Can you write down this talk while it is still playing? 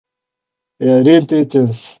Yeah, real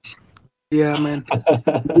teachers. Yeah, man.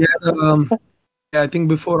 Yeah, yeah, I think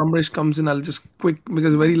before Amrish comes in, I'll just quick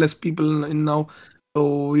because very less people in now.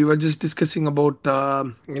 So we were just discussing about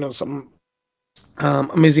some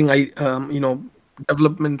amazing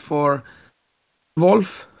development for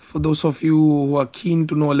Evolve. For those of you who are keen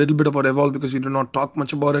to know a little bit about Evolve, because we do not talk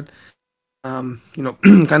much about it, kind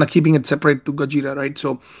of keeping it separate to Gajira, right?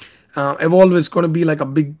 So Evolve is going to be like a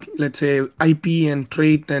big, let's say, IP and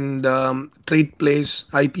trade plays,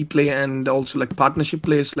 IP play, and also like partnership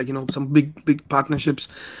plays, like some big partnerships,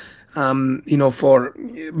 for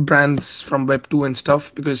brands from Web 2 and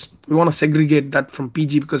stuff, because we want to segregate that from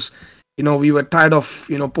PG, because we were tired of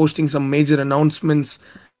posting some major announcements,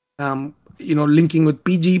 linking with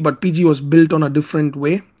PG, but PG was built on a different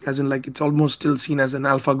way, as in like it's almost still seen as an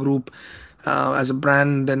alpha group, as a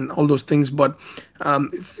brand and all those things. But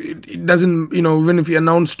if it doesn't, even if we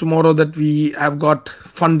announce tomorrow that we have got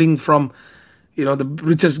funding from the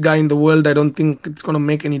richest guy in the world, I don't think it's going to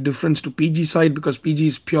make any difference to PG side, because PG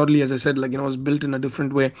is purely, as I said, like was built in a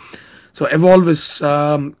different way. So Evolve is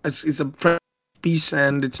a fresh piece,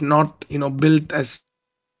 and it's not built as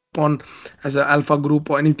on as an alpha group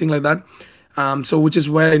or anything like that. So which is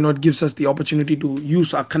where it gives us the opportunity to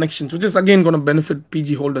use our connections, which is again going to benefit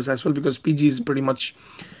PG holders as well, because PG is pretty much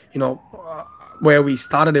you know uh, where we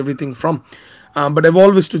started everything from. But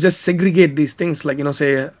Evolve is to just segregate these things, like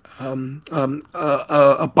say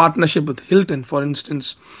a partnership with Hilton, for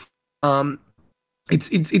instance. um,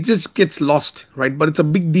 it just gets lost, right? But it's a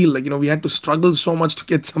big deal. Like we had to struggle so much to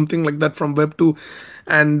get something like that from Web 2,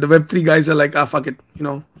 and the Web 3 guys are like, ah, fuck it,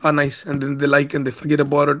 nice, and then they like and they forget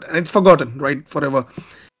about it, and it's forgotten, right, forever.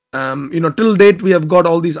 Till date we have got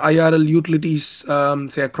all these IRL utilities,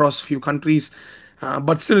 say across few countries,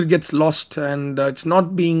 but still it gets lost, and it's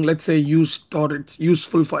not being, let's say, used, or it's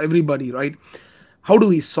useful for everybody, right? How do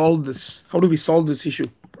we solve this issue,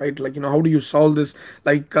 right? Like how do you solve this?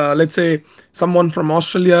 Like let's say someone from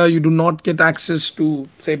Australia, you do not get access to,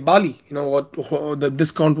 say, Bali, the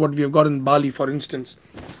discount what we have got in Bali, for instance.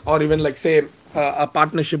 Or even like, say, a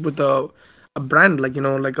partnership with a brand, like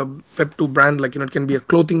like a Web 2 brand, like it can be a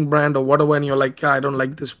clothing brand or whatever, and you're like, yeah, I don't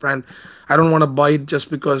like this brand, I don't want to buy it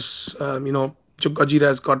just because Chukajira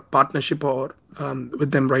has got partnership or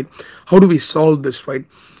with them, right? How do we solve this, right?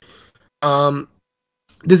 um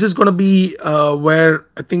this is going to be where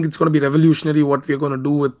I think it's going to be revolutionary, what we're going to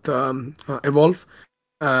do with Evolve.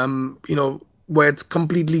 Where it's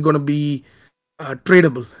completely going to be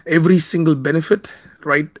tradable. Every single benefit,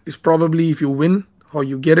 right, is probably, if you win or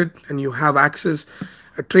you get it and you have access,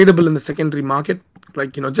 tradable in the secondary market.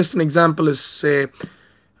 Like just an example is, say,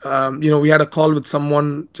 we had a call with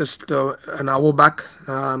someone just an hour back.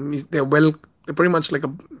 They're pretty much like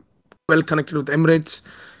a well connected with Emirates,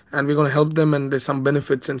 and we're going to help them, and there's some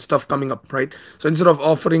benefits and stuff coming up, right? So instead of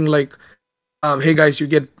offering like, hey guys, you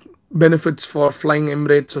get benefits for flying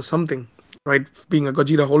Emirates or something, right? Being a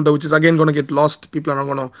Gojira holder, which is again going to get lost. People are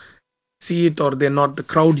not going to see it, or they're not. The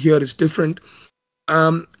crowd here is different.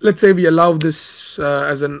 Let's say we allow this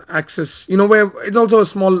as an access, where it's also a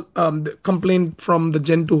small complaint from the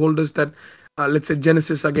Gen 2 holders that, let's say,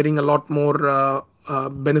 Genesis are getting a lot more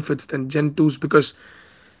benefits than Gen 2s, because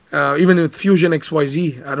even with Fusion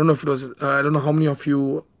XYZ, I don't know if it was, I don't know how many of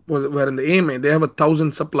you were in the AMA. They have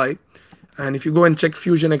 1,000 supply, and if you go and check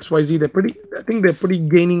Fusion XYZ, I think they're pretty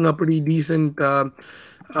gaining a pretty decent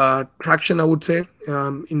traction, I would say,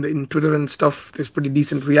 in Twitter and stuff. There's pretty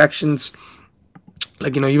decent reactions,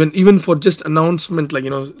 like even for just announcement, like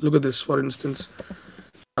look at this, for instance.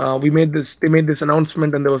 They made this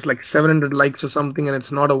announcement, and there was like 700 likes or something, and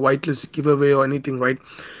it's not a whitelist giveaway or anything, right?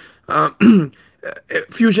 uh,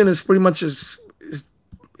 Fusion is pretty much is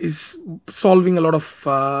solving a lot of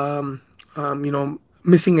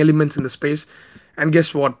missing elements in the space. And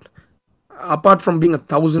guess what? Apart from being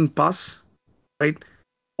 1,000 pass, right,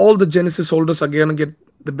 all the Genesis holders are gonna get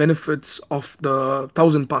the benefits of the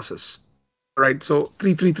 1,000 passes, right? So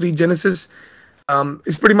 333 Genesis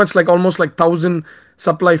is pretty much like almost like 1,000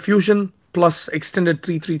 supply Fusion plus extended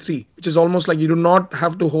 333, which is almost like you do not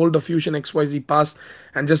have to hold a Fusion XYZ pass,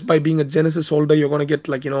 and just by being a Genesis holder, you're going to get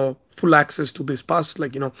like full access to this pass,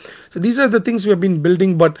 like so these are the things we have been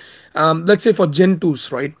building. But let's say for Gen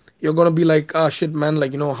 2s, right, you're going to be like, ah, shit, man,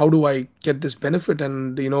 like how do I get this benefit?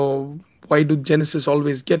 And why do Genesis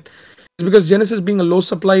always get? It's because Genesis being a low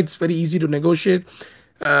supply, it's very easy to negotiate.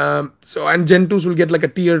 So, and Gen 2s will get like a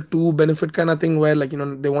tier 2 benefit kind of thing, where like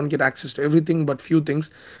they won't get access to everything but few things.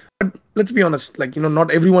 But let's be honest, like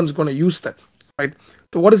not everyone's going to use that, right?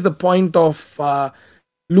 So what is the point of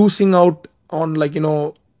losing out on, like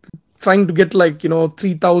trying to get like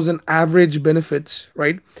 3,000 average benefits,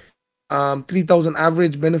 right? 3,000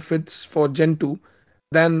 average benefits for Gen 2,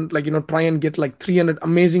 then try and get like 300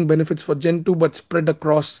 amazing benefits for Gen 2, but spread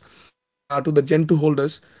across to the Gen 2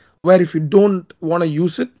 holders. Where if you don't want to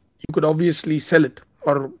use it, you could obviously sell it,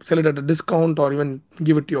 or sell it at a discount, or even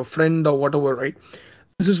give it to your friend or whatever, right?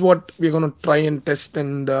 This is what we're going to try and test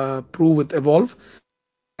and prove with Evolve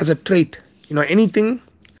as a trait. Anything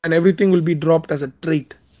and everything will be dropped as a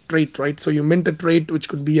trait, right? So you mint a trait, which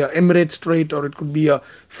could be a Emirates trait, or it could be a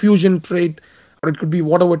fusion trait, or it could be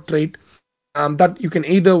whatever trait, that you can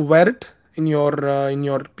either wear it in your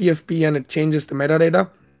PFP and it changes the metadata,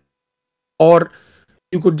 or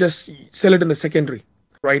you could just sell it in the secondary,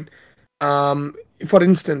 right? For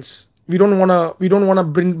instance, we don't want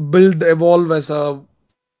to build the Evolve as a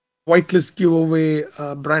whitelist giveaway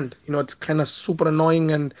brand. It's kind of super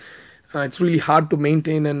annoying, and it's really hard to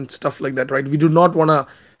maintain and stuff like that, right? We do not want to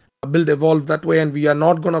build Evolve that way, and we are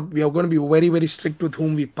going to be very, very strict with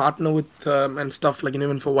whom we partner with, and stuff,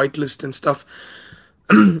 even for whitelist and stuff.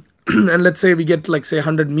 And let's say we get, like, say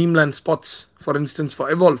 100 meme land spots, for instance,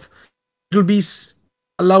 for Evolve. It will be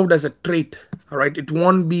allowed as a trait. All right, it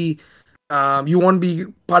won't be you won't be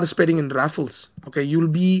participating in raffles. Okay, you'll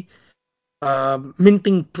be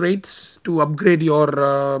minting traits to upgrade your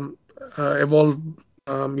Evolve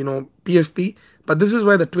PFP. But this is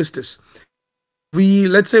where the twist is.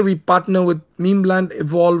 Let's say we partner with Memeland,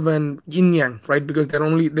 Evolve, and Yin Yang, right? Because they're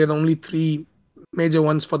the only three major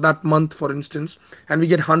ones for that month, for instance, and we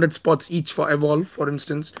get 100 spots each for Evolve, for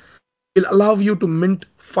instance. Will allow you to mint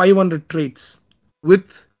 500 traits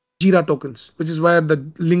with Jira tokens, which is where the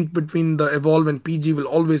link between the Evolve and PG will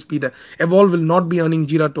always be there. Evolve will not be earning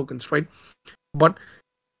Jira tokens, right? But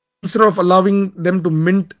instead of allowing them to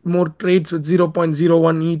mint more traits with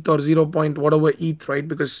 0.01 ETH or 0. Whatever ETH, right?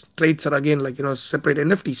 Because traits are, again, separate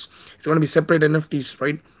NFTs. It's going to be separate NFTs,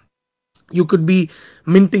 right? You could be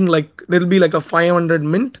minting, there'll be like a 500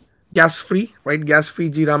 mint gas free, right? Gas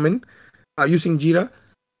free Jira mint using Jira,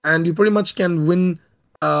 and you pretty much can win,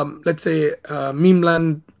 let's say,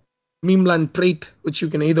 Memeland trait, which you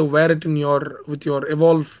can either wear it with your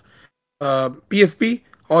Evolve PFP,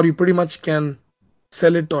 or you pretty much can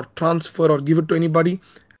sell it or transfer or give it to anybody,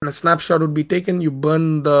 and a snapshot would be taken. You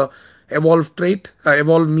burn the Evolve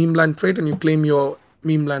Memeland trait, and you claim your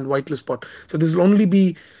Memeland whitelist spot. So this will only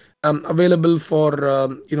be available for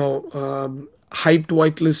hyped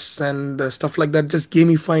whitelists and stuff like that, just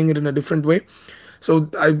gamifying it in a different way. So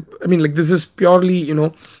I mean, this is purely,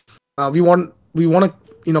 we want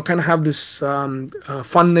to kind of have this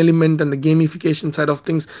fun element and the gamification side of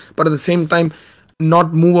things, but at the same time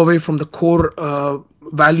not move away from the core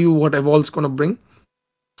value what Evolve's going to bring.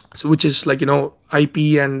 So which is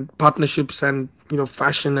IP and partnerships and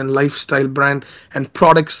fashion and lifestyle brand and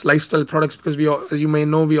lifestyle products, because as you may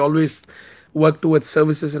know, we always work towards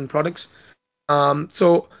services and products.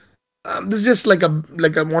 So this is just like a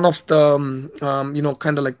one of the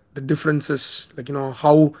kind of like the differences,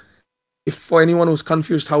 how, if for anyone who's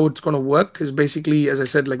confused how it's going to work, is basically, as I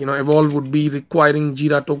said, Evolve would be requiring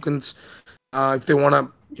Jira tokens if they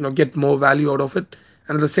want to get more value out of it,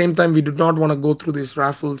 and at the same time we do not want to go through these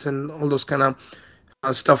raffles and all those kind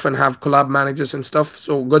of stuff and have collab managers and stuff.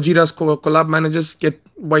 So Gojira's collab managers get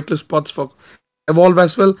whitelist spots for Evolve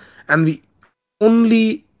as well, and we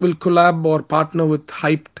only will collab or partner with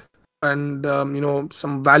hyped and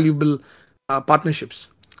some valuable partnerships,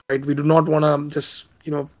 right? We do not want to just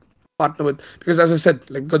partner with, because as I said,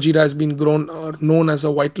 Gojira has been grown or known as a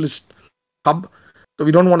whitelist hub, so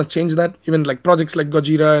we don't want to change that. Even projects like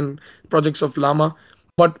Gojira and projects of Llama,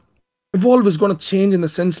 but Evolve is going to change in the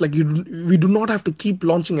sense we do not have to keep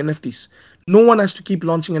launching NFTs. No one has to keep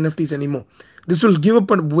launching NFTs anymore. This will give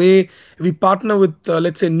up a way. We partner with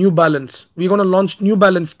let's say New Balance. We're going to launch New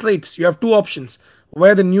Balance traits. You have two options: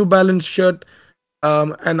 wear the New Balance shirt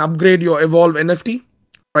and upgrade your Evolve NFT,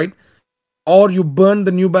 right? Or you burn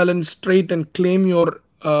the New Balance trait and claim your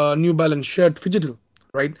New Balance shirt digital,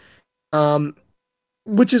 right?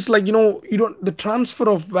 Which is the transfer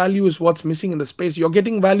of value is what's missing in the space. You're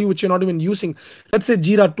getting value which you're not even using. Let's say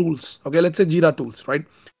Jira tools, okay? Let's say Jira tools, right?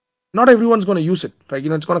 Not everyone's going to use it, right?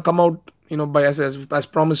 It's going to come out, by as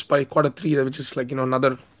promised by Q3, which is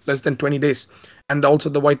another less than 20 days, and also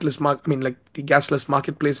the whitelist the gasless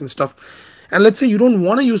marketplace and stuff. And let's say you don't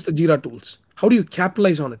want to use the Jira tools. How do you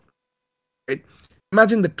capitalize on it, right?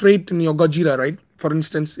 Imagine the trait in your Gojira, right? For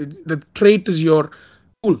instance, the trait is your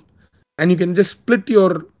tool, and you can just split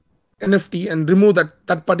your NFT and remove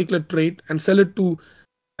that particular trait and sell it to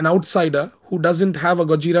an outsider who doesn't have a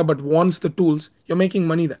Gojira but wants the tools. You're making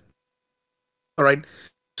money there. All right.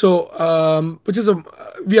 So,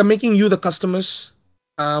 we are making you the customers,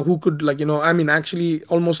 who could, like, I mean, actually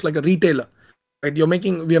almost like a retailer, right? We are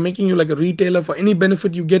making you like a retailer. For any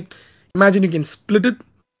benefit you get, imagine you can split it,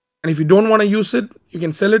 and if you don't want to use it, you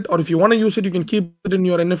can sell it, or if you want to use it, you can keep it in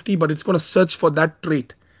your NFT, but it's going to search for that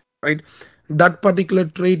trait, right? That particular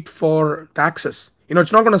trait for taxes.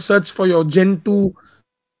 It's not going to search for your Gen 2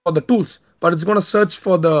 for the tools, but it's going to search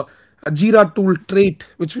for the Jira tool trait,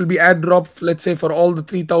 which will be add drop, let's say, for all the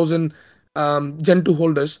 3,000 Gen 2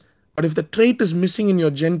 holders. But if the trait is missing in your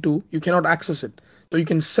Gen 2, you cannot access it. So you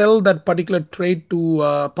can sell that particular trait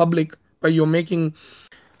to public by you're making,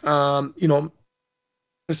 you know,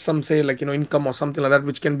 some say, like, income or something like that,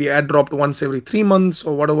 which can be add dropped once every 3 months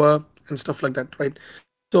or whatever and stuff like that, right?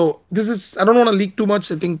 So this is, I don't want to leak too much,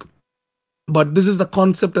 I think, but this is the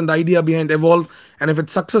concept and the idea behind Evolve. And if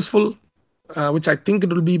it's successful, which I think it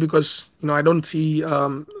will be, because I don't see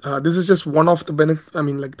this is just one of the benefit. I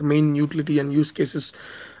mean, like, the main utility and use cases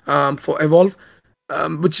for Evolve,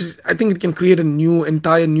 which is, I think it can create a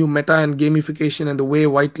entire new meta and gamification and the way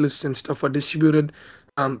whitelists and stuff are distributed.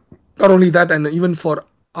 Not only that, and even for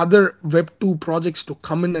other Web 2 projects to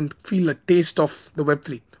come in and feel a taste of the Web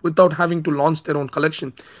 3 without having to launch their own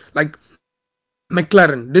collection. Like,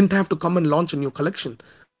 McLaren didn't have to come and launch a new collection.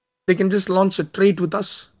 They can just launch a trait with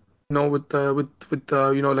us, with like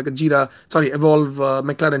a Evolve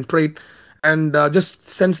McLaren trait, and just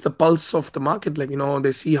sense the pulse of the market. Like,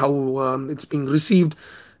 they see how it's being received.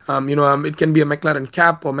 It can be a McLaren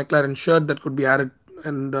cap or McLaren shirt that could be added,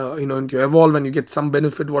 and into Evolve, and you get some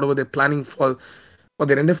benefit, whatever they're planning for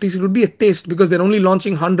their NFTs. It would be a taste, because they're only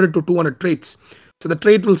launching 100 to 200 traits, so the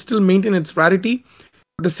trait will still maintain its rarity.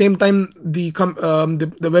 At the same time, the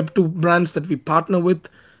Web2 brands that we partner with,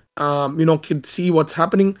 could see what's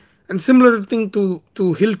happening. And similar thing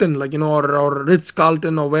to Hilton, like, or Ritz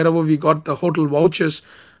Carlton, or wherever we got the hotel vouchers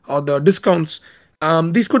or the discounts.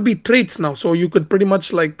 These could be traits now, so you could pretty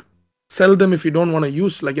much, like, sell them if you don't want to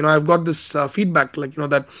use. Like, I've got this feedback, like,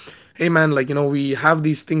 that, hey man, like, we have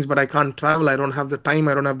these things, but I can't travel, I don't have the time,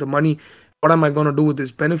 I don't have the money. What am I going to do with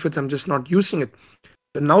these benefits? I'm just not using it.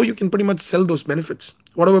 So now you can pretty much sell those benefits.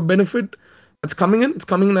 Whatever benefit that's coming in, it's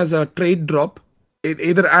coming in as a trade drop.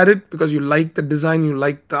 Either add it because you like the design, you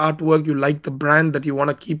like the artwork, you like the brand that you want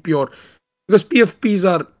to keep because PFPs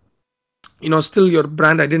are, still your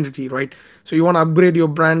brand identity, right? So you want to upgrade your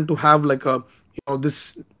brand to have, like, a,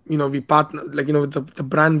 this, we partner, like, with the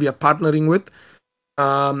brand we are partnering with.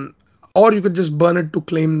 Or you could just burn it to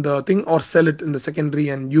claim the thing, or sell it in the secondary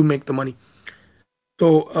and you make the money.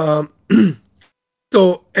 So,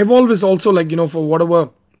 so Evolve is also, like, for whatever.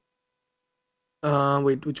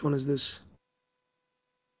 Wait, which one is this?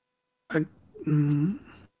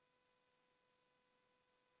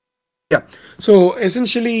 Yeah. So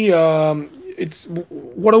essentially, it's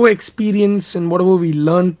whatever experience and whatever we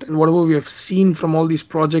learned and whatever we have seen from all these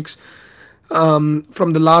projects, from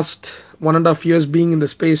the last 1.5 years being in the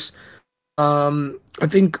space. I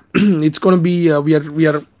think it's going to be, we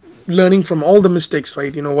are learning from all the mistakes,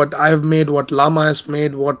 right? What I have made, what Llama has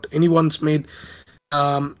made, what anyone's made.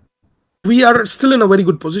 We are still in a very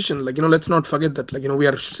good position. Like, let's not forget that, like, we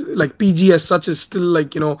are like, PG as such is still,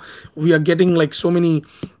 like, we are getting, like, so many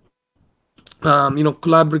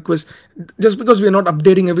collab requests. Just because we are not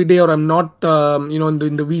updating every day, or I'm not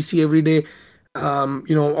in the VC every day,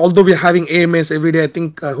 although we are having AMAs every day,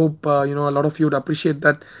 I hope a lot of you would appreciate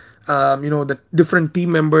that, the different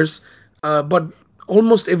team members, but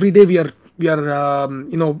almost every day we are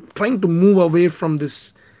trying to move away from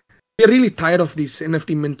this. We are really tired of these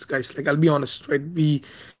NFT mints, guys. Like, I'll be honest, right?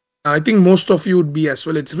 I think most of you would be as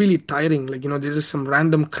well. It's really tiring. Like, there's just some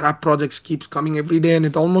random crap projects keeps coming every day, and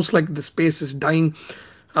it almost like the space is dying.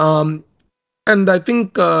 And I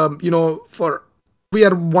think, we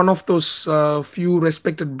are one of those few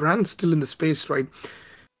respected brands still in the space, right?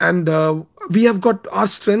 And we have got our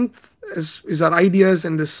strength is our ideas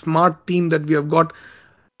and the smart team that we have got.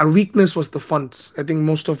 Our weakness was the funds. I think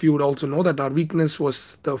most of you would also know that our weakness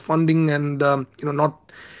was the funding, and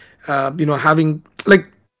not having,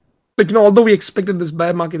 although we expected this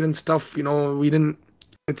bear market and stuff, we didn't,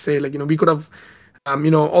 let's say, like, we could have,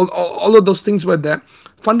 all of those things were there.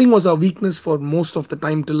 Funding was our weakness for most of the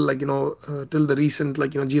time till, like, till the recent, like,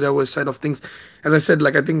 Jiraverse side of things. As I said,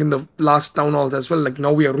 like, I think in the last town halls as well, like,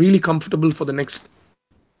 now we are really comfortable for the next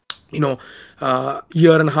year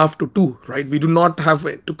and a half to two, right? We do not have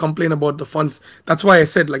to complain about the funds. That's why I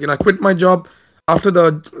said, like, I quit my job after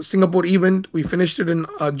the Singapore event. We finished it in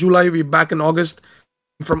July. We're back in August.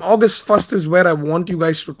 From August 1st is where I want you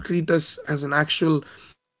guys to treat us as an actual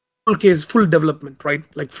full development, right?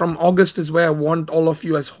 Like, from August is where I want all of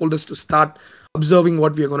you as holders to start observing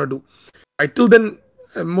what we are going to do. Right, till then,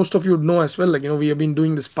 most of you would know as well, like, we have been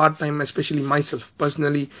doing this part time, especially myself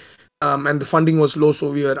personally. And the funding was low,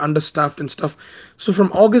 so we were understaffed and stuff. So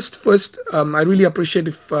from August 1st, I really appreciate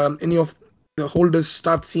if any of the holders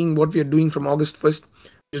start seeing what we are doing from August 1st,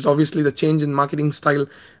 which is obviously the change in marketing style,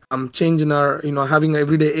 change in our, having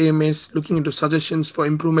everyday AMAs, looking into suggestions for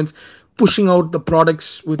improvements, pushing out the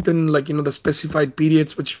products within, like, the specified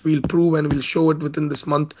periods, which we'll prove and we'll show it within this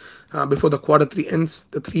month, before the quarter three ends,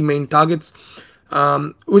 the three main targets.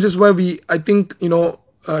 Which is where I think,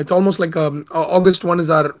 it's almost like August 1 is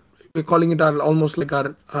our, we're calling it our, almost like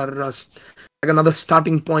our like another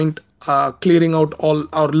starting point, clearing out all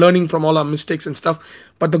our learning from all our mistakes and stuff.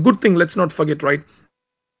 But the good thing, let's not forget, right,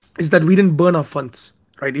 is that we didn't burn our funds,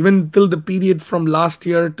 right? Even till the period from last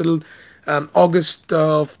year till August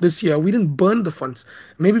of this year, we didn't burn the funds.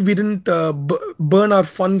 Maybe we didn't burn our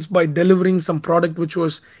funds by delivering some product which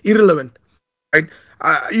was irrelevant, right?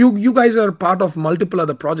 You guys are part of multiple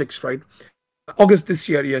other projects, right? August this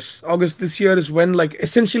year, yes, August this year is when, like,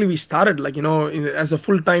 essentially we started, like, as a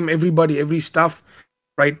full time, everybody, every staff,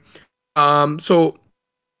 right? So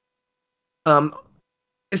um,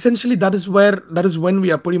 essentially that is when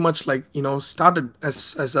we are pretty much, like, started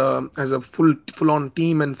as a full on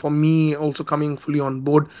team, and for me also coming fully on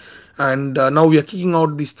board. And now we are kicking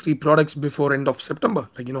out these three products before end of September,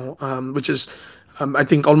 like, which is, I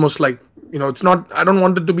think, almost like, it's not, I don't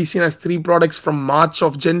want it to be seen as three products from March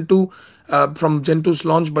of Gen 2, from Gen 2's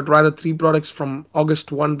launch, but rather three products from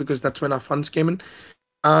August 1, because that's when our funds came in.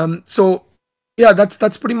 So yeah,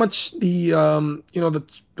 that's pretty much the,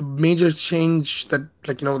 the major change that,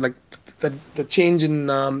 like, like the change in,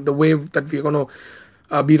 the wave that we're going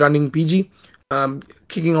to be running PG,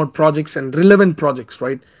 kicking out projects and relevant projects,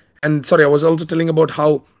 right? And sorry, I was also telling about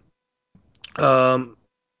um,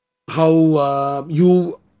 how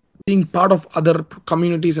you being part of other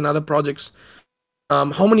communities and other projects,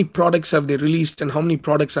 how many products have they released and how many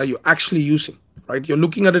products are you actually using, right? You're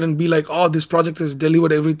looking at it and be like, oh, this project has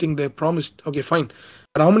delivered everything they promised, okay, fine,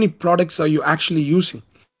 but how many products are you actually using?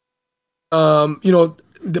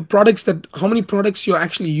 The products that, how many products you're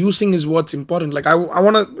actually using is what's important. Like, I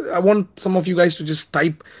want some of you guys to just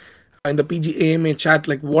type in the PGAMA chat,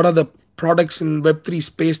 like, what are the products in Web3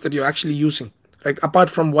 space that you're actually using, right? Apart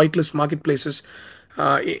from whitelist marketplaces,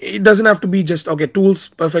 it doesn't have to be just, okay, tools,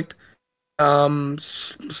 perfect.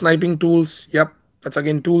 Sniping tools, yep, that's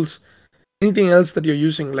again tools. Anything else that you're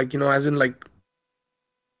using, like, as in, like,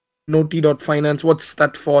 Noti.finance, what's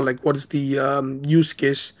that for? Like, what is the use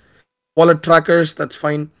case? Wallet trackers, that's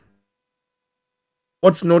fine.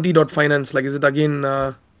 What's Noti.finance? Like, is it again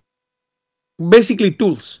basically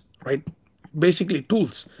tools, right? Basically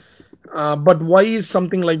tools. But why is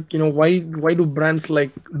something like, why do brands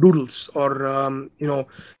like Doodles or um,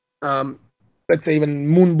 let's say even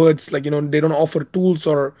Moonbirds, like, they don't offer tools?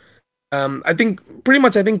 Or I think pretty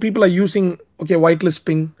much, I think people are using, okay, whitelist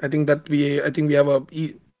ping. I think we have a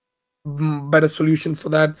better solution for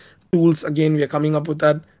that. Tools, again, we are coming up with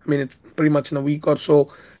that. I mean, it's pretty much in a week or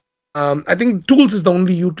so. I think tools is the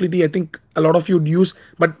only utility I think a lot of you would use,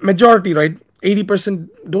 but majority, right? 80%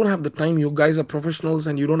 don't have the time. You guys are professionals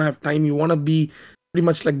and you don't have time. You want to be pretty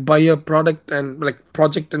much like buy a product and like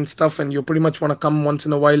project and stuff, and you pretty much want to come once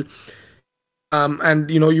in a while. And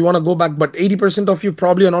you want to go back, but 80% of you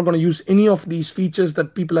probably are not going to use any of these features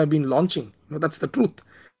that people have been launching. That's the truth,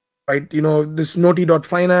 right? This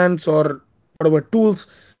Noti.finance or whatever tools,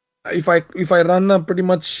 if I run a pretty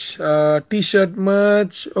much t-shirt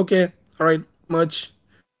merch, okay, all right, merch,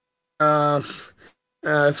 uh,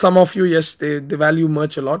 some of you, yes, they value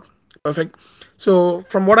merch a lot, perfect. So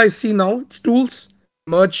from what I see now, it's tools,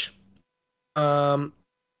 merch, um,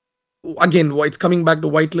 again, it's coming back to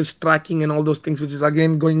whitelist tracking and all those things, which is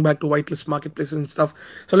again going back to whitelist marketplaces and stuff.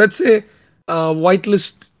 So let's say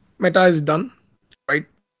whitelist meta is done, right?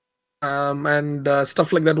 And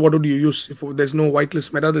stuff like that. What would you use if there's no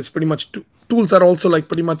whitelist meta? There's pretty much tools are also like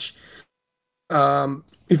pretty much.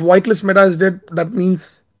 If whitelist meta is dead, that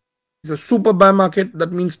means it's a super bear market.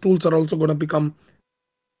 That means tools are also going to become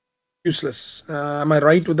useless. Am I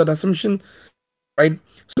right with that assumption? Right.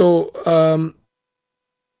 So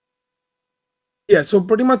yeah. So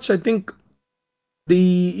pretty much, I think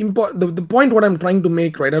the point what I'm trying to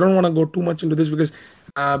make, right? I don't want to go too much into this because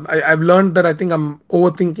I've learned that I think I'm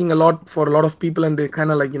overthinking a lot for a lot of people, and they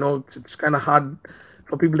kind of like, it's kind of hard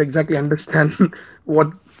for people to exactly understand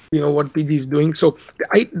what what PG is doing. So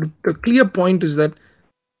the clear point is that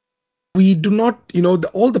we do not,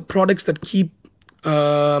 all the products that keep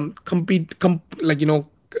being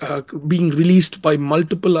released by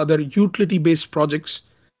multiple other utility based projects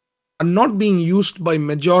are not being used by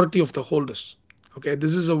majority of the holders. Okay,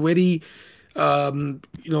 this is a very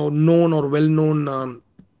known or well known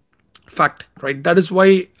fact, right? That is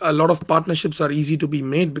why a lot of partnerships are easy to be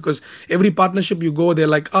made, because every partnership you go, they're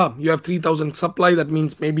like, you have 3,000 supply, that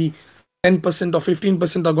means maybe 10% or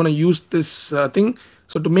 15% are going to use this thing.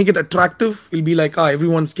 So to make it attractive, it'll be like,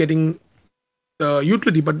 everyone's getting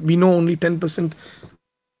utility, but we know only 10%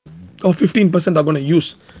 or 15% are going to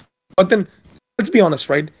use. But then let's be honest,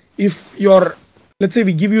 right? If you're, let's say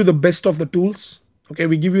we give you the best of the tools, okay,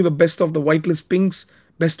 we give you the best of the whitelist pings,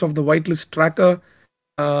 best of the whitelist tracker,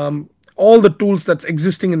 all the tools that's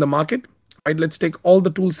existing in the market, right? Let's take all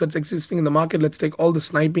the tools that's existing in the market. Let's take all the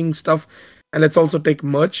sniping stuff, and let's also take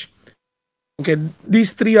merge. Okay,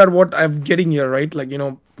 these three are what I'm getting here, right? Like,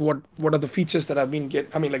 what are the features that I've been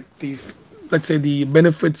get? I mean, like let's say the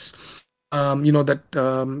benefits,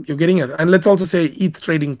 that you're getting here. And let's also say ETH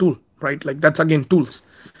trading tool, right? Like that's again tools,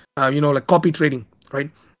 like copy trading,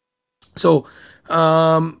 right? So,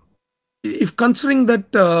 if considering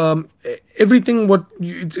that everything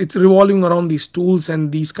it's revolving around these tools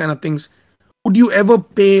and these kind of things, would you ever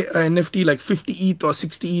pay an NFT like 50 ETH or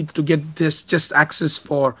 60 ETH to get this just access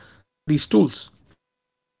for these tools,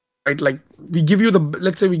 right? Like we give you the,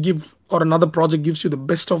 let's say we give, or another project gives you the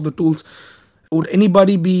best of the tools. Would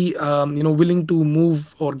anybody be willing to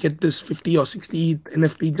move or get this 50 or 60 ETH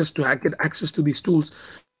NFT just to get access to these tools?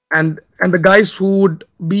 And the guys who would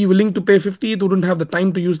be willing to pay 50 wouldn't have the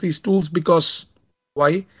time to use these tools, because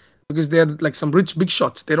why? Because they're like some rich big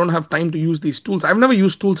shots, they don't have time to use these tools. I've never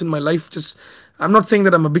used tools in my life. Just, I'm not saying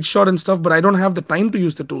that I'm a big shot and stuff, but I don't have the time to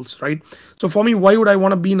use the tools, right? So for me, why would I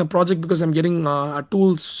want to be in a project because I'm getting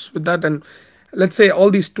tools with that? And let's say all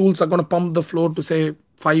these tools are going to pump the floor to say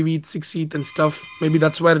 5 ETH, 6 ETH and stuff, maybe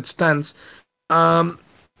that's where it stands.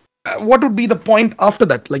 What would be the point after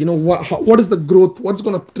that? Like, what is the growth? What's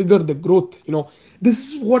going to trigger the growth?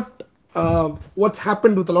 This is what's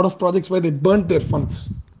happened with a lot of projects where they burnt their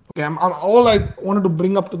funds. Okay, all I wanted to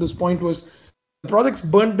bring up to this point was the projects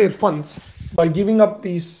burnt their funds by giving up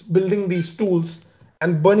building these tools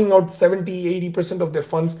and burning out 70-80% of their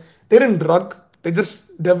funds. They didn't drug, they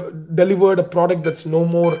just delivered a product that's no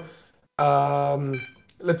more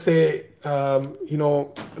let's say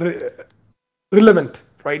relevant,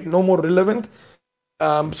 right? No more relevant.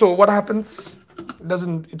 So what happens?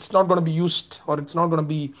 It's not going to be used, or it's not going to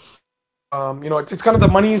be, it's kind of, the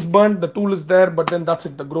money is burnt, the tool is there, but then that's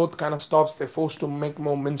it. The growth kind of stops. They're forced to make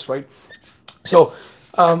more mints, right? So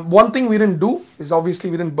one thing we didn't do is,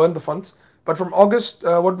 obviously we didn't burn the funds. But from August,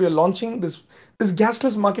 what we are launching, this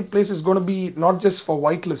gasless marketplace is going to be not just for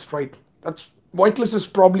whitelist, right? That's whitelist is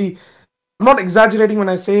probably, I'm not exaggerating when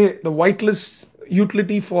I say the whitelist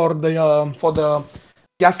utility for the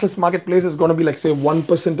gasless marketplace is going to be like, say,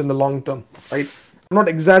 1% in the long term, right? I'm not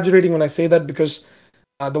exaggerating when I say that, because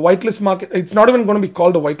the whitelist market, it's not even going to be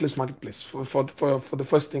called a whitelist marketplace for the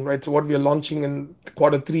first thing, right? So what we are launching in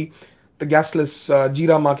Q3, the gasless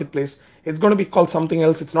Jira marketplace, it's going to be called something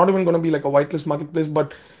else. It's not even going to be like a whitelist marketplace,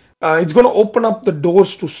 but it's going to open up the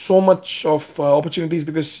doors to so much of opportunities,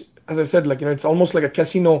 because as I said, like, it's almost like a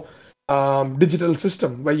casino digital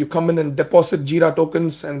system where you come in and deposit Jira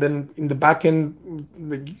tokens, and then in the back end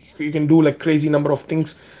you can do like crazy number of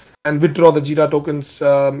things and withdraw the Jira tokens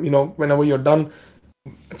whenever you're done.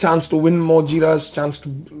 A chance to win more Jiras, chance to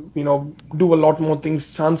do a lot more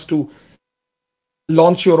things, chance to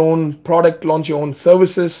launch your own product, launch your own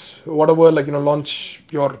services, whatever, like, launch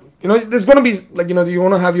your, there's going to be like, you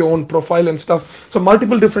want to have your own profile and stuff. So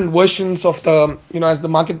multiple different versions of the, as the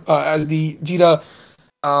market, as the Jira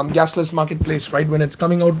gasless marketplace, right? When it's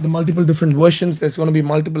coming out, the multiple different versions, there's going to be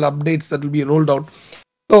multiple updates that will be rolled out.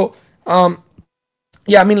 So,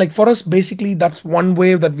 yeah, I mean, like, for us, basically, that's one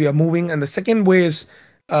way that we are moving. And the second way is,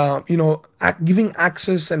 giving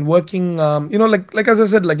access and working, like as I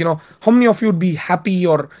said, like, how many of you would be happy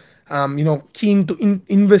or, keen to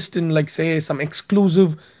invest in, like, say, some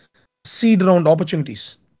exclusive seed round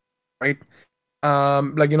opportunities, right?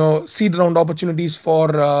 Seed round opportunities for,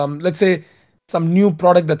 let's say, some new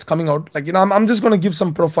product that's coming out. Like, I'm just going to give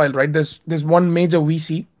some profile, right? There's one major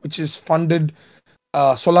VC, which is funded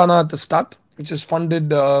Solana at the start, which has funded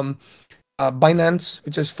Binance,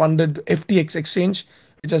 which has funded FTX exchange,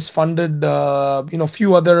 which has funded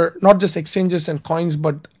few other, not just exchanges and coins,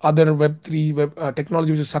 but other Web3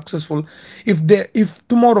 technology which is successful. If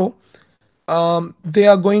tomorrow they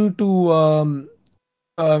are going to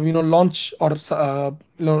launch, or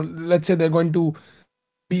let's say they're going to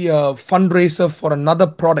be a fundraiser for another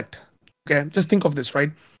product. Okay, just think of this,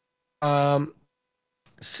 right? They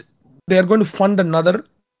are going to fund another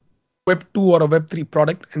Web 2 or a Web 3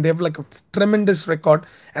 product, and they have like a tremendous record,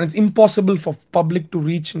 and it's impossible for public to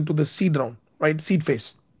reach into the seed round, right? Seed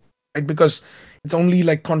phase. right? Because it's only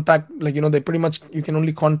like contact, like they pretty much, you can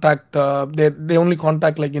only contact, they only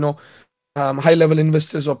contact, high level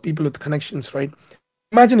investors or people with connections, right?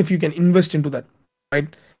 Imagine if you can invest into that, right?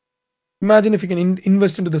 Imagine if you can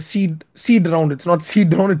invest into the seed round. It's not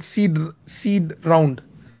seed round, it's seed round,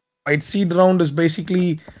 right? Seed round is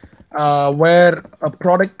basically where a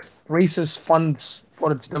product raises funds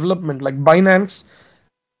for its development. Like Binance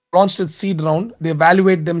launched its seed round, they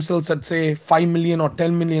evaluate themselves at say 5 million or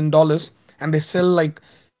 10 million dollars, and they sell like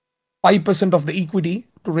 5% of the equity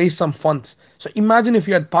to raise some funds. So imagine if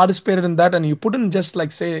you had participated in that and you put in just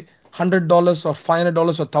like say $100 or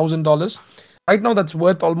 $500 or $1,000. Right now that's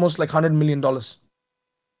worth almost like $100 million. All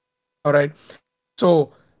right.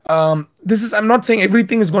 So this is, I'm not saying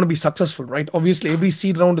everything is going to be successful, right? Obviously, every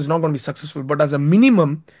seed round is not going to be successful, but as a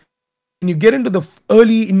minimum, when you get into the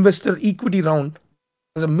early investor equity round,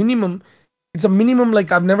 as a minimum, it's a minimum,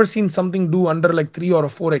 like I've never seen something do under like 3 or a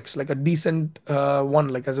 4x, like a decent one,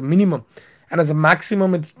 like as a minimum. And as a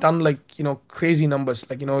maximum, it's done like, crazy numbers.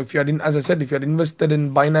 Like, if you had, as I said, if you had invested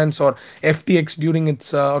in Binance or FTX during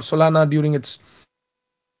its, or Solana during its,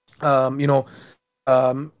 you know,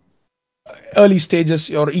 um, early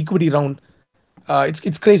stages or equity round,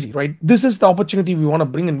 it's crazy, right? This is the opportunity we want to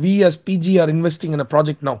bring in. We as PG are investing in a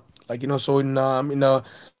project now, like so in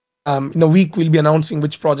a week we'll be announcing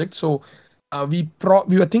which project. So we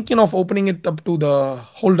were thinking of opening it up to the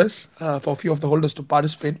holders, for a few of the holders to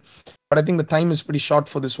participate, but I think the time is pretty short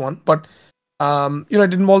for this one. But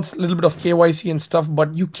it involves a little bit of KYC and stuff,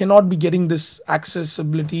 but you cannot be getting this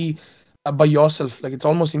accessibility by yourself. Like it's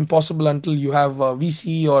almost impossible until you have a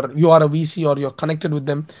VC, or you are a VC, or you're connected with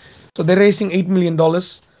them. So they're raising $8 million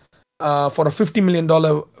for a $50 million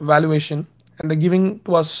valuation, and they're giving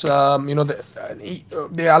to us,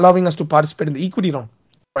 they're allowing us to participate in the equity round,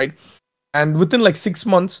 right? And within like 6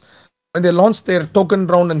 months, when they launch their token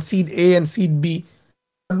round and seed A and seed B,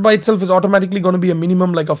 that by itself is automatically going to be a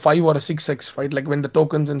minimum like a 5 or a 6x, right? Like when the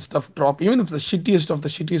tokens and stuff drop, even if the shittiest of the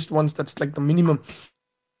shittiest ones, that's like the minimum.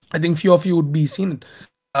 I think few of you would be seen,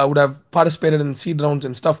 would have participated in seed rounds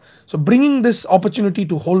and stuff. So bringing this opportunity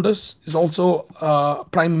to holders is also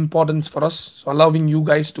prime importance for us. So allowing you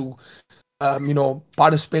guys to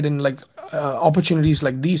participate in like opportunities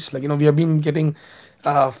like these. Like we have been getting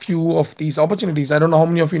a few of these opportunities. I don't know how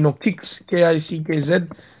many of you know Kicks,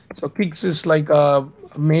 Kickz. So Kicks is like a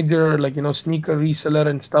major like sneaker reseller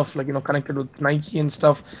and stuff, like connected with Nike and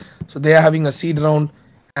stuff. So they are having a seed round,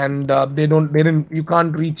 and they didn't, you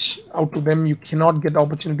can't reach out to them, you cannot get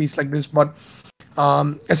opportunities like this. But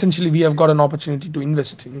essentially we have got an opportunity to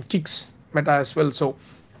invest in Kicks Meta as well. So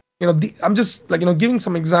I'm just like giving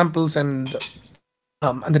some examples and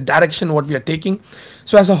the direction what we are taking.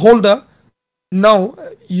 So as a holder now,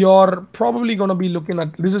 you're probably going to be looking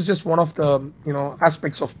at, this is just one of the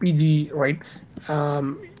aspects of PG, right?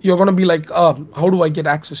 You're going to be like, how do I get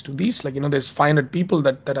access to these? Like there's 500 people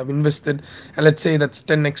that have invested, and let's say that's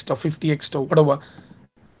 10x or 50x or whatever.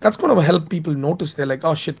 That's going to help people notice. They're like,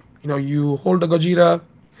 oh shit, you hold a Gojira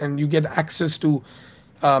and you get access to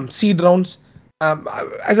seed rounds.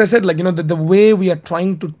 As I said, like the way we are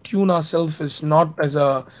trying to tune ourselves is not as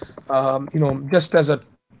a just as a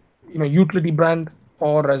utility brand,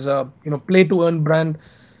 or as a play to earn brand,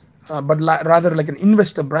 but rather like an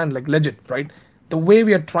investor brand, like legit, right? The way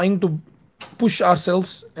we are trying to push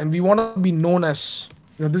ourselves, and we want to be known as,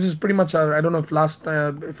 this is pretty much our, I don't know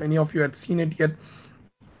if any of you had seen it yet,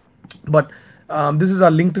 but this is our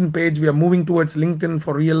LinkedIn page. We are moving towards LinkedIn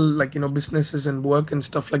for real, like businesses and work and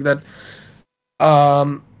stuff like that.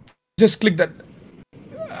 Just click that.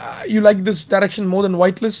 You like this direction more than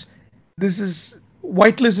whitelist?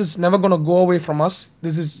 Whitelist is never going to go away from us.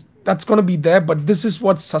 That's going to be there, but this is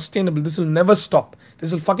what's sustainable. This will never stop.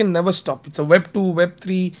 This will fucking never stop. It's a web 2, web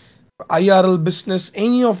 3, IRL business,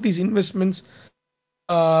 any of these investments.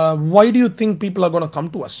 Why do you think people are going to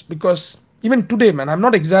come to us? Because even today, man, I'm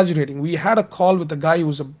not exaggerating, we had a call with a guy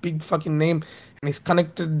who's a big fucking name, and he's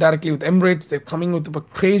connected directly with Emirates. They're coming with a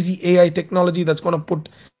crazy AI technology that's going to put,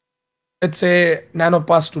 let's say,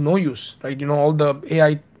 nanopass to no use, right? All the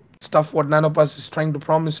AI stuff what nanopass is trying to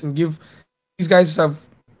promise and give. These guys have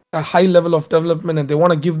a high level of development, and they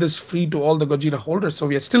want to give this free to all the Gojira holders. So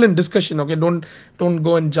we are still in discussion. Okay, don't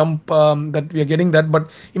go and jump that we are getting that.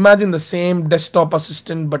 But imagine the same desktop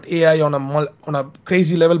assistant, but AI on a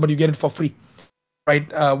crazy level, but you get it for free,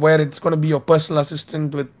 right? Where it's going to be your personal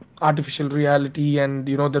assistant with artificial reality, and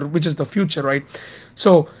which is the future, right?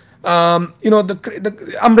 So the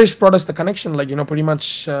Amrish brought us the connection, like pretty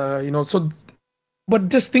much so. But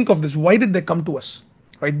just think of this. Why did they come to us?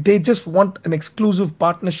 Right? They just want an exclusive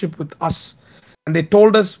partnership with us. And they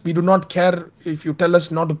told us, we do not care if you tell us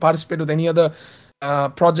not to participate with any other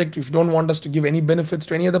project, if you don't want us to give any benefits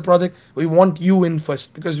to any other project, we want you in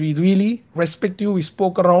first because we really respect you. We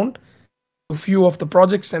spoke around a few of the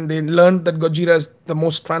projects and they learned that Gojira is the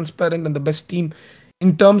most transparent and the best team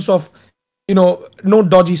in terms of, no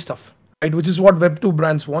dodgy stuff, right? Which is what Web2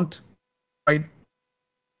 brands want, right?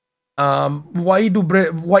 Why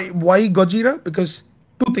Gojira? Because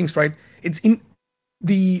two things, right? It's in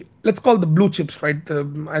the, let's call the blue chips, right?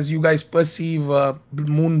 As you guys perceive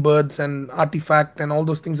Moonbirds and Artifact and all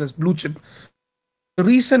those things as blue chip. The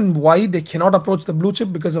reason why they cannot approach the blue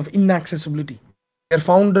chip because of inaccessibility. Their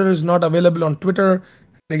founder is not available on Twitter.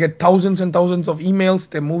 They get thousands and thousands of emails.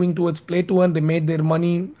 They're moving towards play to earn. They made their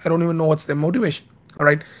money. I don't even know what's their motivation. All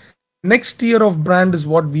right. Next tier of brand is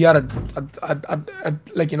what we are at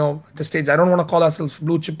like, the stage. I don't want to call ourselves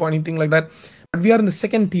blue chip or anything like that, but we are in the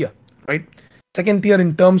second tier, right? Second tier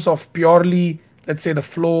in terms of purely, let's say, the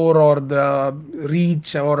floor or the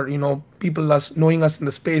reach, or people us knowing us in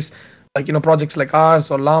the space, like projects like ours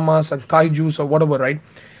or Llamas and Kaijus or whatever, right?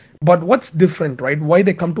 But what's different, right? Why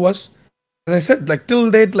they come to us? As I said, like till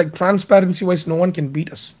date, like transparency wise, no one can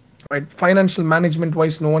beat us, right? Financial management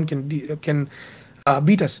wise, no one can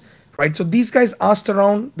beat us, right? So these guys asked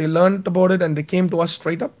around, they learned about it, and they came to us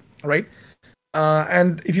straight up, right?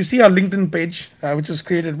 And if you see our LinkedIn page, which was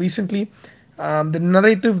created recently, the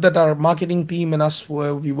narrative that our marketing team and us,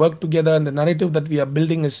 we work together, and the narrative that we are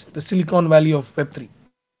building is the Silicon Valley of Web3,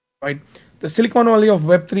 right? The Silicon Valley of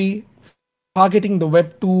Web3, targeting the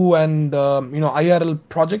Web2 and IRL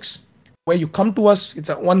projects, where you come to us, it's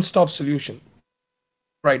a one-stop solution,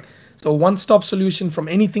 right? So one-stop solution from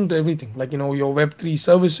anything to everything, like your Web3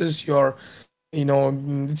 services, your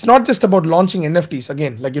it's not just about launching NFTs.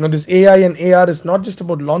 Again, like this AI and AR is not just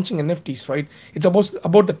about launching NFTs, right? It's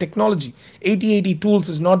about the technology. 8080 tools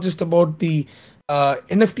is not just about the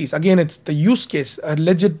NFTs. Again, it's the use case, a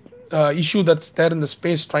legit issue that's there in the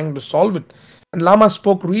space, trying to solve it. And Lama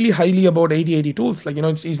spoke really highly about 8080 tools. Like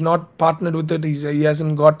he's not partnered with it. He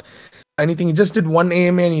hasn't got anything. He just did one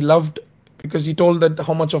AMA and he loved, because he told that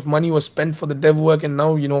how much of money was spent for the dev work, and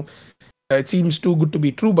now it seems too good to be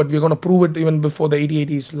true, but we're going to prove it even before the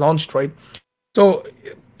 8080 is launched, right? So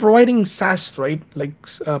providing SaaS, right, like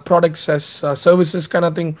products as services kind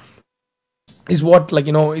of thing, is what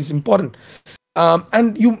is important. And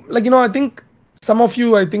I think some of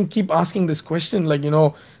you, I think, keep asking this question, like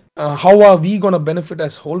how are we going to benefit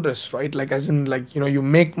as holders, right? Like as in, like you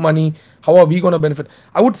make money, how are we going to benefit?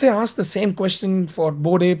 I would say ask the same question for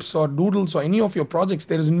Bored Apes or Doodles or any of your projects.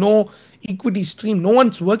 There is no equity stream. No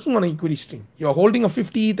one's working on an equity stream. You're holding a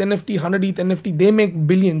 50 ETH NFT, 100 ETH NFT, they make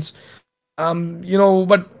billions.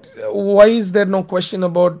 But why is there no question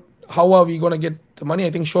about how are we going to get the money?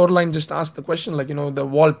 I think Shoreline just asked the question, like the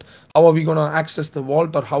vault, how are we going to access the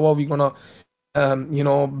vault, or how are we going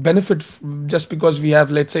to benefit just because we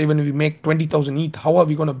have, let's say, when we make 20,000 ETH, how are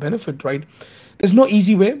we going to benefit, right? There's no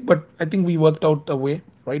easy way, but I think we worked out a way,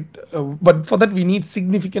 right? But for that, we need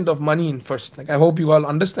significant of money in first. Like I hope you all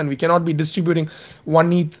understand, we cannot be distributing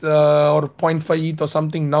 1 ETH or 0.5 ETH or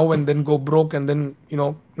something now and then go broke and then,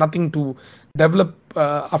 nothing to develop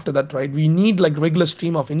after that, right? We need like regular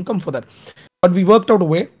stream of income for that. But we worked out a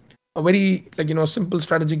way, a very simple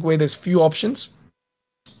strategic way. There's few options.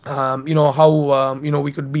 How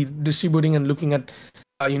we could be distributing and looking at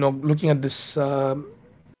this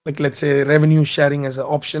like, let's say, revenue sharing as an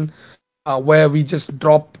option, where we just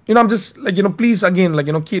drop, I'm just like, please, again, like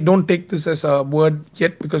don't take this as a word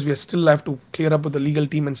yet, because we still have to clear up with the legal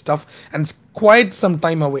team and stuff, and it's quite some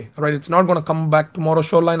time away, right? It's not going to come back tomorrow.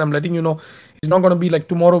 Shoreline, I'm letting you know, it's not going to be like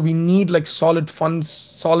tomorrow. We need like solid funds,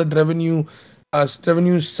 solid revenue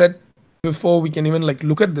set before we can even like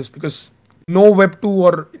look at this, because no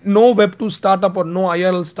Web2 startup or no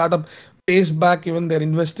IRL startup pays back even their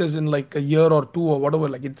investors in like a year or two or whatever.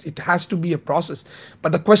 Like it has to be a process.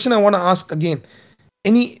 But the question I want to ask again,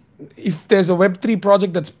 if there's a Web3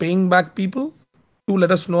 project that's paying back people, do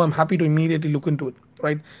let us know. I'm happy to immediately look into it,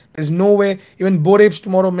 right? There's no way even Bored Apes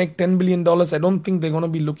tomorrow make $10 billion. I don't think they're going to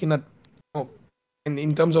be looking at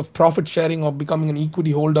in terms of profit sharing or becoming an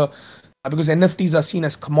equity holder, because NFTs are seen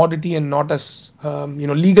as commodity and not as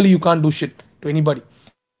legally you can't do shit to anybody,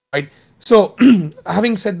 right? So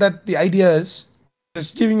having said that, the idea is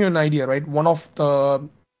just giving you an idea, right? One of the,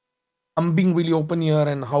 I'm being really open here,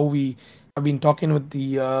 and how we have been talking with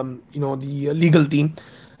the the legal team.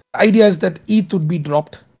 The idea is that ETH would be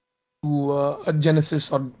dropped to a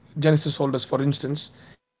Genesis or Genesis holders, for instance,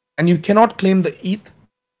 and you cannot claim the ETH.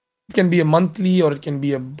 It can be a monthly, or it can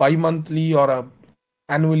be a bi-monthly, or a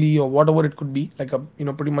annually, or whatever it could be, like a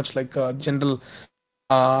pretty much like a general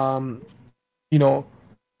you know,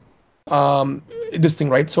 um, this thing,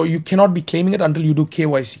 right? So you cannot be claiming it until you do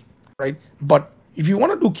KYC, right? But if you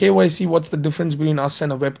want to do KYC, what's the difference between us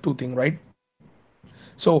and a Web 2 thing, right?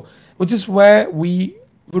 So, which is where we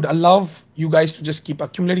would allow you guys to just keep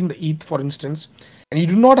accumulating the ETH, for instance, and you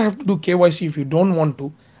do not have to do KYC if you don't want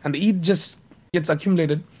to, and the ETH just gets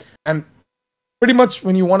accumulated. And pretty much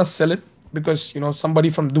when you want to sell it, because somebody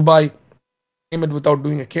from Dubai claim it without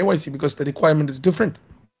doing a KYC because the requirement is different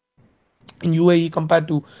in UAE compared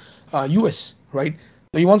to US, right?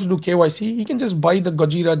 So he wants to do KYC, he can just buy the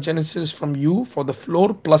Gojira Genesis from you for the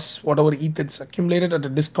floor plus whatever ETH it's accumulated at a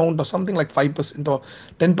discount or something like 5% or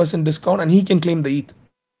 10% discount, and he can claim the ETH,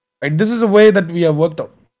 right? This is a way that we have worked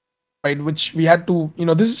out, right? Which we had to,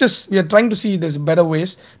 this is just, we are trying to see there's better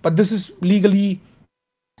ways, but this is legally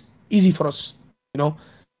easy for us,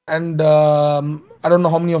 and I don't know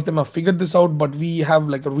how many of them have figured this out, but we have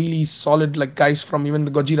like a really solid like guys from even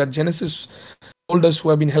the Gojira Genesis holders who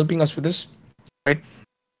have been helping us with this, right?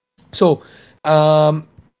 So to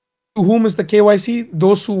whom is the KYC?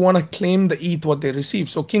 Those who want to claim the ETH what they receive.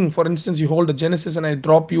 So King, for instance, you hold a Genesis and I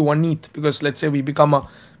drop you 1 ETH because let's say we become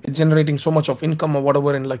generating so much of income or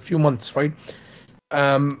whatever in like few months, right?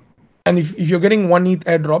 And if you're getting 1 ETH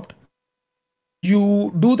airdropped,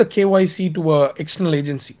 you do the KYC to a external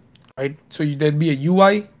agency, right? So there'd be a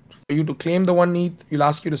UI for you to claim the 1 ETH. You'll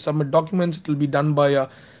ask you to submit documents. It will be done by a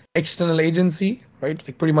external agency, right?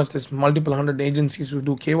 Like pretty much there's multiple hundred agencies who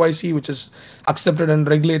do KYC, which is accepted and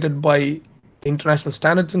regulated by international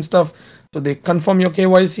standards and stuff. So they confirm your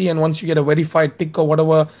KYC, and once you get a verified tick or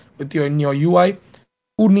whatever with in your UI,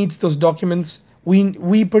 who needs those documents?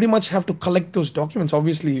 We pretty much have to collect those documents.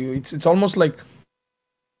 Obviously, it's almost like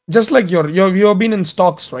just like you've been in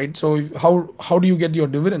stocks, right? So how do you get your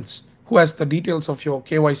dividends? Who has the details of your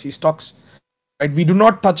KYC stocks, right? We do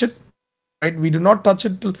not touch it, right? We do not touch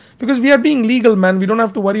it because we are being legal, man. We don't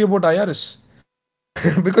have to worry about IRS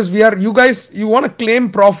because you guys, you want to claim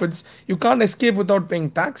profits, you can't escape without paying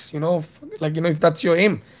tax, if that's your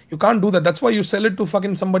aim, you can't do that. That's why you sell it to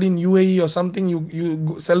fucking somebody in UAE or something.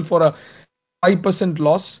 You sell for a 5%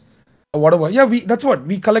 loss or whatever. Yeah, that's what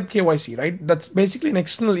we collect KYC, right? That's basically an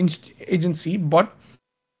external agency, but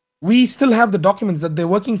we still have the documents that they're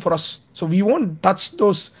working for us, so we won't touch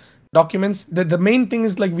those documents. The main thing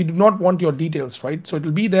is like we do not want your details, right? So it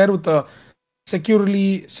will be there with a secured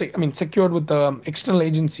with the external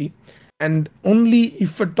agency, and only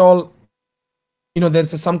if at all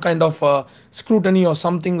there's some kind of scrutiny or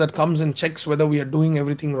something that comes and checks whether we are doing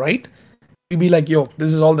everything right. We be like, yo,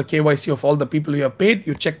 this is all the KYC of all the people you have paid.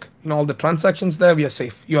 You check, all the transactions there. We are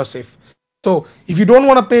safe. You are safe. So if you don't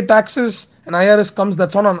want to pay taxes and IRS comes,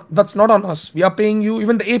 that's not on us. We are paying you.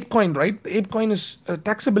 Even the ape coin, right? The ape coin is a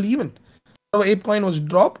taxable event. The ape coin was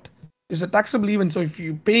dropped is a taxable event. So if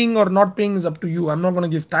you paying or not paying is up to you. I'm not going to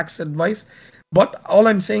give tax advice, but all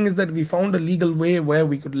I'm saying is that we found a legal way where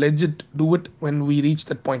we could legit do it when we reach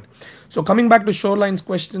that point. So coming back to Shoreline's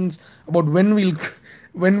questions about when we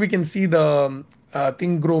can see the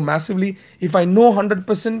thing grow massively. If I know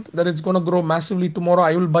 100% that it's going to grow massively tomorrow,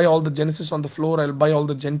 I will buy all the Genesis on the floor. I'll buy all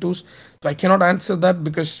the Gen 2s. So I cannot answer that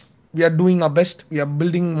because we are doing our best. We are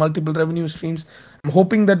building multiple revenue streams. I'm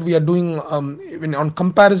hoping that we are doing, even on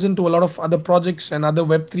comparison to a lot of other projects and other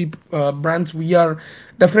Web3 brands, we are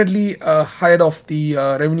definitely ahead of the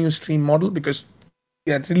revenue stream model because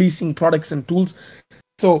we are releasing products and tools.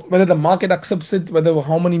 So whether the market accepts it, whether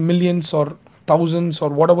how many millions or thousands or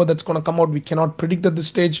whatever that's going to come out, we cannot predict at this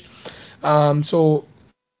stage. So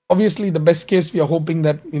obviously the best case, we are hoping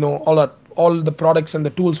that all the products and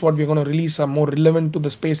the tools what we're going to release are more relevant to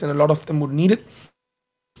the space, and a lot of them would need it.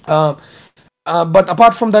 But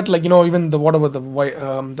apart from that, even the whatever the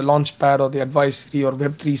launch pad or the advisory or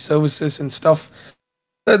Web3 services and stuff,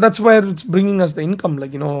 that's where it's bringing us the income.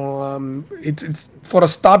 It's for a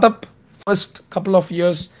startup, first couple of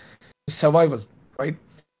years survival, right?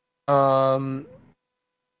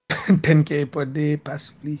 10K per day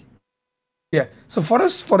passively. Yeah. So for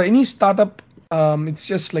us, for any startup, it's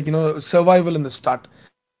just survival in the start.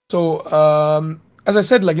 So as I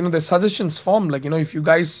said, the suggestions form, if you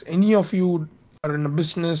guys, any of you are in a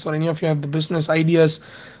business or any of you have the business ideas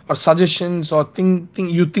or suggestions or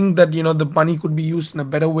you think that the money could be used in a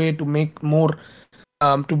better way to make more,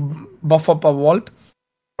 to buff up a vault,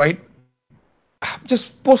 right?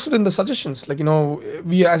 Just post it in the suggestions.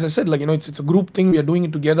 We, as I said, it's a group thing. We are doing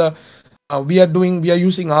it together. We are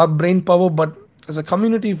using our brain power, but as a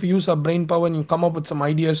community, if we use our brain power and you come up with some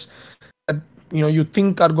ideas that you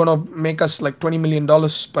think are gonna make us like $20 million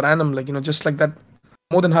per annum, just like that,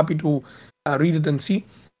 more than happy to read it and see,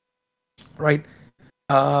 right?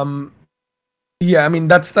 Yeah, I mean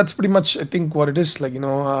that's pretty much I think what it is. Like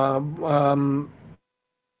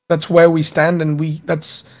that's where we stand, and we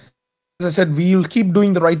that's as I said, we'll keep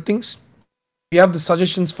doing the right things. We have the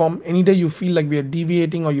suggestions form. Any day you feel like we are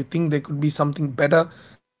deviating or you think there could be something better,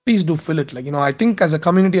 please do fill it. Like I think as a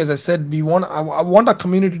community, as I said, I want our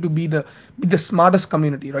community to be the smartest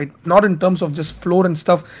community, right? Not in terms of just floor and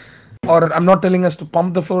stuff, or I'm not telling us to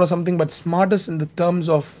pump the floor or something, but smartest in the terms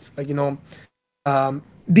of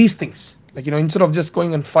these things. Like instead of just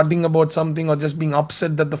going and fudding about something or just being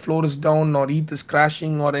upset that the floor is down or ETH is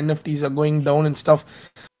crashing or NFTs are going down and stuff,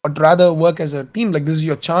 but rather work as a team. Like this is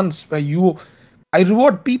your chance where I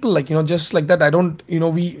reward people, like just like that. I don't,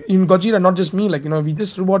 we in Gojira, not just me, like we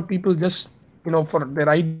just reward people just for their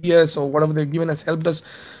ideas or whatever they've given us, helped us.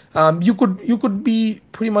 You could be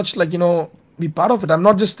pretty much like be part of it. I'm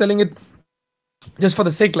not just telling it just for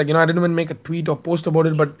the sake, like I didn't even make a tweet or post about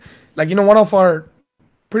it, but like one of our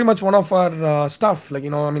pretty much one of our staff, like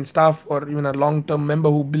I mean staff or even a long-term member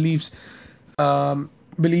who believe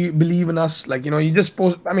in us, like he just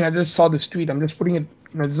post. I mean, I just saw this tweet, I'm just putting it,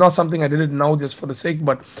 it's not something I did it now just for the sake,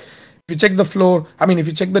 but if you check the floor, I mean if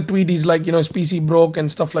you check the tweet, he's like his PC broke and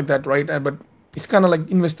stuff like that, right? But he's kind of like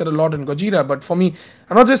invested a lot in Gojira. But for me,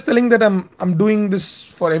 I'm not just telling that I'm doing this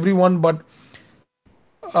for everyone, but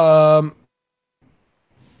um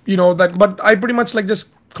that, but I pretty much like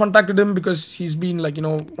just contacted him because he's been like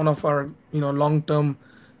one of our long term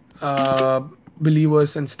uh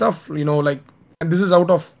believers and stuff, like, and this is out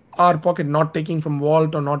of our pocket, not taking from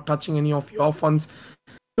vault or not touching any of your funds.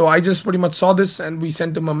 So I just pretty much saw this and we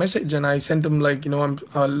sent him a message, and I sent him like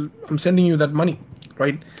I'm sending you that money,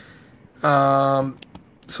 right?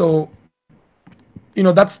 So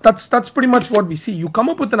that's pretty much what we see. You come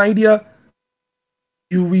up with an idea,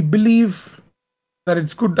 we believe that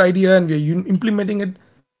it's good idea and we're implementing it,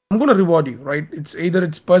 I'm going to reward you, right?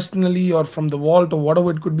 It's personally or from the vault or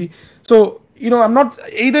whatever it could be. So I'm not,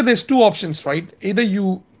 either there's two options, right? Either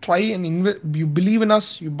you try and you believe in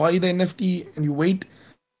us, you buy the NFT and you wait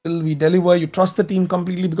till we deliver, you trust the team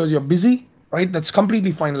completely because you're busy, right? That's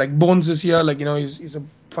completely fine. Like Bones is here, like he's a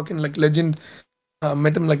fucking like legend.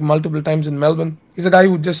 Met him like multiple times in Melbourne. He's a guy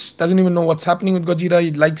who just doesn't even know what's happening with Gojira.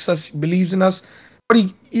 He likes us, he believes in us, but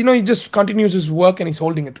he just continues his work and he's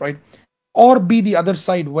holding it, right? Or be the other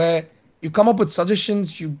side where you come up with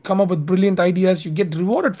suggestions, you come up with brilliant ideas, you get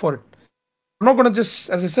rewarded for it. I'm not gonna just,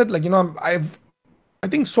 as I said, like I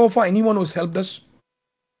think so far anyone who's helped us,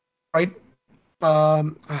 right?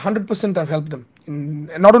 100% I've helped them. And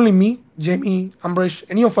not only me, Jamie, Ambrish,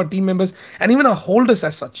 any of our team members, and even our holders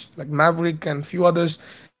as such, like Maverick and few others,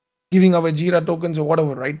 giving away Jira tokens or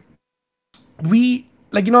whatever, right? We,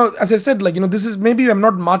 like as I said, like this is, maybe I'm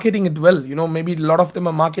not marketing it well, maybe a lot of them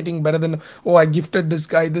are marketing better than, oh, I gifted this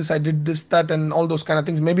guy this, I did this, that, and all those kind of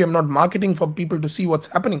things. Maybe I'm not marketing for people to see what's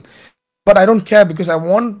happening, but I don't care because I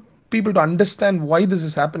want people to understand why this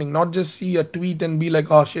is happening, not just see a tweet and be like,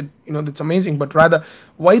 oh shit, that's amazing, but rather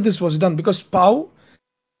why this was done. Because Pau,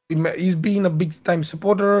 he's been a big time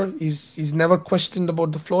supporter. He's never questioned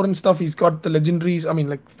about the floor and stuff. He's got the legendaries, I mean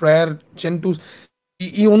like rare Gen 2s.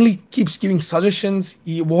 He only keeps giving suggestions.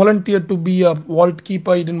 He volunteered to be a vault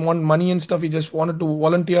keeper. He didn't want money and stuff. He just wanted to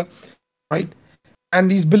volunteer, right? And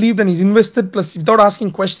he's believed and he's invested. Plus, without asking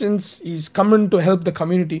questions, he's come in to help the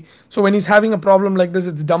community. So when he's having a problem like this,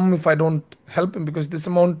 it's dumb if I don't help him, because this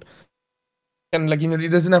amount, and like he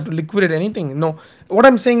doesn't have to liquidate anything. No, what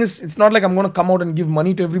I'm saying is, it's not like I'm going to come out and give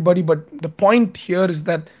money to everybody. But the point here is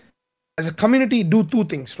that as a community, do two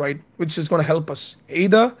things, right? Which is going to help us.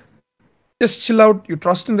 Either just chill out, you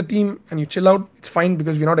trust in the team and you chill out, it's fine,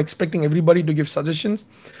 because we're not expecting everybody to give suggestions.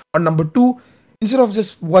 Or number two, instead of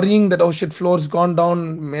just worrying that, oh shit, floor's gone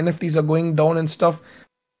down, NFTs are going down and stuff,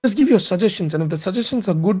 just give your suggestions. And if the suggestions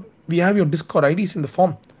are good, we have your Discord IDs in the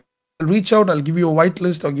form. I'll reach out, I'll give you a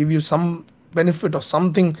whitelist or give you some benefit or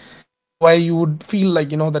something where you would feel like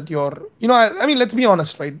that you're, I mean, let's be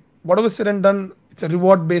honest, right? Whatever said and done, it's a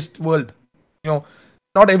reward based world.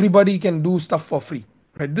 Not everybody can do stuff for free,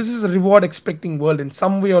 right? This is a reward expecting world in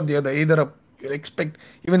some way or the other. Either you'll expect,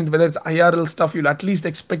 even whether it's IRL stuff, you'll at least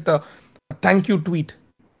expect a thank you tweet,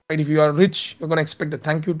 right? If you are rich, you're going to expect a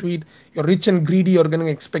thank you tweet. You're rich and greedy, you're going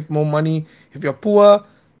to expect more money. If you're poor,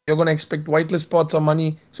 you're going to expect whitelist spots or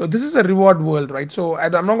money. So this is a reward world, right? So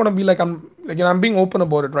I'm not going to be like, I'm being open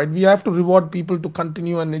about it, right? We have to reward people to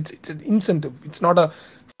continue, and it's an incentive. It's not a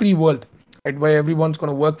free world, right? Where everyone's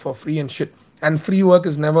going to work for free and shit. And free work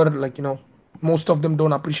is never like, most of them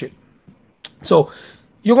don't appreciate. So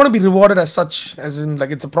you're going to be rewarded as such, as in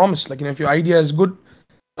like it's a promise. Like, if your idea is good,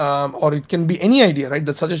 or it can be any idea, right?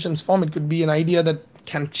 The suggestions form, it could be an idea that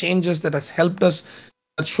can change us, that has helped us.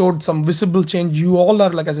 that showed some visible change. You all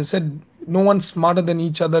are, like as I said, no one's smarter than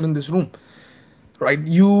each other in this room, right?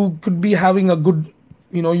 You could be having a good,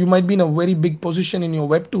 you might be in a very big position in your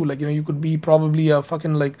web too. Like, you could be probably a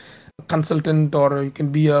fucking like a consultant, or you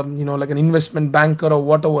can be a, like an investment banker or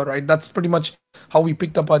whatever, right? That's pretty much how we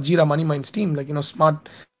picked up our Jira Money Minds team. Like, smart,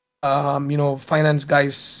 finance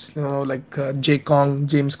guys, like Jay Kong,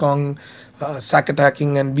 James Kong, Sack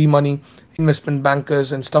Attacking, and B Money, investment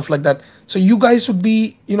bankers and stuff like that. So you guys would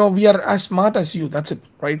be, we are as smart as you. That's it,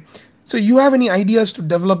 right? So you have any ideas to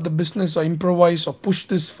develop the business or improvise or push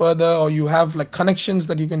this further, or you have like connections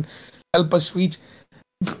that you can help us reach?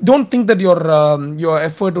 Don't think that your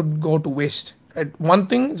effort would go to waste. Right? One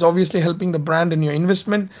thing is obviously helping the brand and your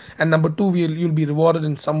investment, and number two, you'll be rewarded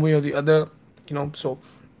in some way or the other. So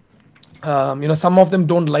some of them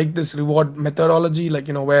don't like this reward methodology, like,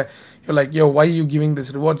 where you're like, yo, why are you giving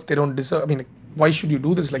this rewards? They don't deserve. I mean, like, why should you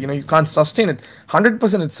do this? Like, you can't sustain it.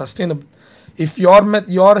 100% it's sustainable. If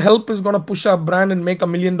your help is going to push our brand and make $1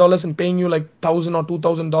 million and paying you like $1,000 or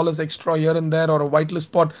 $2,000 extra here and there, or a whitelist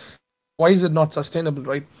spot, why is it not sustainable,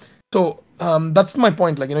 right? So that's my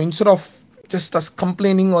point. Like, instead of just us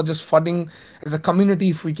complaining or just fudding, as a community,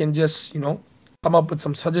 if we can just come up with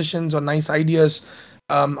some suggestions or nice ideas,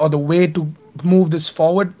 or the way to move this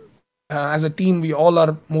forward, as a team, we all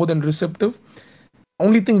are more than receptive.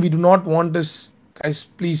 Only thing we do not want is, guys,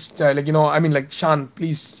 please, like, I mean, like, Shan,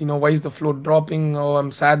 please, why is the floor dropping? Oh,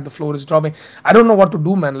 I'm sad the floor is dropping. I don't know what to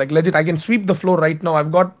do, man. Like, legit, I can sweep the floor right now.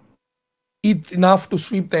 I've got enough to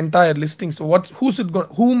sweep the entire listing. So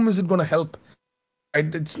whom is it gonna help?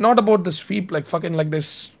 Right? It's not about the sweep. Like, fucking, like,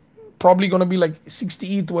 this probably gonna be like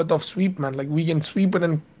 60 ETH worth of sweep, man. Like, we can sweep it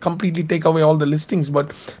and completely take away all the listings,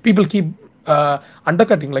 but people keep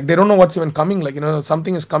undercutting. Like, they don't know what's even coming. Like,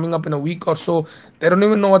 something is coming up in a week or so. They don't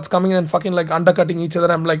even know what's coming, and fucking like undercutting each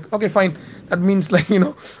other. I'm like, okay, fine. That means, like,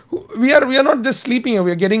 we are not just sleeping here. We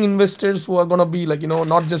are getting investors who are gonna be like,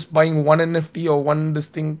 not just buying one NFT or one this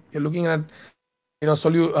thing. You're looking at,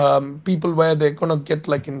 people where they're gonna get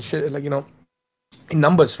like in shit, like, in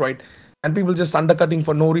numbers, right? And people just undercutting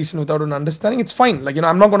for no reason without an understanding. It's fine. Like,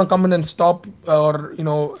 I'm not going to come in and stop, or,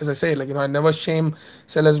 as I say, like, I never shame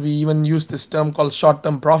sellers. We even use this term called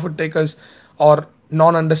short-term profit takers, or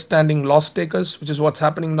non-understanding loss takers, which is what's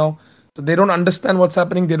happening now. So they don't understand what's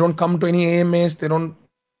happening. They don't come to any AMAs. They don't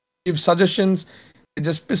give suggestions. They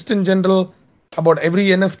just pissed in general about every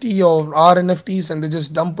NFT or our NFTs, and they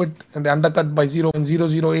just dump it, and they undercut by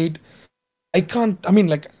 0.008. I mean,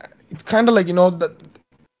 like, it's kind of like, that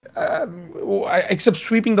except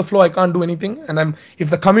sweeping the floor, I can't do anything. And if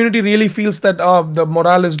the community really feels that the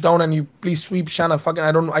morale is down, and you please sweep Shana, fucking,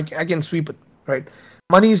 I can sweep it, right?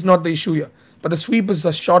 Money is not the issue here, but the sweep is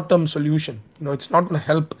a short-term solution. It's not going to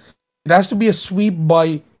help. It has to be a sweep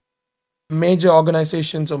by major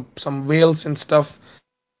organizations or some whales and stuff.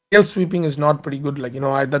 Whale sweeping is not pretty good. Like,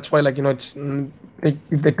 that's why, like, it's like,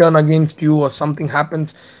 if they turn against you or something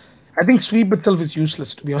happens, I think sweep itself is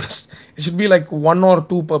useless, to be honest. It should be like one or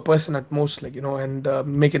two per person at most, like, and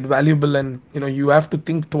make it valuable, and you have to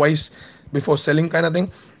think twice before selling, kind of thing.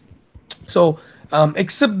 So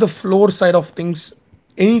except the floor side of things,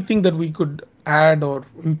 anything that we could add or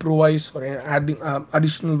improvise or adding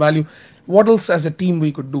additional value, what else as a team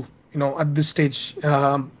we could do, at this stage,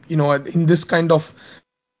 in this kind of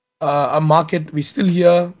a market. We still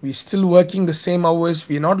here, we still working the same hours,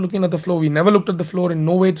 we're not looking at the floor, we never looked at the floor, in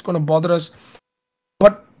no way it's going to bother us,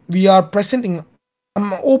 but we are presenting.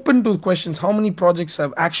 I'm open to questions. How many projects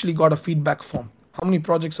have actually got a feedback form? How many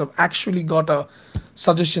projects have actually got a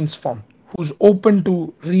suggestions form? Who's open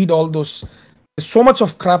to read all those? There's so much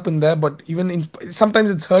of crap in there, but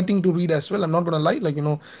sometimes it's hurting to read as well. I'm not gonna lie, like,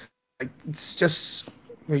 like, it's just,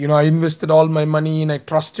 I invested all my money and I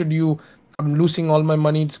trusted you. I'm losing all my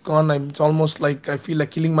money. It's gone. It's almost like I feel like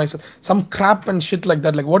killing myself. Some crap and shit like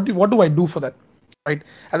that. Like, what do I do for that? Right?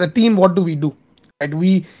 As a team, what do we do? Right?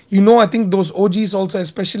 I think those OGs also,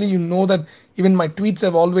 especially, that even my tweets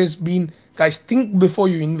have always been, guys, think before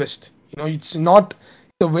you invest. It's not,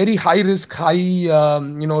 it's a very high risk, high,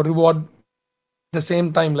 reward at the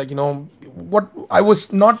same time. Like, I've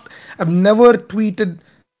never tweeted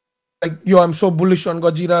like, yo, I'm so bullish on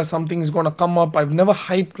Gojira, something is gonna come up. I've never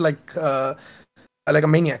hyped like a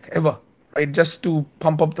maniac ever, right? Just to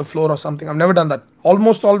pump up the floor or something. I've never done that.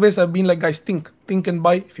 Almost always I've been like, guys, think and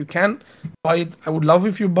buy. If you can buy it, I would love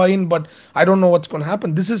if you buy in, but I don't know what's gonna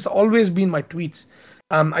happen. This has always been my tweets.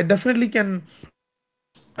 I definitely can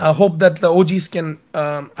hope that the OGs can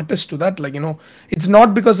attest to that. Like, it's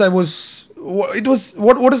not because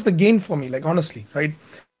what is the gain for me? Like, honestly, right?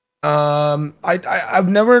 I've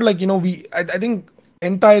never, like, I think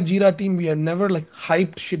entire Jira team, we have never like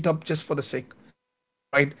hyped shit up just for the sake,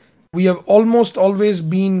 right? We have almost always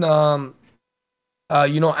been,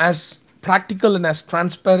 as practical and as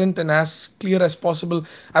transparent and as clear as possible.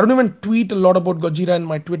 I don't even tweet a lot about Gojira in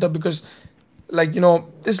my Twitter because, like,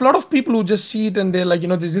 there's a lot of people who just see it and they're like,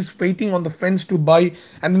 they're just waiting on the fence to buy,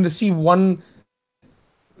 and then they see one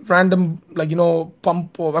random, like,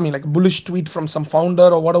 pump, or I mean like a bullish tweet from some founder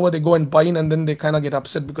or whatever, they go and buy in, and then they kind of get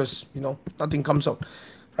upset because nothing comes out,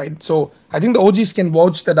 right? So I think the OGs can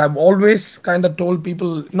vouch that I've always kind of told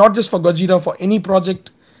people, not just for Gojira, for any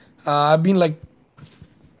project, I've been like,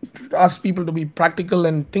 ask people to be practical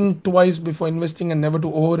and think twice before investing and never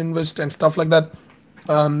to over invest and stuff like that.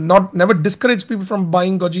 Not never discourage people from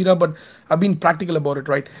buying Gojira, but I've been practical about it,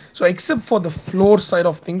 right? So except for the floor side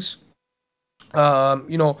of things, um,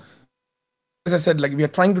 you know as I said, like, we are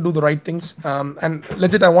trying to do the right things. And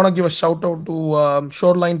legit, I want to give a shout out to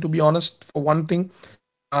Shoreline, to be honest, for one thing.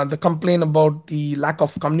 The complaint about the lack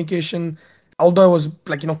of communication. Although I was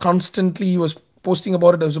like, constantly was posting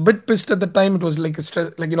about it, I was a bit pissed at the time. It was like a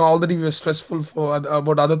stress, like, already we were stressful for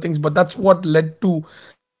about other things, but that's what led to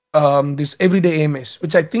this everyday AMAs,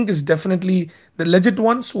 which I think is definitely the legit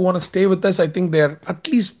ones who want to stay with us. I think they're at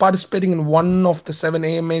least participating in one of the 7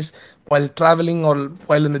 AMAs while traveling or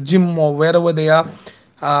while in the gym or wherever they are.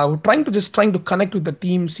 Trying to connect with the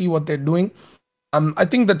team, see what they're doing. I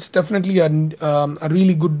think that's definitely a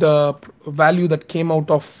really good value that came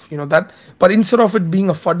out of that. But instead of it being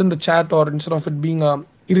a FUD in the chat, or instead of it being a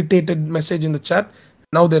irritated message in the chat,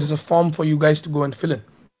 now there is a form for you guys to go and fill in,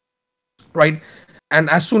 right? And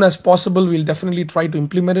as soon as possible, we'll definitely try to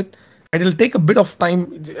implement it. It'll take a bit of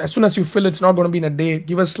time. As soon as you fill, it's not going to be in a day.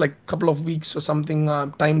 Give us like a couple of weeks or something,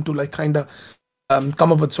 time to like kind of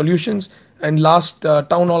come up with solutions. And last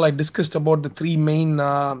town hall, I discussed about the three main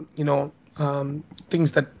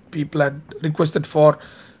things that people had requested for.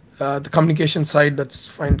 The communication side, that's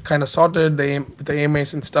fine, kind of sorted. The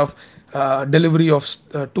AMAs and stuff. Delivery of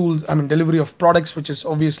tools, I mean delivery of products, which is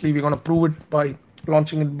obviously we're going to prove it by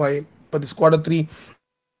launching it by this quarter 3.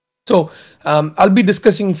 So I'll be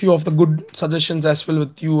discussing a few of the good suggestions as well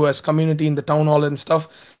with you as community in the town hall and stuff,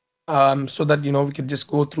 so that we can just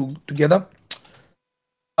go through together.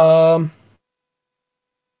 Going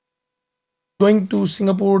to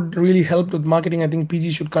Singapore really helped with marketing. I think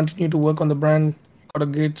PG should continue to work on the brand. Got a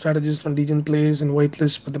great strategist on Degen Plays and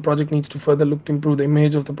whitelist, but the project needs to further look to improve the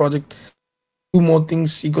image of the project. Do more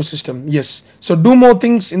things, ecosystem. Yes. So do more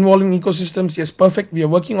things involving ecosystems. Yes, perfect. We are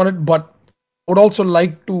working on it, but I would also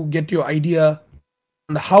like to get your idea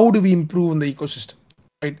on how do we improve in the ecosystem,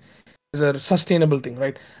 right? As a sustainable thing,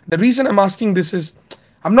 right? The reason I'm asking this is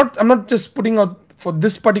I'm not just putting out for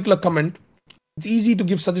this particular comment. It's easy to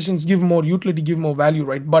give suggestions, give more utility, give more value,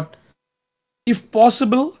 right? But if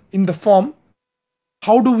possible, in the form,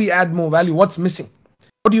 how do we add more value? What's missing?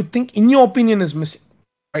 What do you think, in your opinion, is missing,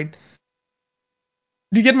 right?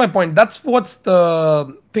 Do you get my point? That's what's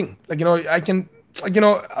the thing. Like, I can, like,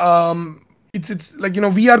 it's like,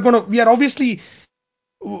 we are obviously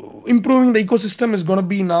improving the ecosystem is going to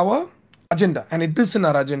be in our agenda, and it is in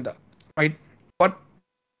our agenda, right? But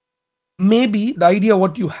maybe the idea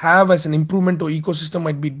what you have as an improvement to ecosystem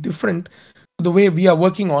might be different to the way we are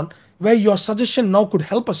working on, where your suggestion now could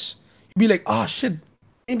help us. You'd be like, shit,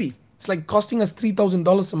 maybe it's like costing us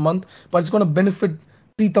 $3,000 a month, but it's going to benefit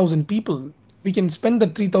 3,000 people. We can spend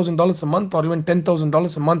that $3,000 a month, or even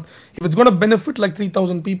 $10,000 a month. If it's going to benefit like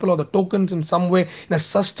 3,000 people or the tokens in some way, in a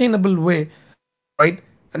sustainable way, right?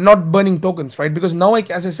 And not burning tokens, right? Because now,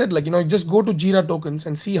 like, as I said, like, just go to Jira tokens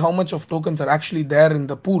and see how much of tokens are actually there in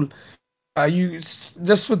the pool. You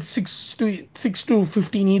just with 6 to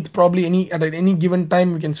 15 ETH, probably at any given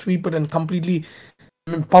time, we can sweep it and completely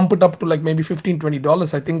pump it up to like maybe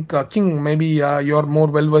 $15-20. I think King, maybe you're more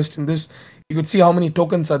well versed in this. You could see how many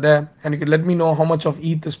tokens are there, and you could let me know how much of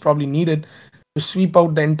ETH is probably needed to sweep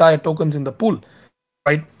out the entire tokens in the pool,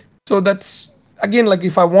 right? So that's, again, like,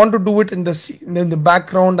 if I want to do it in the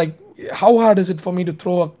background, like, how hard is it for me to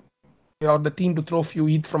throw the team to throw a few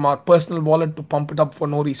ETH from our personal wallet to pump it up for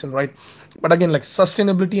no reason, right? But again, like,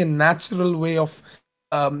 sustainability and natural way of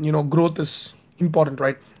growth is important,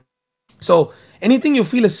 right? So anything you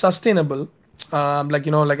feel is sustainable, like,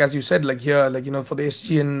 like as you said, like here, like, for the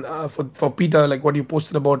SG and for Peter, like what you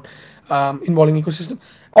posted about involving ecosystem,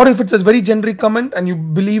 or if it's a very generic comment and you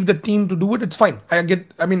believe the team to do it, it's fine. I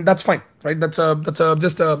mean, that's fine, right? That's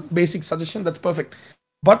just a basic suggestion. That's perfect.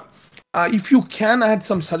 But if you can add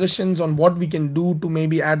some suggestions on what we can do to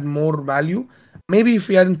maybe add more value, maybe if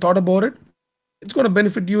we hadn't thought about it, it's going to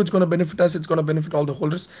benefit you, it's going to benefit us, it's going to benefit all the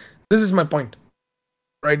holders. This is my point,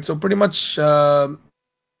 right? So pretty much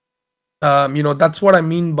That's what I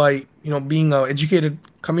mean by being a educated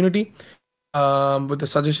community, with the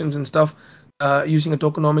suggestions and stuff. Using a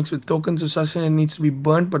tokenomics with tokens of such, it needs to be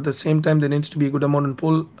burnt, but at the same time there needs to be a good amount in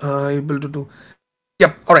pool able to do.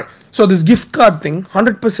 Yep. All right. So this gift card thing,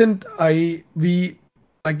 100%. We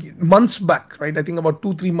like months back, right? I think about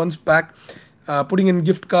 2 3 months back, putting in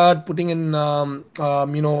gift card, putting in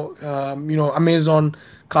Amazon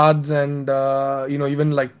cards, and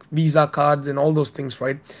even like Visa cards and all those things,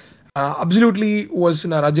 right? Absolutely was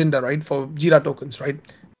in our agenda, right, for Jira tokens, right?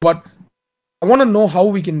 But I want to know how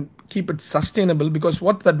we can keep it sustainable, because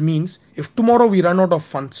what that means, if tomorrow we run out of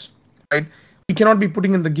funds, right? We cannot be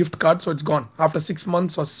putting in the gift card, so it's gone after 6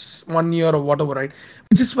 months or 1 year or whatever, right?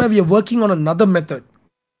 Which is why we are working on another method,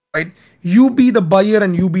 right? You be the buyer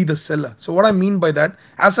and you be the seller. So what I mean by that,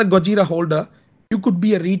 as a Gojira holder, you could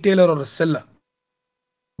be a retailer or a seller,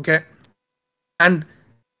 okay? And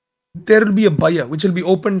there will be a buyer which will be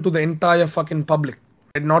open to the entire fucking public,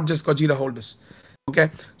 right? Not just Gojira holders, okay?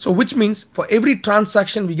 So which means for every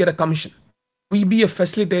transaction we get a commission. We be a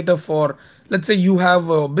facilitator for, let's say you have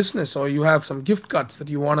a business or you have some gift cards that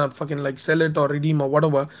you want to fucking like sell it or redeem or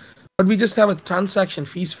whatever, but we just have a transaction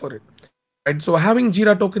fees for it, right? So having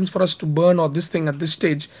Jira tokens for us to burn or this thing at this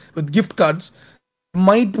stage with gift cards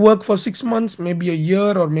might work for 6 months, maybe a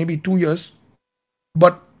year, or maybe 2 years,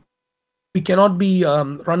 but we cannot be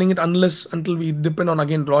running it until we depend on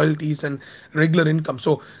again royalties and regular income.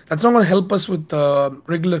 So that's not going to help us with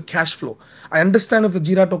regular cash flow. I understand if the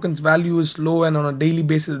Jira tokens value is low and on a daily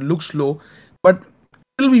basis it looks low, but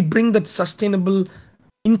till we bring that sustainable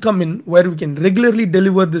income in where we can regularly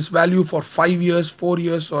deliver this value for 5 years, 4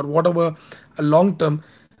 years, or whatever, a long term,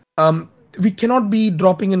 we cannot be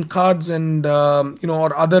dropping in cards and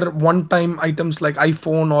or other one-time items like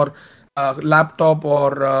iPhone or laptop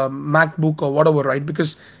or MacBook or whatever, right?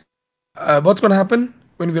 Because what's going to happen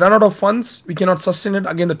when we run out of funds, we cannot sustain it.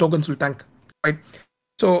 Again, the tokens will tank, right?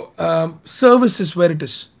 So service is where it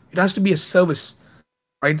is. It has to be a service,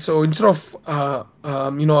 right? So instead of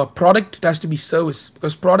a product, it has to be service,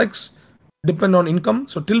 because products depend on income.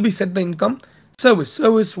 So till we set the income,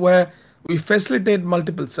 service where we facilitate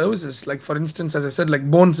multiple services. Like for instance, as I said,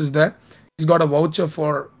 like Bones is there. He's got a voucher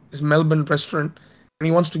for his Melbourne restaurant, and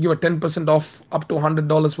he wants to give a 10% off up to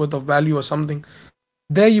 $100 worth of value or something.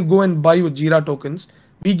 There you go and buy with Jira tokens.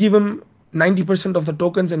 We give him 90% of the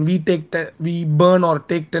tokens, and we burn or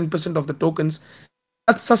take 10% of the tokens.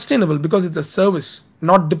 That's sustainable because it's a service,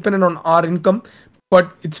 not dependent on our income,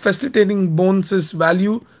 but it's facilitating Bones'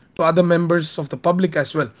 value to other members of the public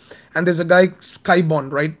as well. And there's a guy,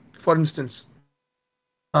 Skybond, right? For instance,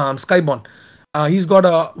 Skybond. He's got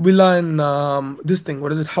a villa in this thing.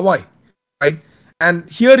 What is it? Hawaii, right? And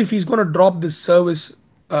here, if he's going to drop this service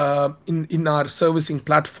in our servicing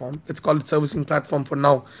platform, let's call it servicing platform for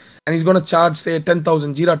now, and he's going to charge say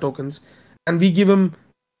 10,000 Jira tokens, and we give him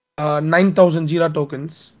 9,000 Jira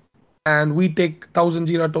tokens, and we take 1,000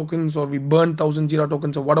 Jira tokens, or we burn 1,000 Jira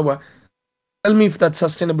tokens or whatever. Tell me if that's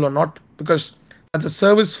sustainable or not, because that's a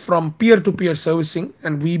service from peer-to-peer servicing,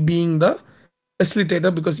 and we being the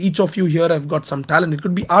facilitator, because each of you here have got some talent. It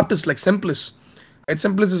could be artists like Simplis, right?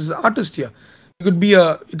 Simplis is an artist here. It could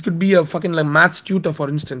be a fucking like maths tutor, for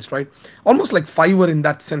instance, right? Almost like Fiverr in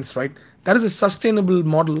that sense, right? That is a sustainable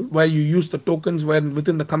model where you use the tokens where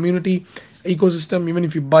within the community ecosystem, even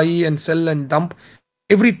if you buy and sell and dump,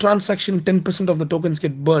 every transaction 10% of the tokens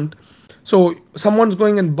get burnt. So someone's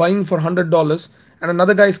going and buying for $100, and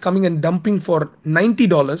another guy is coming and dumping for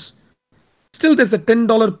 $90. Still there's a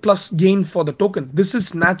 $10 plus gain for the token. This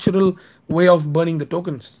is natural way of burning the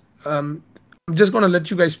tokens. I'm just going to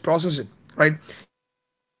let you guys process it, right?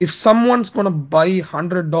 If someone's going to buy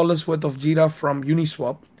 $100 worth of Jira from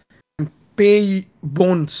Uniswap and pay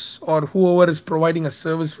Bones or whoever is providing a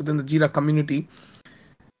service within the Jira community,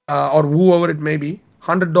 or whoever it may be,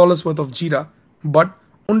 $100 worth of Jira, but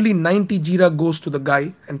only 90 Jira goes to the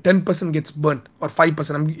guy and 10% gets burnt, or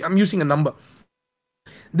 5%. I'm using a number.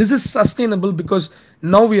 This is sustainable because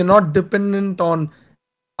now we are not dependent on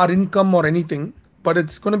our income or anything, but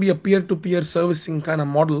it's going to be a peer-to-peer servicing kind of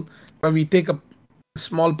model where we take a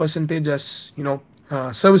small percentage as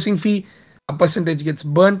servicing fee, a percentage gets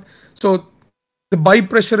burnt. So the buy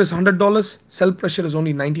pressure is $100, sell pressure is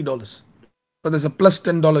only $90. So there's a plus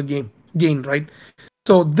 $10 gain, right?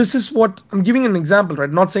 So this is what I'm giving an example, right?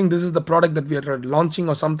 Not saying this is the product that we are launching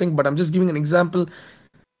or something, but I'm just giving an example.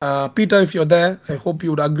 Peter, if you're there, I hope you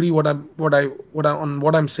would agree on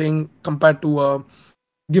what I'm saying compared to a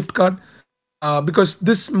gift card, because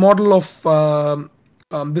this model of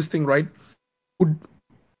this thing, right, would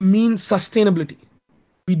mean sustainability.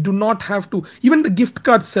 We do not have to, even the gift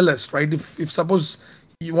card sellers, right? If suppose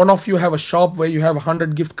one of you have a shop where you have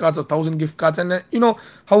 100 gift cards or 1,000 gift cards, and you know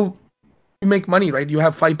how you make money, right? You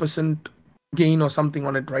have 5% gain or something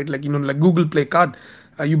on it, right? Like, like Google Play card.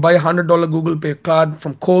 You buy $100 Google Pay card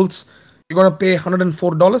from Kohl's, you're gonna pay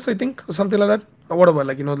 $104, I think, or something like that, or whatever,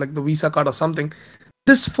 like, like the Visa card or something.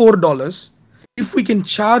 This $4, if we can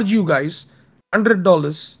charge you guys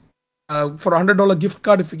 $100 for $100 gift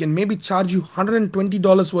card, if we can maybe charge you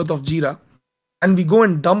 $120 worth of Jira, and we go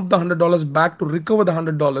and dump the $100 back to recover the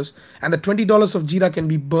 $100, and the $20 of Jira can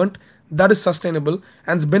be burnt, that is sustainable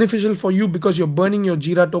and it's beneficial for you because you're burning your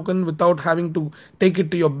Jira token without having to take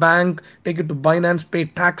it to your bank, take it to Binance, pay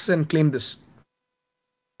tax and claim this,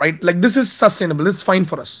 right? Like, this is sustainable, it's fine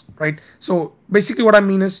for us, right? So basically what I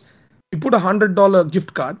mean is, we put $100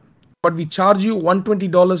 gift card, but we charge you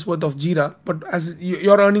 $120 worth of Jira, but as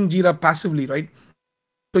you're earning Jira passively, right?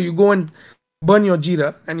 So you go and burn your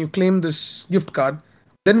Jira and you claim this gift card.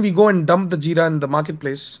 Then we go and dump the Jira in the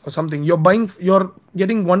marketplace or something. You're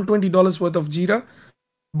getting $120 worth of Jira,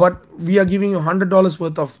 but we are giving you $100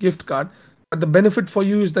 worth of gift card. But the benefit for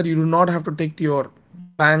you is that you do not have to take to your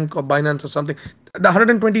bank or Binance or something. The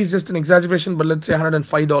 120 is just an exaggeration, but let's say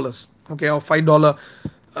 $105, okay, or $5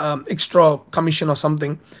 extra commission or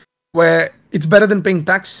something, where it's better than paying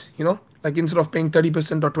tax, like instead of paying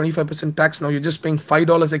 30% or 25% tax, now you're just paying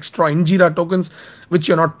 $5 extra in Jira tokens, which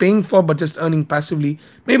you're not paying for, but just earning passively.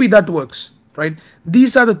 Maybe that works, right?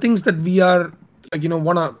 These are the things that we are like,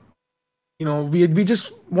 wanna, we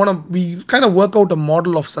just wanna, we kind of work out a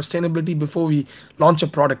model of sustainability before we launch a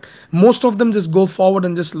product. Most of them just go forward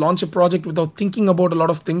and just launch a project without thinking about a lot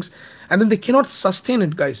of things, and then they cannot sustain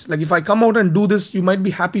it, guys. Like, if I come out and do this, you might be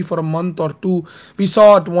happy for a month or two. We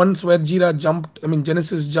saw it once where Jira jumped,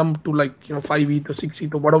 Genesis jumped to like 5 ETH or 6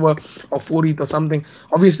 ETH or whatever, or 4 ETH or something.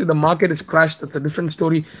 Obviously the market is crashed, that's a different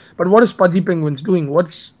story. But what is Pudgy Penguins doing?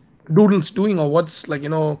 What's Doodles doing? Or what's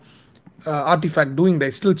Artifact doing?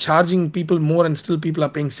 They're still charging people more, and still people are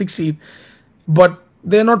paying 6 ETH, but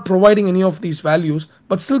they're not providing any of these values.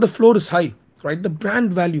 But still the floor is high, right? The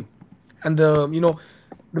brand value and the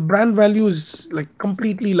brand value is like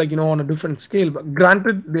completely on a different scale. But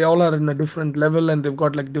granted, they all are in a different level and they've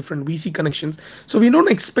got like different VC connections, so we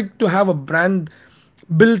don't expect to have a brand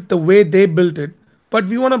built the way they built it, but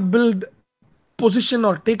we want to build position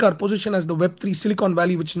or take our position as the Web3 Silicon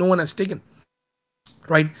Valley, which no one has taken,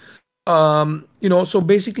 right? So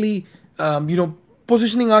basically,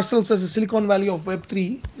 positioning ourselves as a Silicon Valley of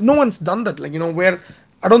Web3, no one's done that. Where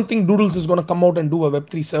I don't think Doodles is going to come out and do a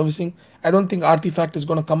Web3 servicing. I don't think Artifact is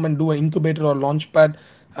going to come and do an incubator or launchpad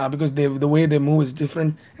because the way they move is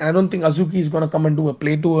different. And I don't think Azuki is going to come and do a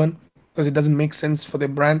play to earn because it doesn't make sense for their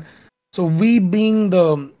brand. So we, being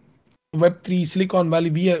the Web3 Silicon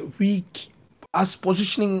Valley, us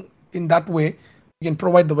positioning in that way, we can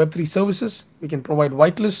provide the Web3 services, we can provide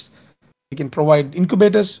whitelists, we can provide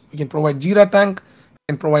incubators, we can provide Jira Tank,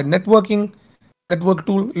 we can provide network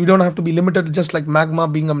tool. You don't have to be limited, just like Magma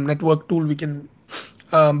being a network tool, we can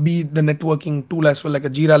be the networking tool as well, like a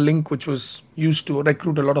Jira Link, which was used to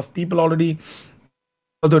recruit a lot of people already,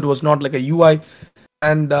 although it was not like a UI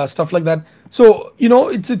and stuff like that. So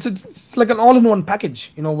it's like an all-in-one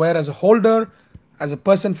package, where as a holder, as a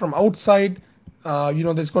person from outside,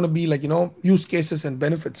 there's going to be use cases and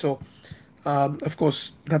benefits. So of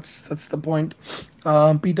course that's the point.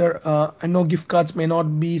 Peter, I know gift cards may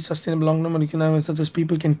not be sustainable long term, and you can have such as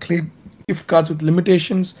people can claim gift cards with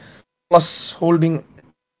limitations plus holding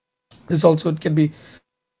this also. It can be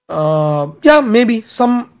maybe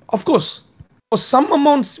some, of course, for some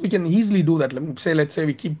amounts we can easily do that. Let's say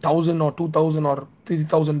we keep $1,000 or $2,000 or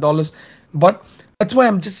 $3,000, but that's why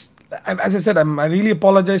as I said, I really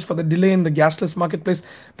apologize for the delay in the gasless marketplace,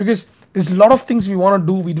 because there's a lot of things we want to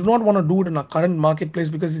do. We do not want to do it in our current marketplace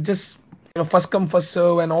because it's just first come first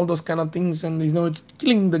serve and all those kind of things, and it's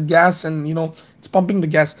killing the gas, and it's pumping the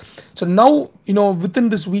gas. So now within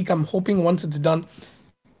this week, I'm hoping once it's done,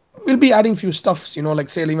 we'll be adding few stuffs, like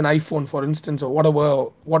say even iPhone for instance, or whatever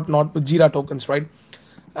or whatnot with Jira tokens, right?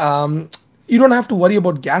 You don't have to worry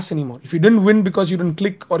about gas anymore. If you didn't win because you didn't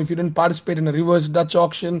click, or if you didn't participate in a reverse Dutch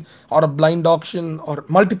auction or a blind auction, or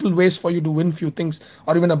multiple ways for you to win few things,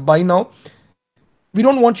 or even a buy now, we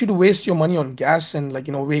don't want you to waste your money on gas and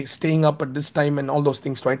staying up at this time and all those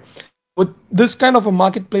things, right? With this kind of a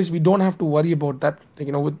marketplace, we don't have to worry about that.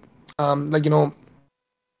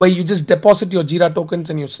 Where you just deposit your Jira tokens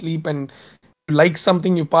and you sleep, and you like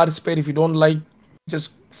something, you participate. If you don't like,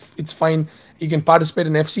 just it's fine. You can participate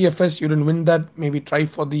in FCFS. You didn't win that, maybe try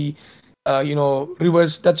for the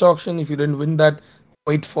reverse Dutch auction. If you didn't win that,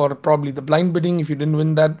 wait for probably the blind bidding. If you didn't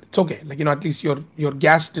win that, it's okay. At least your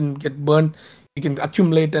gas didn't get burned. we can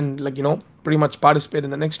accumulate and pretty much participate in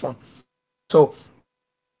the next one. So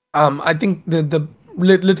I think the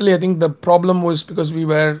literally I think the problem was because we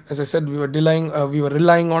were, as I said, we were relying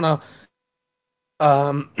on a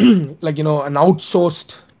an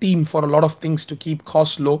outsourced team for a lot of things to keep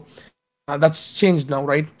costs low. That's changed now,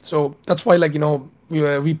 right? So that's why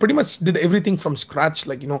we pretty much did everything from scratch,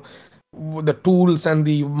 the tools and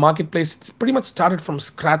the marketplace. It's pretty much started from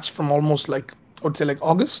scratch from almost like I would say like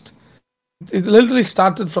August. It literally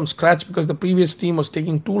started from scratch because the previous team was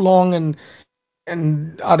taking too long, and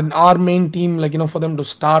our main team, for them to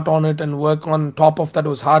start on it and work on top of that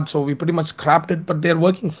was hard, so we pretty much scrapped it. But they're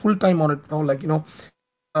working full time on it now,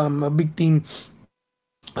 a big team,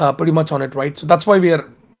 pretty much on it, right? So that's why we are,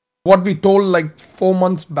 what we told like 4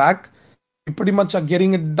 months back, we pretty much are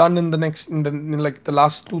getting it done in the next in like the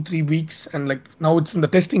last 2-3 weeks, and like now it's in the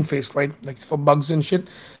testing phase, right? Like for bugs and shit.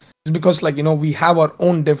 It's because we have our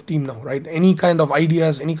own dev team now, right? Any kind of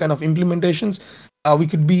ideas, any kind of implementations, we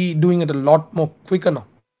could be doing it a lot more quicker now.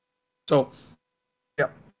 So yeah.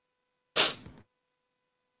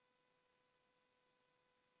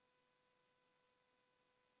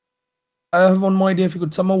 I have one more idea. If you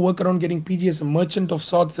could somehow work around getting PG as a merchant of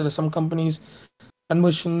sorts, there are some companies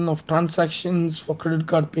conversion of transactions for credit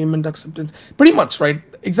card payment acceptance. Pretty much, right?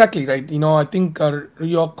 Exactly, right. I think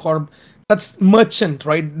Rio Corp, that's merchant,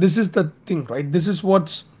 right? This is the thing, right? This is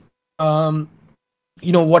what's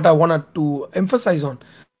what I wanted to emphasize on.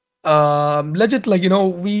 Legit,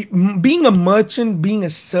 being a merchant, being a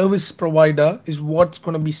service provider is what's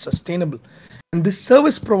going to be sustainable. And this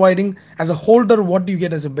service providing, as a holder, what do you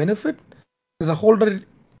get as a benefit? As a holder,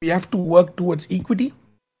 we have to work towards equity,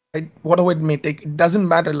 right? Whatever it may take, it doesn't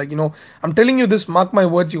matter. I'm telling you this, mark my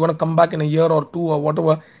words, you're going to come back in a year or two or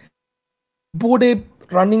whatever. Bode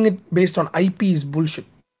running it based on IP is bullshit.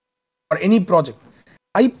 Or any project.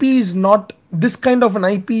 IP is not this kind of an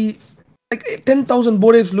IP. Like 10,000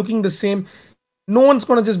 board apes looking the same. No one's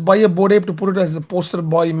gonna just buy a board ape to put it as a poster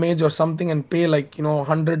boy image or something and pay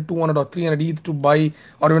 100, 200 or 300 ETH to buy,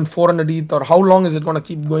 or even 400 ETH, or how long is it gonna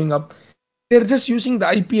keep going up? They're just using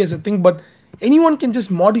the IP as a thing, but anyone can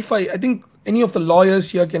just modify. I think any of the lawyers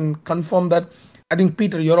here can confirm that. I think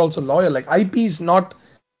Peter, you're also a lawyer. Like IP is not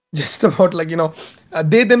just about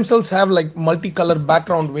they themselves have multicolor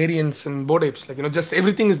background variants and board apes. Just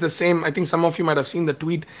everything is the same. I think some of you might have seen the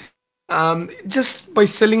tweet. Just by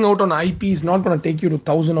selling out on IP is not going to take you to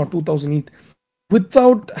 1,000 or 2,000 ETH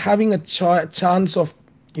without having a chance of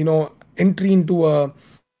entry into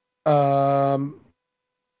um,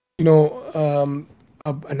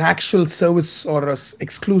 an actual service or a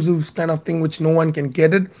exclusive kind of thing which no one can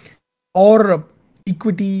get it, or a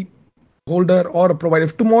equity holder or a provider.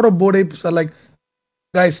 If tomorrow board apes are like,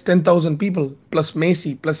 guys, 10,000 people plus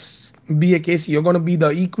Macy plus BAKC, you're going to be the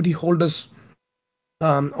equity holders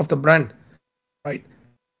of the brand, right?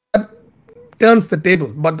 That turns the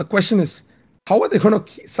table. But the question is, how are they going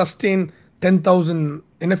to sustain 10,000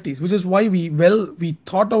 NFTs? Which is why we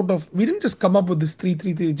thought out of, we didn't just come up with this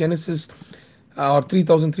 333 Genesis or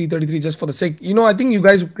 3,333 just for the sake. I think you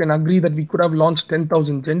guys can agree that we could have launched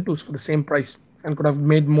 10,000 Gen 2s for the same price and could have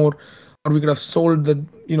made more, or we could have sold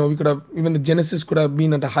we could have, even the Genesis could have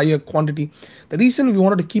been at a higher quantity. The reason we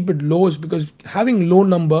wanted to keep it low is because having low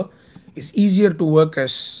number is easier to work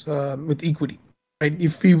as with equity, right?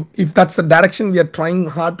 If that's the direction we are trying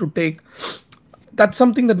hard to take, that's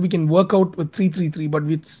something that we can work out with 333, but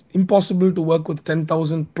it's impossible to work with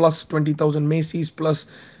 10,000 plus 20,000 Macy's plus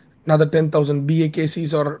another 10,000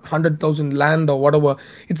 BAKCs or 100,000 land or whatever.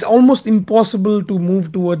 It's almost impossible to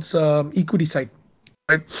move towards equity side,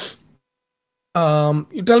 right?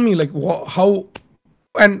 You tell me how,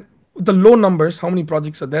 and the low numbers, how many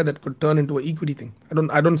projects are there that could turn into an equity thing?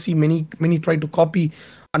 I don't see many try to copy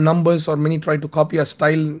our numbers, or many try to copy our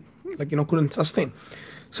style, couldn't sustain.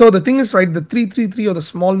 So the thing is, right, the 333 or the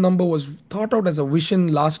small number was thought out as a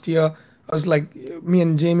vision last year. I was like, me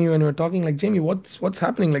and Jamie, when we were talking, like, Jamie, what's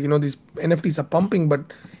happening? These NFTs are pumping, but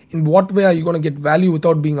in what way are you going to get value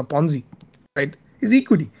without being a Ponzi, right? Is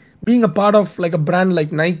equity. Being a part of a brand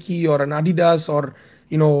like Nike or an Adidas, or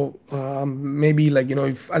maybe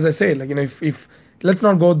if, as I say, if let's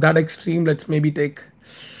not go that extreme, let's maybe take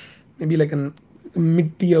maybe a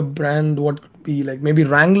mid-tier brand. What could be maybe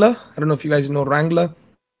Wrangler? I don't know if you guys know Wrangler.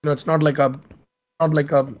 It's not like a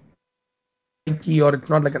Nike, or it's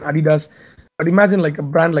not like an Adidas, but imagine a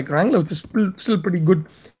brand like Wrangler, which is still pretty good.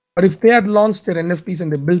 But if they had launched their NFTs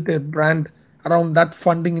and they built their brand around that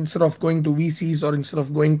funding instead of going to VCs or instead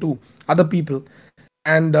of going to other people,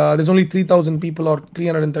 and there's only 3,000 people or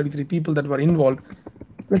 333 people that were involved.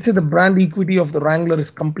 Let's say the brand equity of the Wrangler is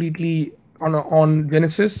completely on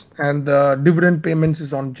Genesis and the dividend payments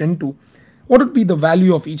is on Gen 2, what would be the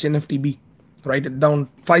value of each NFT be? Write it down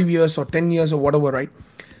 5 years or 10 years or whatever, right?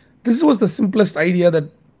 This was the simplest idea that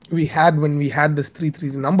we had when we had this 3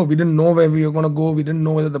 3 number. We didn't know where we were going to go. We didn't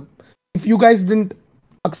know whether if you guys didn't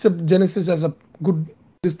accept Genesis as a good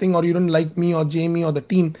this thing, or you didn't like me or Jamie or the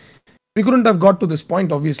team, we couldn't have got to this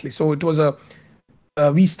point, obviously. So it was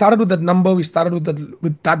we started with that number. We started with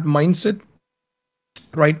that mindset,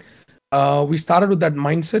 right? We started with that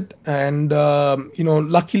mindset, and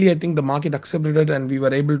luckily, I think the market accepted it, and we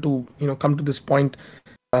were able to come to this point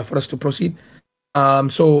for us to proceed.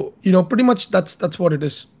 So pretty much that's what it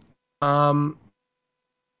is. Talking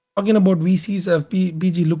about VCs,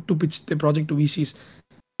 PG looked to pitch the project to VCs.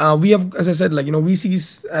 We have, as I said,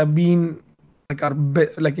 VCs have been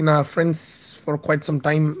like in our friends for quite some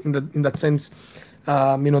time in that sense.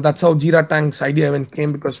 That's how Jira Tank's idea even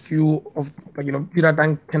came, because few of Jira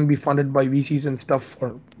Tank can be funded by VCs and stuff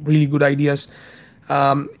for really good ideas.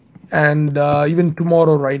 And even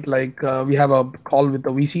tomorrow, right? We have a call with the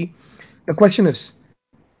VC. The question is,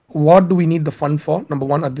 what do we need the fund for? Number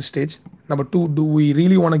one, at this stage. Number two, do we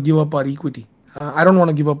really want to give up our equity? I don't want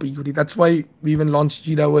to give up equity. That's why we even launched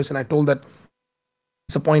Jiraverse, and I told that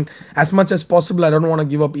it's a point. As much as possible, I don't want to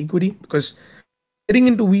give up equity, because getting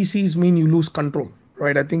into VCs mean you lose control,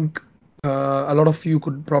 right? I think a lot of you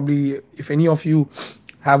could probably, if any of you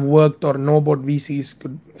have worked or know about VCs,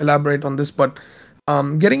 could elaborate on this. But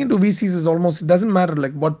getting into VCs is almost, it doesn't matter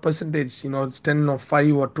like what percentage, it's 10 or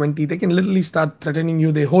 5 or 20. They can literally start threatening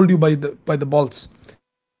you. They hold you by the balls,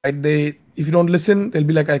 right? If you don't listen, they'll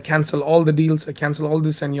be like, I cancel all the deals, I cancel all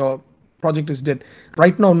this, and your project is dead.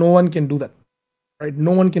 Right now, no one can do that, right?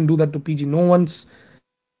 No one can do that to PG. No one's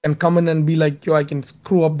can come in and be like, yo, I can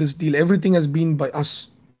screw up this deal. Everything has been by us,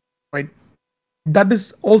 right? That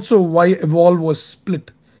is also why Evolve was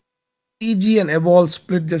split. PG and Evolve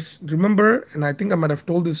split, just remember, and I think I might have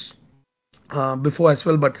told this before as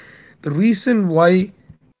well, but the reason why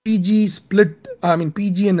PG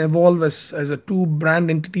and Evolve as a two brand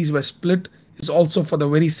entities were split is also for the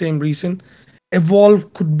very same reason.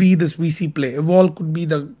 Evolve could be this VC play. Evolve could be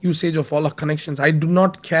the usage of all our connections. I do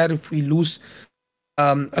not care if we lose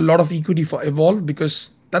a lot of equity for Evolve, because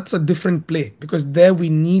that's a different play, because there we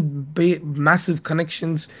need massive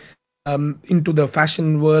connections into the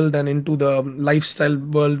fashion world and into the lifestyle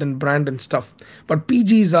world and brand and stuff. But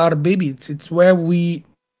PG is our baby. It's where we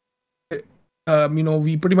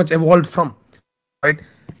we pretty much evolved from, right?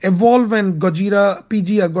 Evolve and Gojira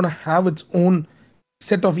PG are going to have its own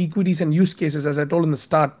set of equities and use cases, as I told in the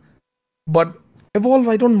start. But Evolve,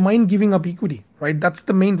 I don't mind giving up equity, right? That's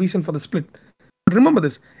the main reason for the split. But remember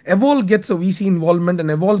this: Evolve gets a VC involvement, and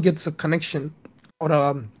Evolve gets a connection or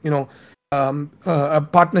a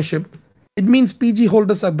partnership. It means PG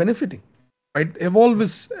holders are benefiting, right? Evolve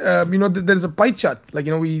is, there's a pie chart.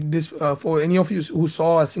 For any of you who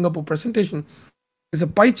saw a Singapore presentation, there's a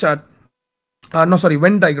pie chart.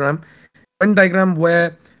 Venn diagram. Venn diagram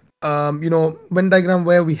where, Venn diagram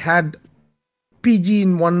where we had PG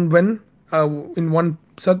in one in one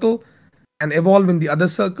circle, and Evolve in the other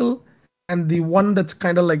circle, and the one that's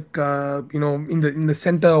kind of like in the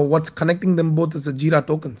center, what's connecting them both is the Jira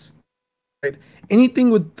tokens, right? Anything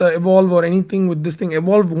with Evolve or anything with this thing,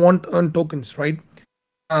 Evolve won't earn tokens, right?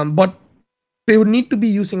 But they would need to be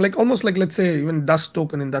using almost like, let's say, even Dust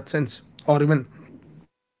token in that sense, or even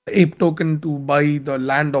Ape token to buy the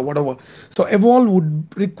land or whatever. So Evolve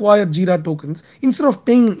would require Jira tokens. Instead of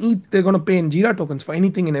paying in ETH, they're going to pay in Jira tokens for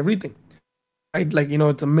anything and everything, right?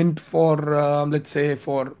 It's a mint for let's say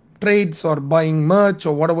for trades or buying merch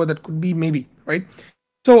or whatever that could be, maybe, right?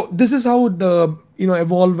 So this is how the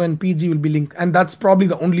Evolve and PG will be linked, and that's probably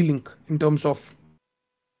the only link in terms of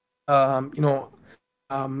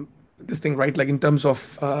this thing, right? In terms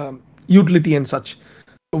of utility and such.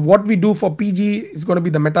 So what we do for PG is going to be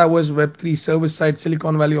the metaverse Web3 service side,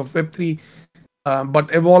 Silicon Valley of Web3.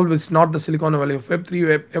 But Evolve is not the Silicon Valley of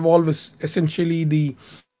Web3. Evolve is essentially the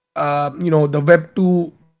the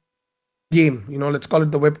Web2 game. Let's call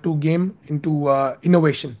it the Web2 game into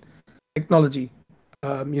innovation, technology,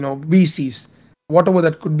 VCs, whatever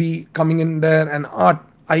that could be coming in there, and art,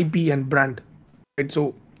 IP, and brand, right?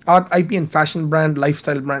 So art, IP, and fashion brand,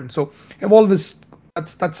 lifestyle brand. So Evolve is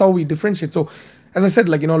that's how we differentiate. So as I said,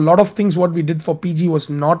 a lot of things what we did for PG was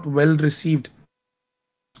not well received.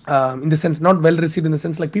 In the sense, not well received in the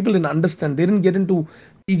sense people didn't understand. They didn't get into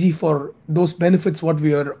PG for those benefits what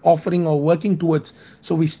we are offering or working towards.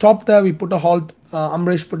 So we stopped there. We put a halt.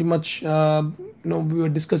 Amresh, pretty much, we were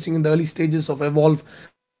discussing in the early stages of Evolve.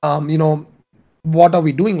 What are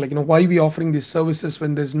we doing? Why are we offering these services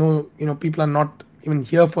when there's no, people are not even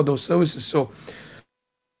here for those services. So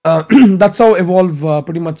that's how Evolve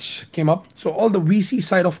pretty much came up. So all the VC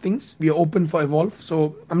side of things, we are open for Evolve.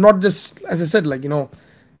 So I'm not just, as I said, like,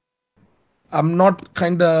 I'm not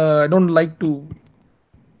kind of, I don't like to,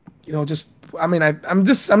 just, I mean, I'm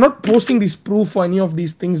not posting this proof for any of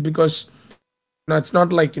these things because, it's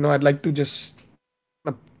not like, I'd like to just,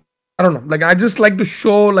 I don't know, like, I just like to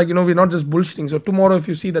show, like, we're not just bullshitting. So tomorrow, if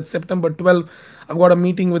you see that September 12th, I've got a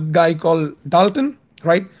meeting with guy called Dalton,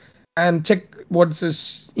 right? And check what's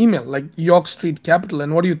his email, like York Street Capital.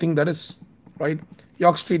 And what do you think that is, right?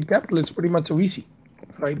 York Street Capital is pretty much a VC,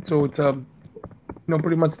 right? So it's a,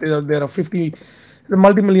 pretty much they're a 50, a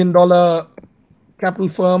multi-million dollar capital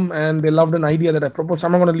firm, and they loved an idea that I proposed.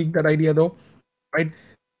 I'm not going to leak that idea though, right?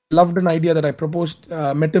 Loved an idea that I proposed.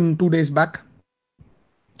 Met him 2 days back,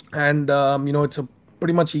 and it's a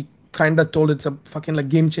pretty much, he kind of told it's a fucking like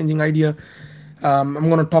game-changing idea. I'm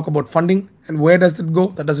going to talk about funding and where does it go.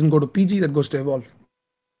 That doesn't go to PG, that goes to Evolve,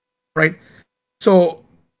 right? So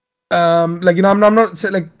like, I'm not say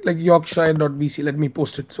like Yorkshire.vc. Let me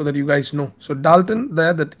post it so that you guys know. So Dalton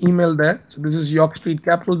there, that email there. So this is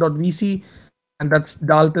yorkstreetcapital.vc, and that's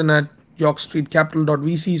Dalton at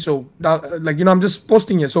yorkstreetcapital.vc. So like, I'm just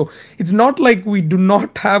posting here. So it's not like we do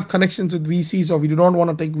not have connections with VCs or we do not want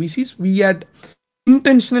to take VCs. We had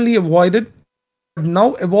intentionally avoided, but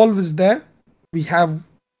now Evolve is there. We have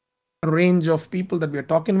a range of people that we are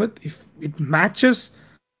talking with. If it matches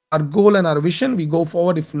our goal and our vision, we go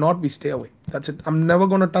forward. If not, we stay away. That's it. I'm never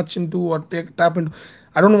going to touch into or tap into.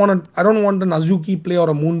 I don't want an Azuki play or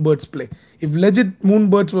a Moonbirds play. If legit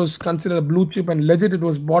Moonbirds was considered a blue chip and legit it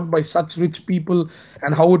was bought by such rich people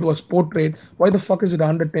and how it was portrayed, why the fuck is it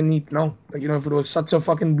 110 ETH now? Like, if it was such a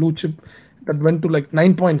fucking blue chip that went to like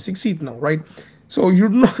 9.6 ETH now, right? So you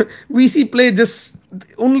know, VC play, just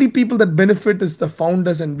only people that benefit is the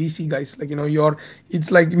founders and VC guys. Like,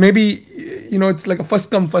 it's like maybe, it's like a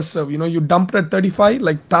first come first serve. You dumped at 35,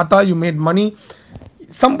 like Tata, you made money.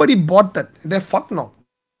 Somebody bought that. They're fucked now,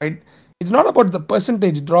 right? It's not about the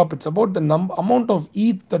percentage drop. It's about the amount of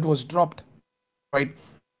ETH that was dropped, right?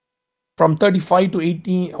 From 35 to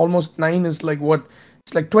 80, almost 9 is like what?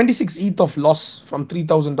 It's like 26 ETH of loss from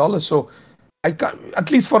 $3,000. So I can't,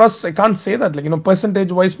 at least for us, I can't say that. Like,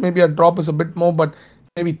 percentage wise, maybe a drop is a bit more, but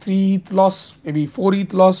maybe 3 ETH loss, maybe 4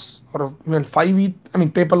 ETH loss, or even 5 ETH. I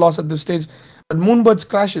mean, paper loss at this stage. But Moonbird's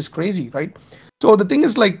crash is crazy, right? So the thing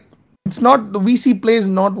is, like, it's not, the VC play is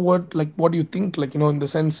not what you think, like, in the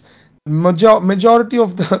sense, majority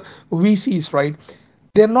of the VCs, right?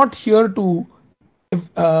 They're not here to,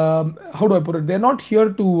 how do I put it? They're not here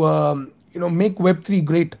to, make Web3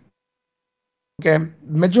 great. Okay,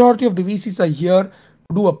 majority of the VCs are here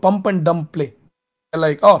to do a pump and dump play. They're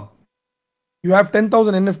like, oh, you have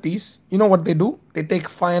 10,000 NFTs. You know what they do? They take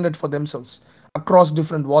 500 for themselves across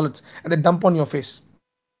different wallets and they dump on your face,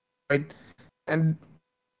 right? And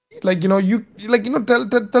like, you like, tell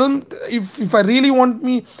them, if I really want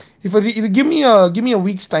me, if give me a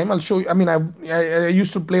week's time, I'll show you. I mean, I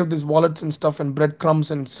used to play with these wallets and stuff and breadcrumbs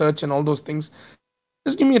and search and all those things.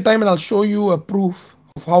 Just give me a time and I'll show you a proof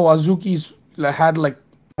of how Azuki's had like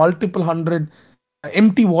multiple hundred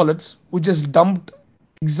empty wallets which just dumped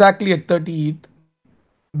exactly at 30 ETH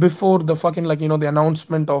before the fucking, like, the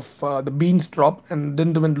announcement of the beans drop, and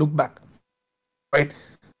didn't even look back, right?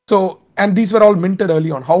 So, and these were all minted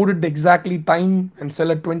early on. How did they exactly time and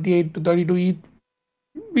sell at 28 to 32 ETH?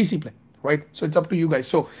 VC play, right? So it's up to you guys.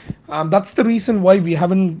 So that's the reason why we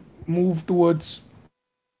haven't moved towards,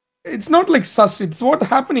 it's not like sus, it's what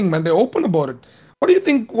happening, man. They're open about it. What do you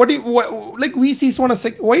think? Like VCs want to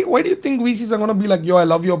say? Why do you think VCs are going to be like, yo, I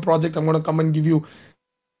love your project, I'm going to come and give you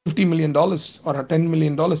 $50 million or $10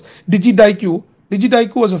 million?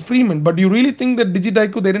 Digidaiku was a free mint, but do you really think that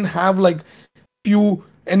Digidaiku, they didn't have like few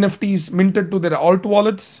NFTs minted to their alt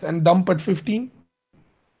wallets and dump at 15?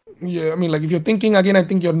 Yeah, I mean, like, if you're thinking again, I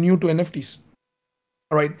think you're new to NFTs.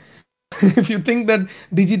 All right. If you think that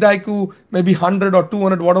Digidaiku maybe 100 or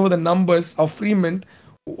 200, whatever the numbers of free mint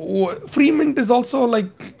is also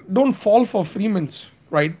like, don't fall for free mints,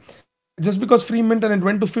 right? Just because free mint and it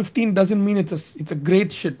went to 15 doesn't mean it's a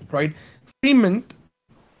great shit, right? Free mint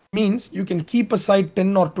means you can keep aside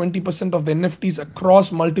 10 or 20% of the NFTs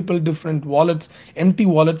across multiple different wallets, empty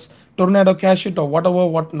wallets, Tornado Cash it or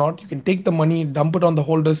whatnot. You can take the money, dump it on the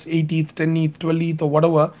holders, 8 ETH, 10 ETH, 12 ETH or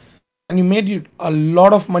whatever, and you made you a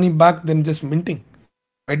lot of money back than just minting,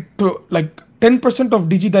 right? To like 10% of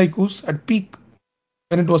Digidaikus at peak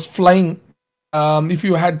when it was flying, if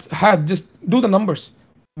you had just do the numbers,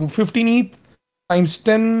 15 ETH times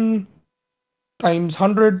 10 times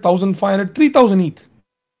 100, 1,500, 3,000 ETH,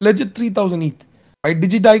 legit 3,000 ETH. right?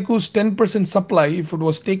 Digidaiku's 10% supply, if it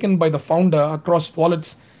was taken by the founder across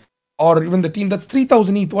wallets or even the team, that's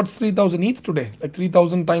 3,000 ETH. What's 3,000 ETH today? Like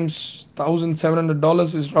 3,000 times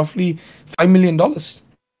 $1,700 is roughly $5 million.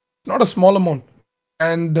 Not a small amount.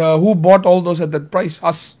 And who bought all those at that price?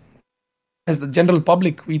 Us, as the general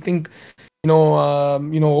public. We think,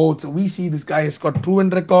 oh, it's a VC. This guy has got proven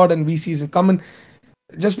record, and VCs are coming.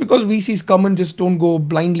 Just because VCs come in, just don't go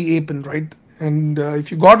blindly aping, right? And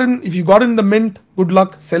if you got in the mint, good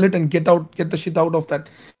luck. Sell it and get the shit out of that.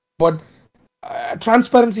 But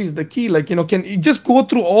transparency is the key. Like, can you just go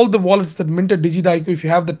through all the wallets that minted Digidaiku if you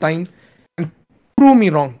have the time, and prove me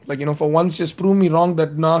wrong. Like, for once, just prove me wrong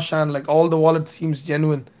that nah, Shan, like all the wallets seems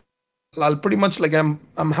genuine. I'll pretty much, like, I'm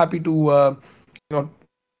happy to you know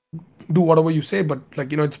do whatever you say, but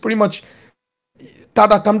like, it's pretty much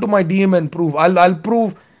Tata, come to my DM and prove. I'll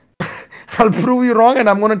prove I'll prove you wrong, and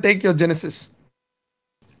I'm gonna take your Genesis,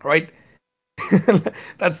 right?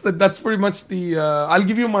 That's pretty much the. I'll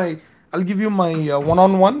give you my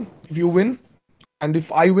one-on-one if you win, and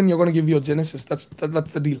if I win, you're gonna give your Genesis. That's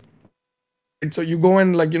the deal. Right? So you go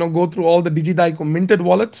and, like, go through all the Digidaico minted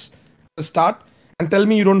wallets at the start, and tell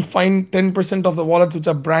me you don't find 10% of the wallets which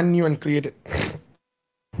are brand new and created.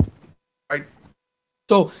 Right.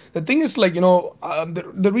 So the thing is, like,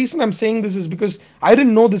 the reason I'm saying this is because I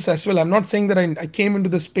didn't know this as well. I'm not saying that I came into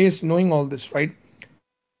the space knowing all this, right?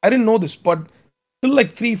 I didn't know this, but till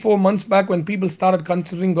like 3-4 months back, when people started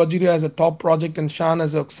considering Gojira as a top project and Shan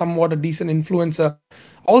as a somewhat a decent influencer,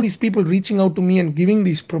 all these people reaching out to me and giving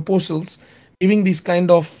these proposals, giving these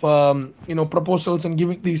kind of proposals, and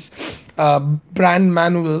giving these brand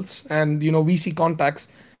manuals and VC contacts.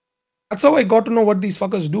 That's how I got to know what these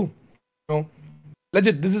fuckers do.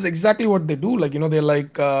 Legit, this is exactly what they do. Like, they're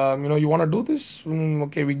like, you want to do this?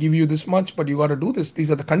 Okay, we give you this much, but you got to do this. These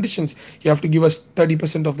are the conditions. You have to give us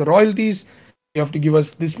 30% of the royalties. You have to give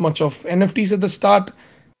us this much of NFTs at the start.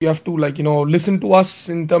 You have to, like, listen to us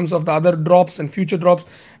in terms of the other drops and future drops.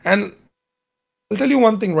 And I'll tell you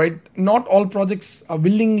one thing, right? Not all projects are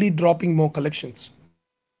willingly dropping more collections,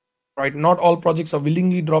 right? Not all projects are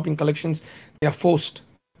willingly dropping collections. They are forced.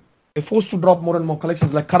 They're forced to drop more and more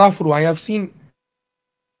collections. Like Karafuru, I have seen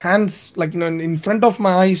hands, like, in front of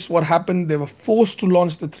my eyes, what happened. They were forced to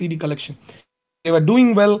launch the 3D collection. They were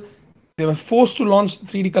doing well. They were forced to launch the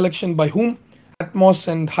 3D collection by whom? Atmos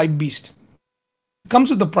and Hypebeast. It comes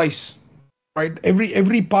with the price, right?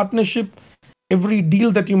 Every partnership, every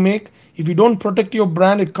deal that you make, if you don't protect your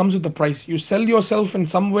brand, it comes with the price. You sell yourself in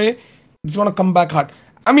some way, it's gonna come back hard.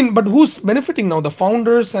 I mean, but who's benefiting now? The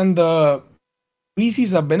founders and the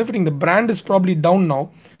VCs are benefiting. The brand is probably down now,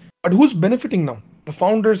 but who's benefiting now? The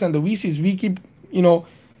founders and the VCs. We keep,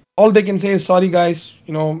 all they can say is, sorry guys,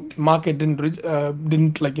 market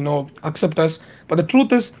didn't like, accept us. But the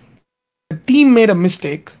truth is, the team made a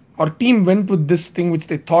mistake, or team went with this thing which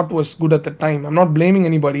they thought was good at the time. I'm not blaming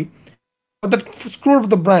anybody, but that screwed up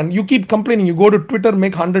the brand. You keep complaining. You go to Twitter,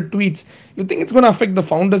 make 100 tweets. You think it's going to affect the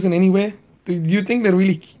founders in any way? Do you think they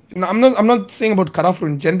really? I'm not saying about Karafru.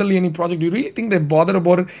 In generally any project, do you really think they bother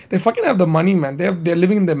about it? They fucking have the money, man. They're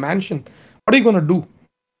living in their mansion. What are you gonna do,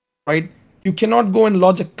 right? You cannot go and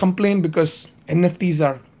lodge a complaint because NFTs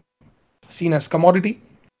are seen as commodity,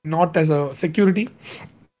 not as a security.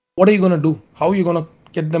 What are you gonna do? How are you gonna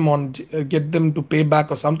get them to pay back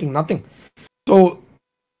or something? Nothing. So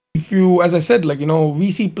if you, as I said, like,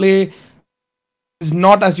 VC play is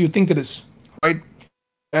not as you think it is, right?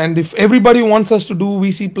 And if everybody wants us to do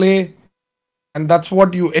VC play, and that's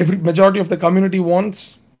what every majority of the community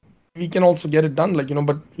wants, we can also get it done, like,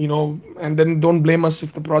 but, and then don't blame us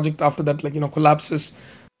if the project after that, like, collapses,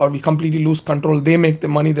 or we completely lose control. They make the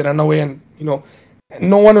money, they run away, and,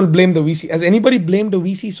 no one will blame the VC. Has anybody blamed the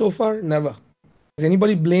VC so far? Never. Has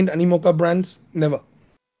anybody blamed Animoca brands? Never.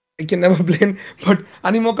 I can never blame, but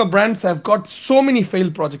Animoca brands have got so many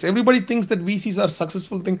failed projects. Everybody thinks that VCs are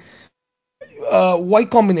successful thing. Y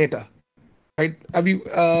Combinator, right? Have you,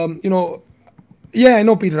 yeah, I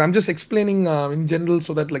know, Peter. I'm just explaining in general,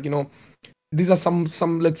 so that, like, these are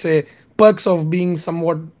some let's say perks of being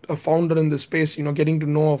somewhat a founder in the space. Getting to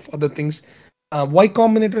know of other things. Y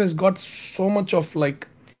Combinator has got so much of, like,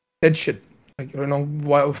 dead shit. Like,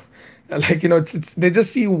 wow, like, it's they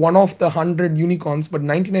just see one of the 100 unicorns, but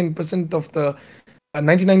 99% of the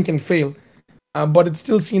 99 can fail. But it's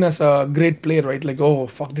still seen as a great player, right? Like, oh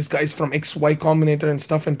fuck, this guy's from XY Combinator and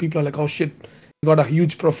stuff, and people are like, oh shit, he got a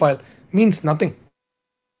huge profile. Means nothing.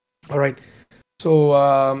 All right. So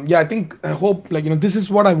yeah, I hope, like, this is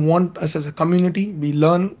what I want us as a community. We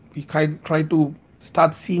learn, we try to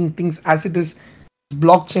start seeing things as it is.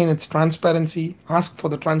 Blockchain, it's transparency. Ask for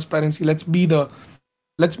the transparency. Let's be the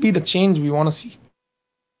change we want to see.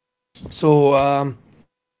 So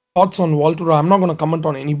thoughts on Walter? I'm not going to comment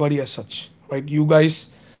on anybody as such, right? You guys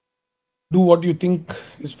do what you think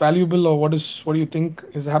is valuable, or what do you think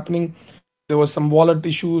is happening. There was some wallet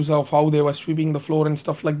issues of how they were sweeping the floor and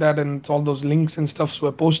stuff like that, and all those links and stuffs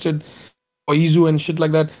were posted for Izu and shit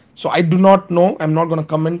like that. So I do not know. I'm not going to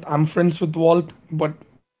comment. I'm friends with Walt, but at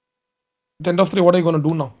the end of the day, what are you going to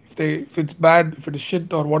do now? If it's bad, if it is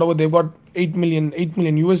shit or whatever, they've got 8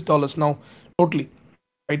 million US dollars now totally,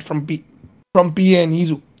 right, from PA and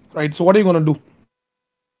Izu, right? So what are you going to do?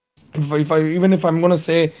 If I even if I'm going to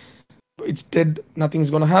say it's dead, nothing's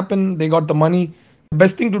going to happen, they got the money. The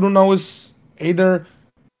best thing to do now is either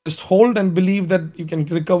just hold and believe that you can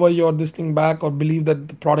recover your this thing back, or believe that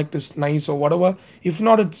the product is nice or whatever. If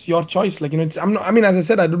not, it's your choice. Like, it's I'm not, I mean, as I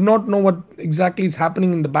said, I do not know what exactly is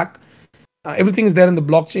happening in the back. Everything is there in the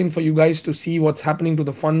blockchain for you guys to see what's happening to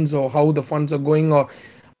the funds, or how the funds are going. Or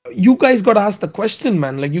you guys got to ask the question,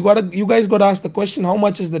 man. Like, you guys got to ask the question, how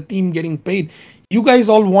much is the team getting paid? You guys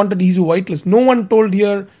all wanted easy whitelist. No one told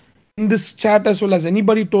here in this chat, as well as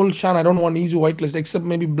anybody told Shan, I don't want easy whitelist, except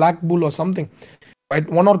maybe Black Bull or something, right?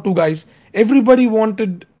 One or two guys. Everybody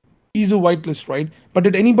wanted easy whitelist, right? But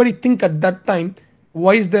did anybody think at that time,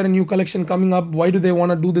 why is there a new collection coming up? Why do they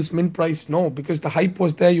want to do this mint price? No, because the hype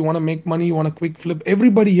was there. You want to make money, you want a quick flip.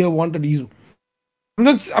 Everybody here wanted Izu.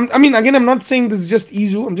 I mean, again, I'm not saying this is just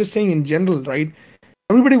Izu. I'm just saying in general, right?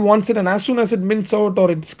 Everybody wants it, and as soon as it mints out or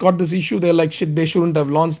it's got this issue, they're like, shit, they shouldn't have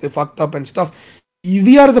launched. They fucked up and stuff.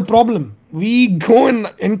 We are the problem. We go and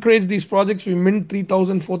encourage these projects. We mint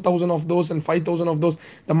 3,000, 4,000 of those and 5,000 of those.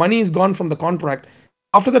 The money is gone from the contract.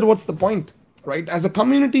 After that, what's the point, right? As a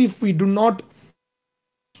community, if we do not,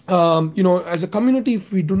 as a community,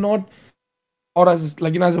 if we do not, or as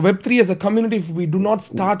like, as a Web3, as a community, if we do not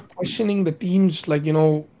start questioning the teams, like,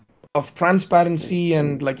 of transparency,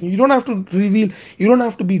 and like, you don't have to reveal, you don't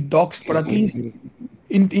have to be doxxed, but at least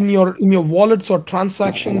in your wallets or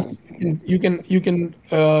transactions, you can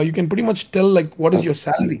pretty much tell like what is your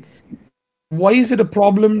salary. Why is it a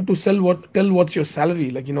problem to tell what's your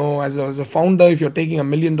salary? Like, as a founder, if you're taking $1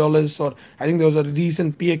 million, or I think there was a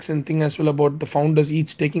recent PXN thing as well about the founders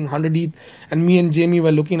each taking 100 ETH, and me and Jamie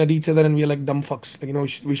were looking at each other and we are like dumb fucks. Like,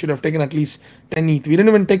 we should have taken at least 10 ETH. We didn't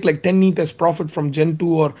even take like 10 ETH as profit from Gen 2,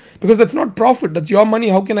 or because that's not profit, that's your money.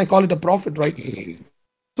 How can I call it a profit, right?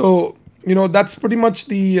 So, that's pretty much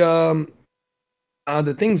the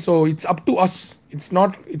thing. So it's up to us. It's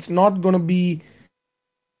not going to be,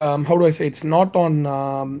 how do I say, it's not on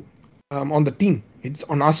the team. It's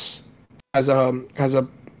on us as a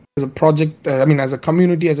project. I mean, as a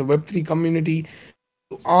community, as a Web3 community,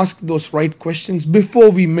 to ask those right questions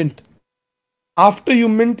before we mint. After you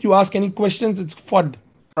mint, you ask any questions, it's FUD,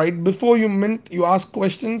 right? Before you mint, you ask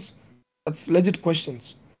questions. That's legit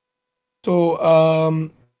questions.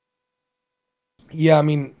 So yeah, I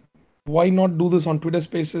mean, why not do this on Twitter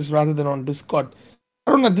Spaces rather than on Discord?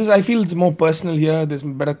 I don't know. I feel it's more personal here. There's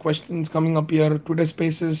better questions coming up here. Twitter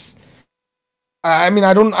Spaces. I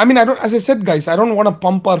don't. As I said, guys, I don't want to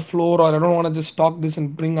pump our floor, or I don't want to just talk this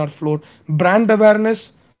and bring our floor. Brand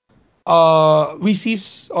awareness,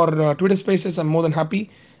 VCs or Twitter Spaces, I'm more than happy.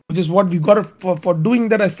 Which is what we've got to, for doing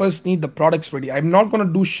that. I first need the products ready. I'm not gonna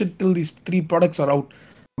do shit till these 3 products are out.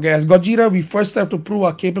 Okay, as Gojira, we first have to prove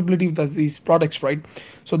our capability with these products, right?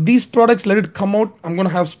 So these products, let it come out. I'm gonna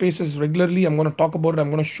have spaces regularly. I'm gonna talk about it. I'm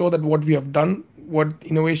gonna show that what we have done, what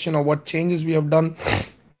innovation or what changes we have done.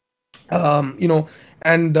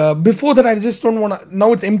 And before that, I just don't want to.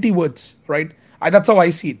 Now it's empty words, right? That's how I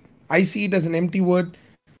see it. I see it as an empty word,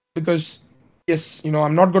 because yes,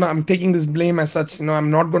 I'm taking this blame as such. I'm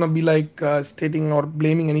not gonna be like stating or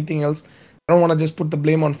blaming anything else. I don't want to just put the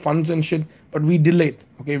blame on funds and shit. But we delayed.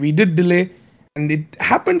 Okay, we did delay, and it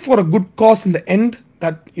happened for a good cause in the end.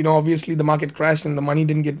 That, obviously the market crashed and the money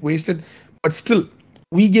didn't get wasted. But still,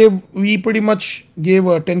 we pretty much gave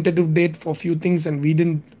a tentative date for a few things, and we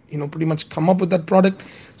didn't, pretty much come up with that product.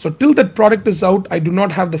 So till that product is out, I do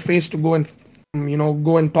not have the face to go and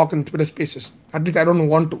talk in Twitter Spaces. At least I don't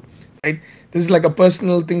want to, right? This is like a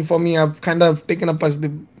personal thing for me. I've kind of taken up as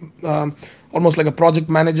the almost like a project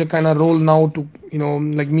manager kind of role now, to,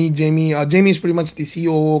 like me, Jamie. Jamie is pretty much the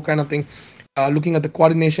COO kind of thing, looking at the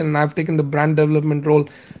coordination, and I've taken the brand development role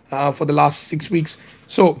for the last 6 weeks.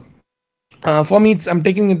 So for me, I'm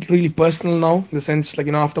taking it really personal now, in the sense, like,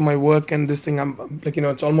 after my work and this thing, I'm like,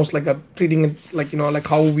 it's almost like I'm treating it like, like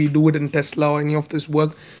how we do it in Tesla or any of this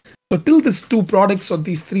work. So till these 2 products or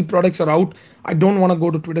these 3 products are out, I don't want to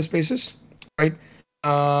go to Twitter Spaces, right?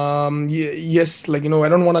 Yes, like, I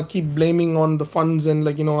don't want to keep blaming on the funds and,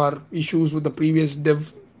 like, our issues with the previous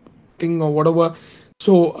dev thing or whatever.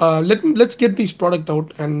 So let's get these product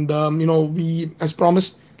out, and we, as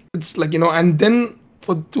promised, it's like, and then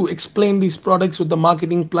for to explain these products with the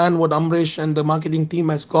marketing plan what Amresh and the marketing team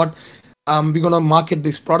has got. We're gonna market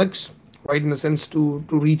these products, right, in the sense to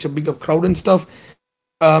reach a bigger crowd and stuff.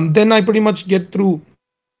 Then I pretty much get through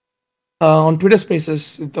on Twitter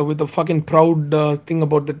Spaces with the fucking proud thing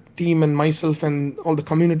about the team and myself and all the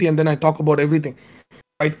community, and then I talk about everything,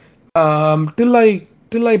 right? Till I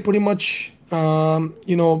pretty much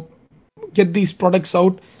get these products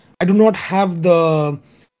out. I do not have the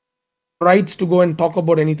rights to go and talk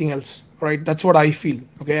about anything else, right? That's what I feel.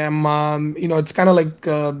 Okay, I'm it's kind of like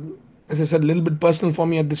as I said, a little bit personal for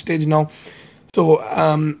me at this stage now. So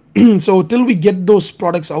so till we get those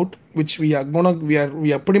products out, which we are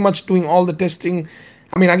pretty much doing all the testing.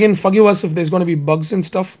 I mean, again, forgive us if there's going to be bugs and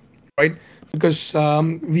stuff, right? Because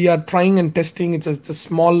we are trying and testing. It's a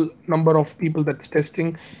small number of people that's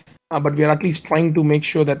testing, but we are at least trying to make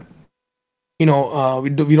sure that we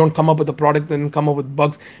don't come up with a product and come up with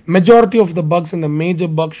bugs. Majority of the bugs and the major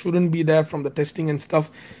bugs shouldn't be there from the testing and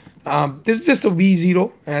stuff. This is just a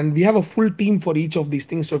V0, and we have a full team for each of these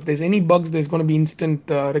things. So if there's any bugs, there's going to be instant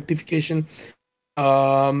rectification.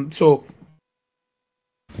 So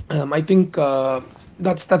I think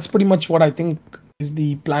that's pretty much what I think is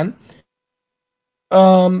the plan.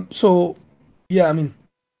 So yeah, I mean,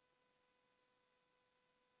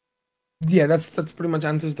 yeah, that's pretty much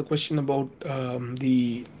answers the question about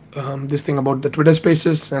the this thing about the Twitter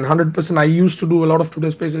Spaces. And 100%, I used to do a lot of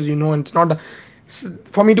Twitter Spaces, and it's not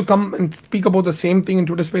for me to come and speak about the same thing in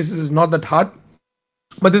Twitter Spaces is not that hard.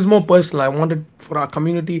 But this is more personal. I want it for our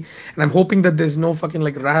community, and I'm hoping that there's no fucking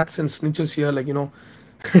like rats and snitches here. Like,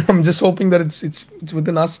 I'm just hoping that it's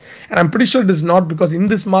within us, and I'm pretty sure it is not, because in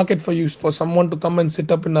this market, for someone to come and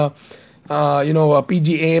sit up in a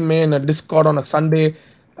PGAMA and a Discord on a Sunday,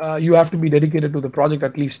 you have to be dedicated to the project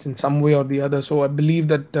at least in some way or the other. So I believe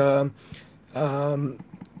that um,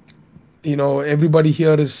 everybody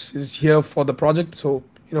here is here for the project. So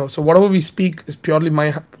so whatever we speak is purely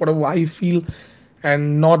my whatever I feel,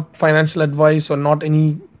 and not financial advice or not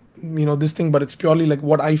any this thing, but it's purely like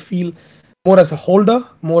what I feel, more as a holder,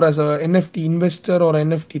 more as a NFT investor or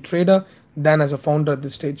NFT trader than as a founder at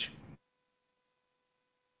this stage.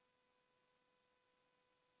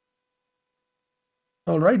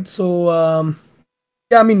 All right, so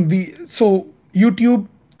yeah, I mean, so YouTube,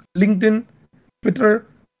 LinkedIn, Twitter,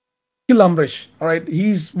 kill Amrish. All right,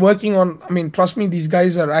 he's working on. I mean, trust me, these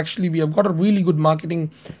guys are actually. We have got a really good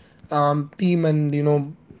marketing team, and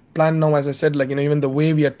plan now. As I said, like, even the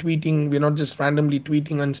way we are tweeting, we're not just randomly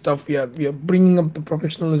tweeting and stuff. We are bringing up the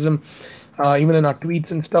professionalism, even in our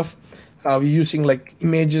tweets and stuff. We're using like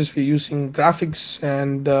images, we're using graphics,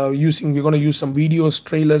 and we're going to use some videos,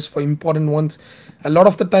 trailers for important ones. A lot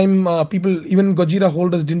of the time, people, even Gojira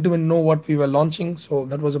holders, didn't even know what we were launching, so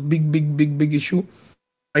that was a big issue,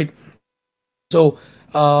 right? So,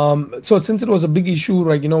 so since it was a big issue,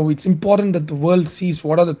 right, it's important that the world sees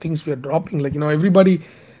what are the things we are dropping. Like, everybody,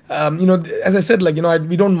 as I said, like,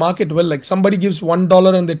 we don't market well. Like, somebody gives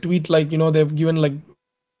 $1 and they tweet like, they've given like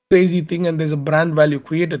crazy thing, and there's a brand value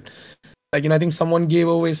created. Like, I think someone gave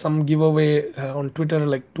away some giveaway on Twitter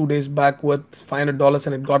like 2 days back worth $500,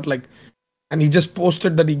 and it got like, and he just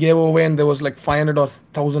posted that he gave away, and there was like 500 or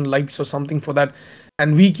 1,000 likes or something for that.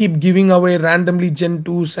 And we keep giving away randomly Gen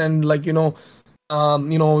 2s, and like,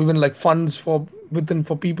 even like funds for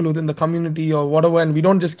people within the community or whatever, and we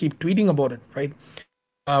don't just keep tweeting about it, right?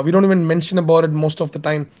 We don't even mention about it most of the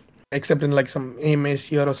time, except in like some AMAs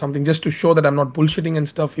here or something, just to show that I'm not bullshitting and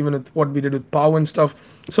stuff, even with what we did with Pow and stuff.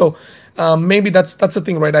 So maybe that's the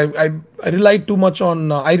thing, right? I rely too much on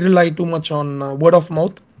word of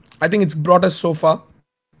mouth. I think it's brought us so far,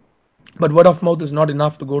 but word of mouth is not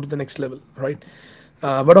enough to go to the next level, right?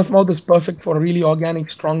 Word of mouth is perfect for a really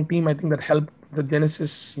organic, strong team. I think that helped the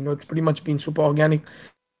genesis. It's pretty much been super organic.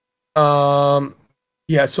 Um,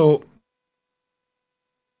 yeah, so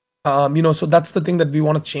so that's the thing that we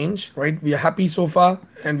want to change, right? We are happy so far,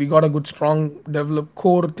 and we got a good, strong, developed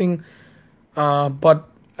core thing. But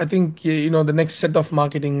I think the next set of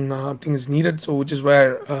marketing thing is needed. So which is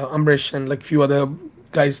where Amrish and like few other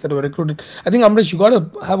guys that were recruited. I think Amrish, you gotta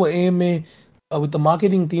have a AMA with the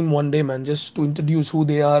marketing team one day, man, just to introduce who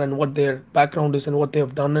they are and what their background is and what they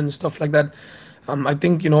have done and stuff like that. I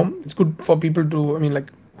think it's good for people to. I mean,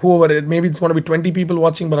 like whoever maybe it's going to be 20 people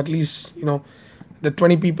watching, but at least the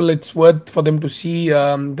 20 people, it's worth for them to see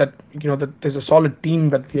that that there's a solid team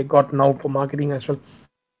that we have got now for marketing as well.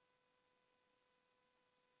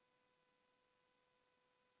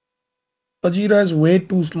 Fajira has way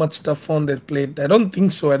too much stuff on their plate. I don't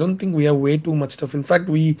think so. I don't think we have way too much stuff. In fact,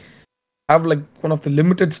 we have like one of the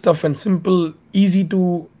limited stuff and simple, easy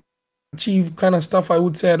to achieve kind of stuff, I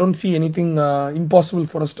would say I don't see anything impossible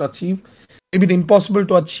for us to achieve. Maybe the impossible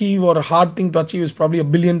to achieve or a hard thing to achieve is probably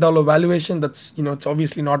 $1 billion valuation. That's, it's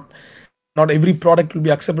obviously not every product will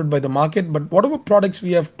be accepted by the market, but whatever products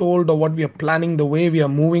we have told or what we are planning, the way we are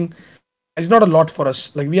moving, it's not a lot for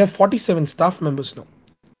us. Like we have 47 staff members now,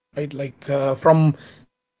 right? Like from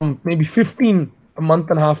maybe 15 a month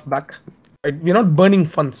and a half back, right? We're not burning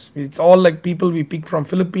funds. It's all like people we pick from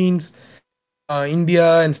Philippines,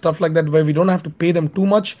 India and stuff like that, where we don't have to pay them too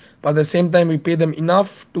much, but at the same time we pay them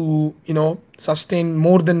enough to sustain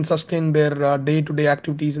more than sustain their day-to-day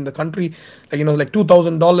activities in the country. Like like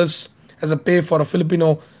 $2,000 as a pay for a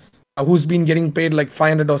Filipino who's been getting paid like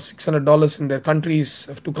 $500 or $600 in their countries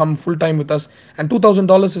to come full time with us, and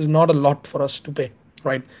 $2,000 is not a lot for us to pay,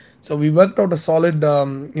 right? So we worked out a solid,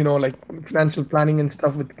 like financial planning and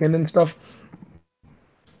stuff with Ken and stuff.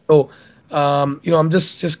 So I'm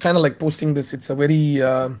just kind of like posting this. It's a very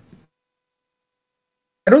I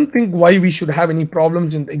don't think why we should have any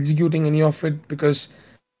problems in executing any of it, because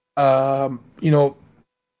I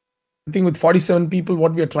think with 47 people,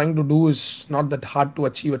 what we are trying to do is not that hard to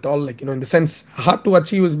achieve at all. Like, in the sense, hard to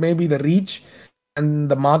achieve is maybe the reach and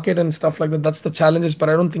the market and stuff like that. That's the challenges, but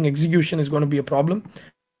I don't think execution is going to be a problem,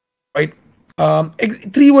 right?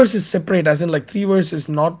 Three-verse is separate, as in like Three-verse is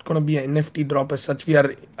not going to be an NFT drop as such. We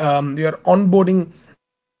are onboarding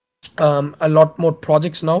a lot more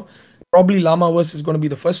projects now. Probably Llamaverse is going to be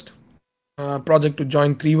the first project to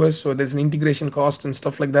join Three-verse, so there's an integration cost and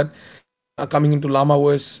stuff like that coming into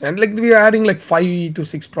Llamaverse, and like we are adding like 5 to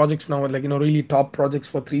 6 projects now, like really top projects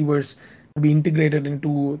for Three-verse to be integrated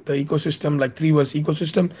into the ecosystem, like Three-verse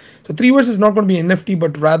ecosystem. So Three-verse is not going to be NFT,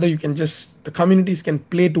 but rather the communities can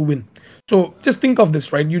play to win. So just think of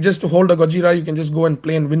this, right? You just hold a Gojira, you can just go and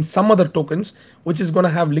play and win some other tokens, which is going to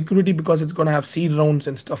have liquidity because it's going to have seed rounds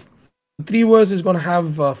and stuff. Three-verse is going to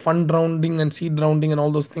have fund rounding and seed rounding and all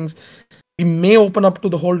those things. We may open up to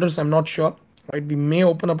the holders, I'm not sure, right? We may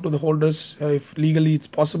open up to the holders if legally it's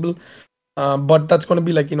possible, but that's going to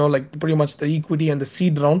be like like pretty much the equity and the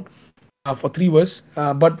seed round for Three-verse.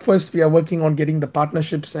 But first we are working on getting the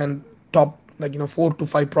partnerships and top 4 to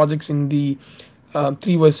 5 projects in the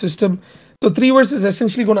Three-verse system. So Three-verse is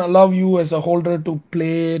essentially going to allow you as a holder to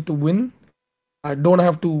play to win. I don't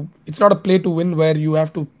have to. It's not a play to win where you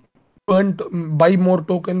have to buy more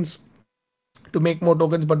tokens to make more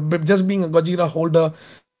tokens, but just being a Gojira holder,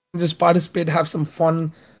 just participate, have some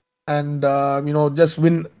fun, and just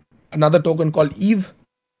win another token called Eve.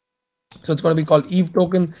 So it's going to be called Eve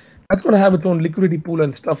token. That's going to have its own liquidity pool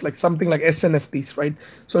and stuff, like something like SNFTs, right?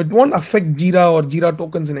 So it won't affect Jira or Jira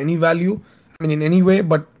tokens in any value, in any way,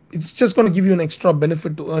 but it's just going to give you an extra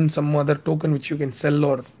benefit to earn some other token which you can sell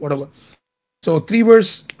or whatever. So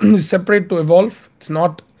Three-verse is separate to evolve. It's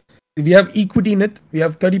not. We have equity in it. We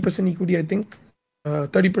have 30% equity, I think.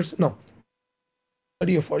 30%, no.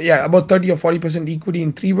 30 or 40, yeah, about 30 or 40% equity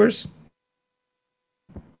in Three-verse,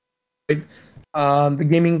 right? The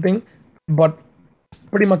gaming thing, but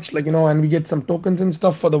pretty much and we get some tokens and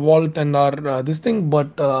stuff for the vault and our this thing,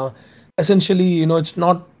 but essentially, it's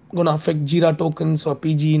not going to affect Jira tokens or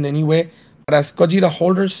PG in any way. But as Gojira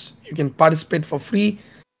holders, you can participate for free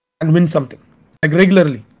and win something like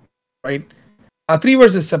regularly, right?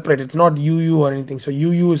 Three-verse is separate. It's not UU or anything. So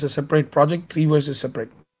UU is a separate project. Three-verse is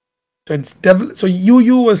separate. So it's so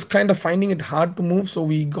UU was kind of finding it hard to move. So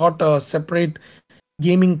we got a separate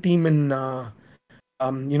gaming team in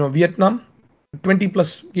Vietnam,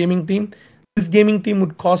 20+ gaming team. This gaming team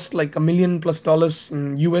would cost like $1 million+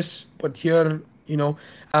 in US, but here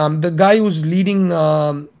the guy who's leading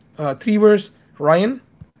Three-verse, Ryan,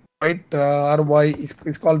 right? RY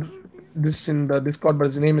is called this in the Discord, but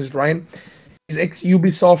his name is Ryan. He's ex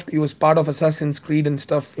Ubisoft. He was part of Assassin's Creed and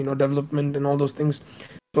stuff, development and all those things.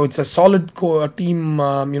 So it's a solid team,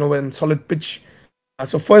 and solid pitch.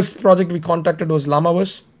 So first project we contacted was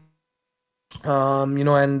Llamaverse,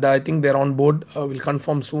 and I think they're on board. We'll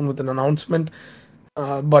confirm soon with an announcement.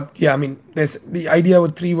 But yeah, there's the idea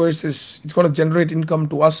with Three-verse is it's going to generate income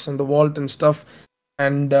to us and the vault and stuff.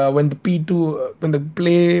 And when the P2, when the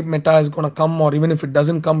play meta is going to come, or even if it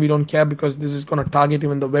doesn't come, we don't care, because this is going to target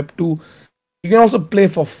even the Web 2. You can also play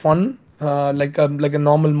for fun, like a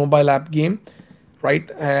normal mobile app game, right?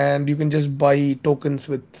 And you can just buy tokens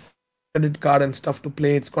with credit card and stuff to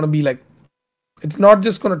play. It's going to be like, it's not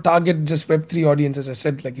just going to target just Web3 audience, as I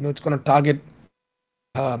said. Like, it's going to target,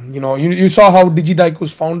 you saw how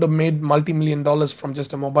DigiDaiku's founder made multi-million dollars from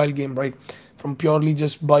just a mobile game, right? From purely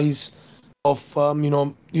just buys of,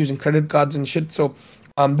 using credit cards and shit. So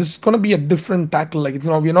This is going to be a different tackle. Like,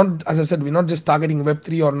 we're not, as I said, we're not just targeting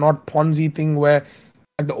Web3 or not Ponzi thing where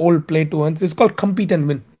like the old play to earn. It's called compete and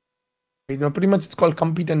win. Pretty much it's called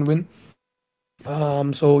compete and win.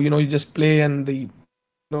 So you just play and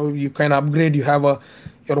you kind of upgrade. You have a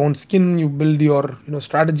your own skin. You build your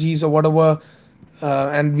strategies or whatever.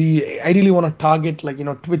 And we ideally want to target like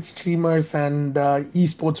Twitch streamers and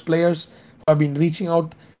esports players who have been reaching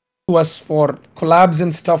out to us for collabs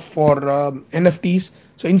and stuff for NFTs.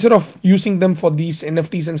 So instead of using them for these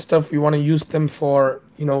NFTs and stuff, we want to use them for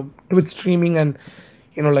Twitch streaming and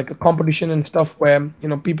like a competition and stuff where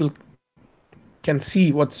people can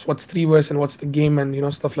see what's Three-verse and what's the game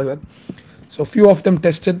and stuff like that. So a few of them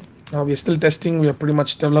tested. We are still testing. We are pretty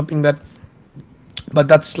much developing that, but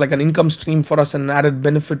that's like an income stream for us and an added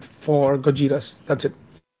benefit for Gojiras. That's it.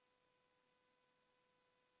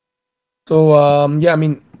 So yeah, I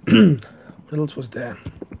mean, what else was there?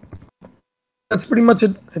 That's pretty much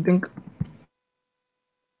it, I think.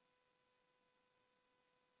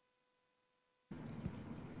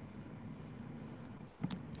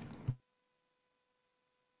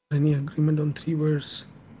 Any agreement on Three-verse?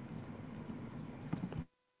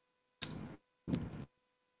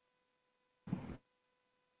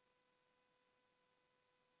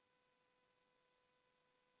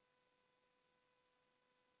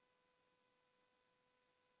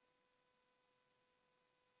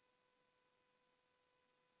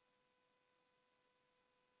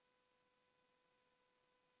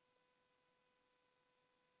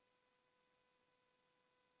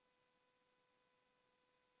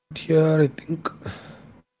 Here, I think.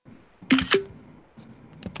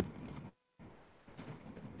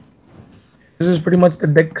 This is pretty much the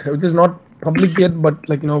deck, which is not public yet, but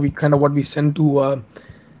like we kind of what we send to.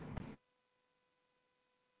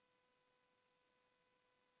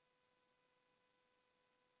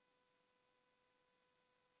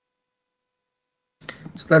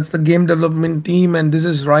 So that's the game development team, and this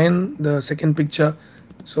is Ryan, the second picture.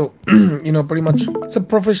 So pretty much it's a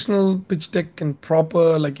professional pitch deck and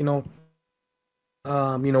proper like way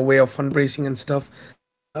of fundraising and stuff.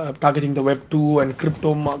 Targeting the Web2 and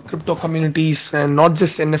crypto communities and not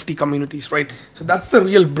just NFT communities, right? So that's the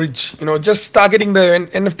real bridge. Just targeting the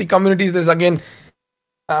NFT communities. There's again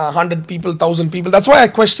 100 people, 1,000 people. That's why I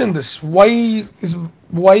question this. Why do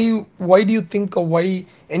you think, or why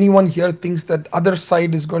anyone here thinks that other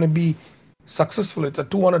side is going to be successful? It's a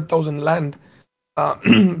 200,000 land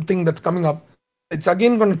thing that's coming up. It's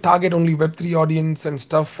again going to target only Web3 audience and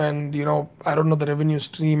stuff, and I don't know the revenue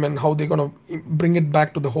stream and how they're going to bring it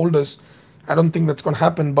back to the holders. I don't think that's going to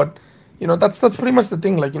happen, but that's pretty much the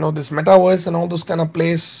thing. Like this metaverse and all those kind of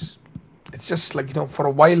plays, it's just like for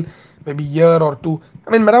a while, maybe year or two.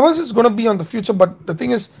 I mean, metaverse is going to be on the future, but the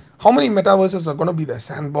thing is, how many metaverses are going to be there?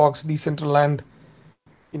 Sandbox, Decentraland.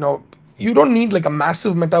 You don't need like a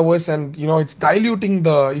massive metaverse, and it's diluting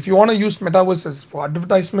the. If you want to use metaverses for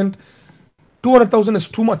advertisement, 200,000 is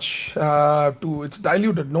too much. It's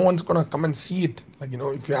diluted. No one's gonna come and see it. Like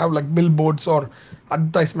if you have like billboards or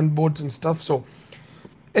advertisement boards and stuff. So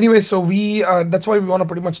anyway, so we that's why we want to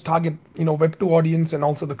pretty much target Web2 audience and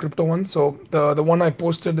also the crypto one. So the one I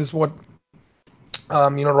posted is what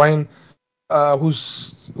Ryan,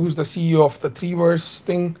 who's the CEO of the Three-verse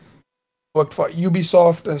thing, worked for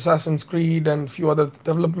Ubisoft, Assassin's Creed, and a few other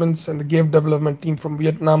developments, and the game development team from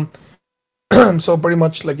Vietnam. So pretty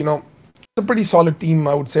much like it's a pretty solid team,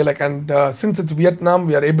 I would say. Like, and since it's Vietnam,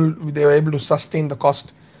 they were able to sustain the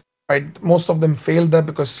cost. Right, most of them failed there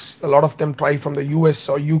because a lot of them try from the US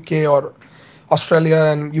or UK or Australia,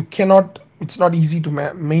 and you cannot. It's not easy to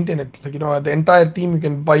maintain it. Like the entire team, you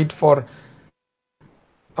can buy it for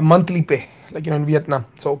a monthly pay, like in Vietnam.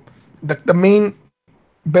 So the main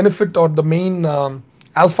benefit or the main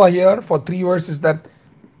alpha here for Three-verse is that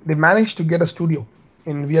they managed to get a studio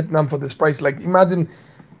in Vietnam for this price. Like imagine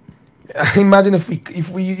if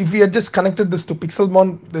we had just connected this to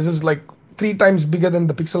Pixelmon, this is like 3 times bigger than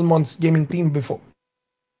the Pixelmon's gaming team before.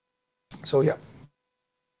 So yeah.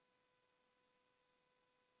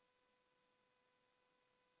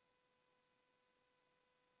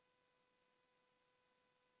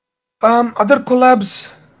 Other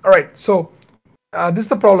collabs. All right, so this is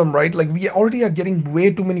the problem, right? Like we already are getting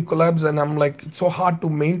way too many collabs, and I'm like, it's so hard to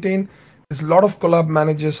maintain. There's a lot of collab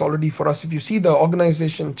managers already for us. If you see the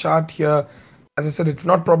organization chart here, as I said, it's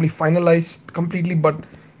not probably finalized completely, but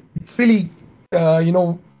it's really,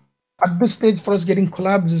 at this stage for us getting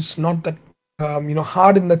collabs is not that,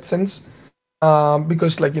 hard in that sense,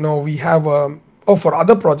 because like we have for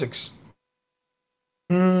other projects.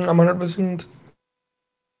 'I'm 100%.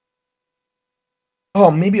 Oh,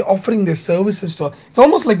 maybe offering their services to. It's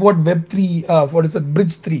almost like what Web3. What is it?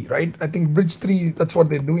 Bridge 3, right? I think Bridge 3. That's what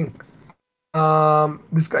they're doing.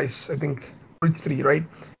 This guy's. I think Bridge 3, right?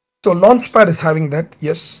 So Launchpad is having that.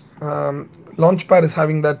 Yes. Launchpad is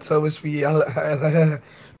having that service. We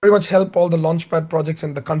pretty much help all the Launchpad projects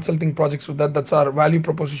and the consulting projects with that. That's our value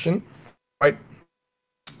proposition, right?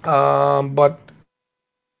 But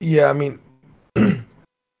yeah, I mean,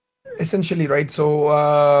 essentially, right? So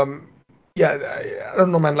yeah, I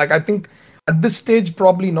don't know, man. Like I think at this stage,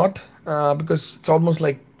 probably not, because it's almost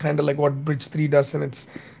like kind of like what Bridge 3 does, and it's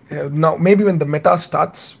now maybe when the meta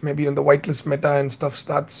starts, maybe when the whitelist meta and stuff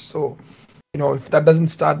starts. So if that doesn't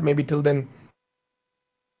start, maybe till then,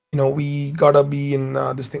 we gotta be in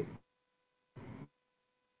this thing.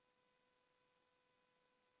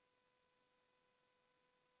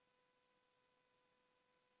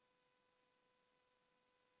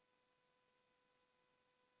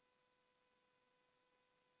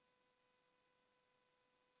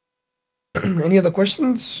 Any other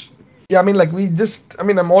questions? Yeah, I mean, like we just, I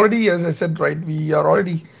mean, I'm already, as I said, right, we are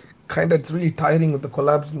already kind of, it's really tiring with the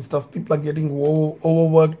collabs and stuff. People are getting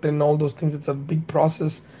overworked and all those things. It's a big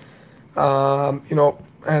process, and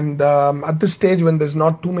at this stage when there's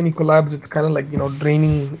not too many collabs, it's kind of like,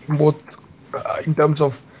 draining both in terms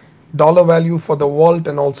of dollar value for the vault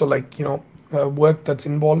and also like, work that's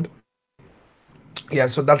involved. Yeah,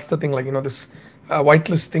 so that's the thing, like this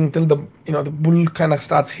whitelist thing till the the bull kind of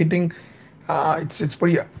starts hitting. It's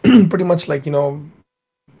pretty pretty much like yeah,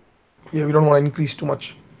 we don't want to increase too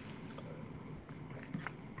much.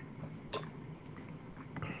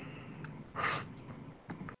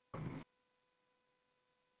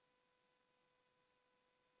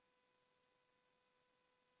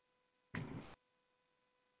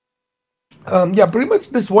 Yeah, pretty much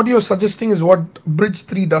this what you're suggesting is what Bridge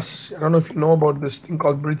 3 does. I don't know if you know about this thing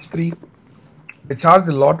called Bridge 3. They charge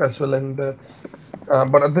a lot as well, and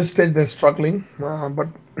but at this stage they're struggling. But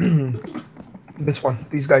this one,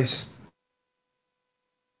 these guys.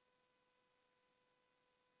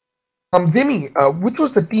 Jamie, which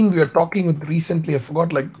was the team we were talking with recently? I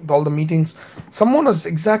forgot, like all the meetings. Someone was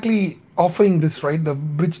exactly offering this, right? The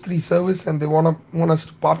Bridge 3 service, and they want us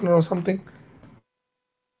to partner or something.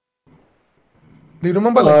 Do you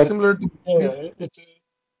remember, like Uh, similar to Bridge 3? yeah, it's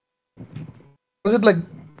Was it like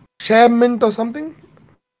ShareMint or something?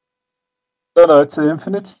 no, no, it's an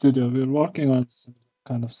Infinite Studio. We're working on some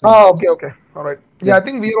kind of Oh, things. okay, okay. All right. Yeah, Yeah, I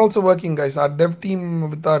think we are also working, guys. With our dev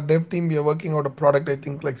team, we are working out a product, I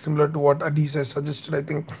think, like similar to what Adis has suggested. I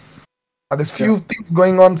think there's yeah. few things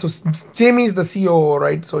going on. So Jamie is the COO,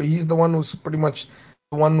 right? So he's the one who's pretty much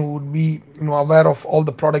the one who would be, aware of all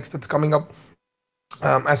the products that's coming up,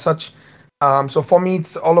 as such. So for me,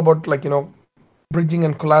 it's all about like, bridging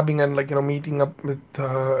and collabing and like, meeting up with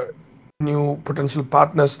new potential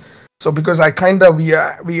partners. So because I kind of we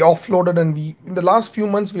offloaded, and we in the last few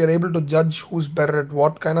months we are able to judge who's better at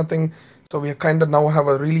what kind of thing. So we kind of now have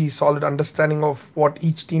a really solid understanding of what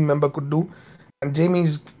each team member could do. And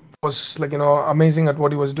Jamie's was like, amazing at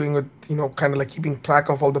what he was doing with, kind of like keeping track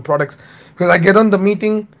of all the products. Because I get on the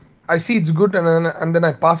meeting, I see it's good, and then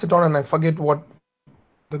I pass it on and I forget what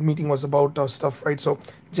the meeting was about or stuff, right? So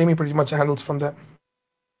Jamie pretty much handles from there.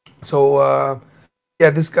 So yeah,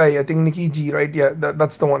 this guy, I think Nikki G, right? Yeah,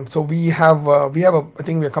 that's the one. So we have a, I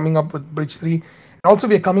think we are coming up with Bridge 3, and also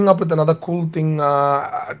we are coming up with another cool thing.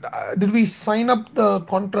 Did we sign up the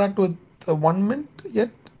contract with the 1Mint yet?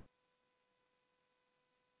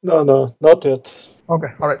 No, no, not yet. Okay,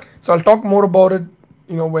 all right. So I'll talk more about it,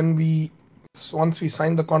 when once we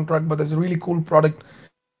sign the contract. But there's a really cool product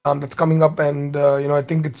that's coming up, and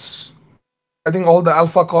I think all the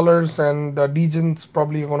alpha callers and degens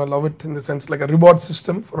probably gonna love it, in the sense like a reward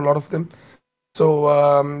system for a lot of them.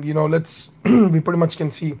 So let's we pretty much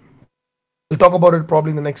can see. We'll talk about it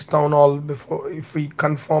probably in the next town hall, before, if we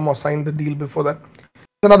confirm or sign the deal before that.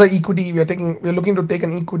 Another equity we're looking to take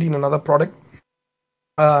an equity in another product.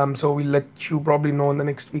 So we'll let you probably know in the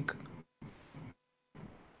next week.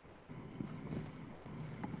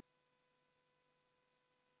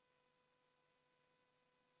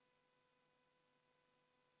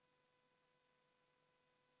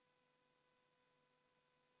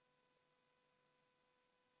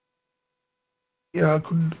 Yeah,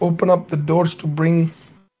 could open up the doors to bring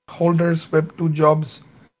holders Web2 jobs.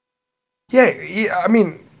 Yeah, I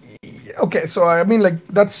mean, okay, so I mean, like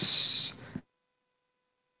that's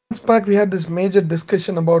back we had this major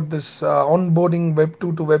discussion about this onboarding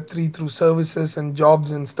Web2 to Web3 through services and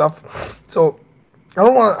jobs and stuff. So I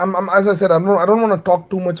don't want. as I said, I don't want to talk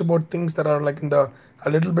too much about things that are like in the a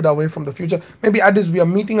little bit away from the future. Maybe at this we are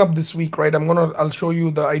meeting up this week, right? I'll show you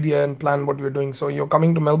the idea and plan what we're doing. So you're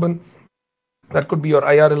coming to Melbourne. That could be your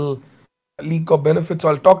IRL leak of benefits. So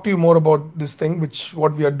I'll talk to you more about this thing, which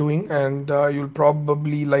what we are doing, and you'll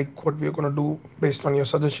probably like what we're gonna do based on your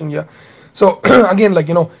suggestion here. So again, like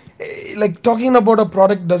talking about a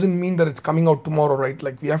product doesn't mean that it's coming out tomorrow, right?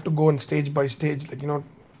 Like we have to go in stage by stage.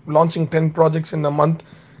 Launching 10 projects in a month,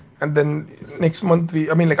 and then next month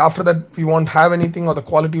I mean, like after that, we won't have anything or the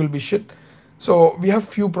quality will be shit. So we have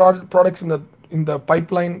few products in the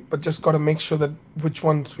pipeline, but just got to make sure that which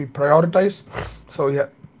ones we prioritize. So yeah.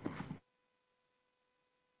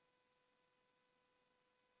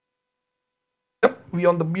 Yep, we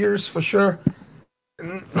on the beers for sure.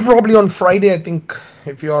 Probably on Friday, I think.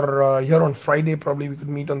 If you're here on Friday, probably we could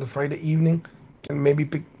meet on the Friday evening and maybe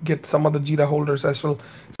get some of the Jira holders as well.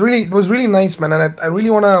 It was really nice, man, and I really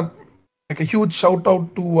wanna like a huge shout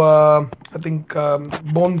out to I think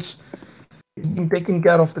Bones. He's been taking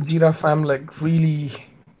care of the Jira fam like really,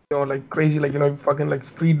 like crazy, fucking like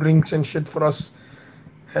free drinks and shit for us,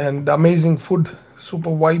 and amazing food, super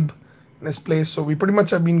vibe in this place. So we pretty much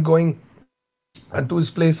have been going to his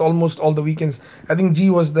place almost all the weekends. I think G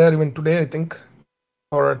was there even today, I think,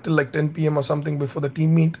 or till like 10 p.m. or something before the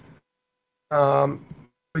team meet. Um,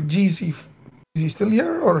 G, is he still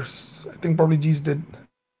here, or I think probably G's did.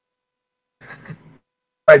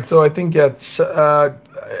 Right. So I think yeah.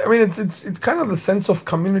 I mean, it's kind of the sense of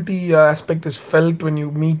community aspect is felt when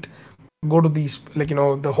you meet, go to these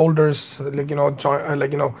the holders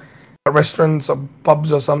restaurants or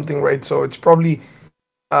pubs or something, right? So it's probably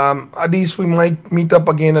at least we might meet up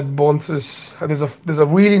again at Bones's. There's a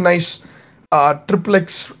really nice triple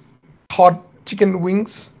X hot chicken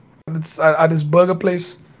wings. It's at his burger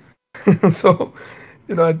place. So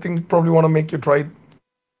I think probably want to make you try it.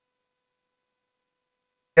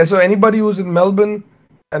 Yeah, so anybody who's in Melbourne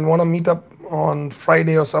and want to meet up on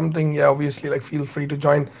Friday or something, yeah, obviously, like feel free to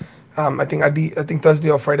join. I think Thursday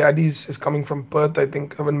or Friday. Adi is coming from Perth. I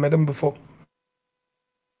think I haven't met him before,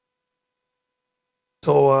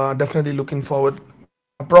 so definitely looking forward.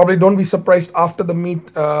 Probably don't be surprised after the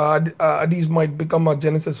meet. Adi's might become a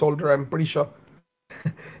Genesis holder. I'm pretty sure.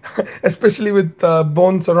 Especially with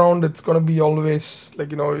Bones around, it's gonna be always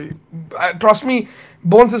trust me,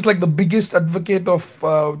 Bones is like the biggest advocate of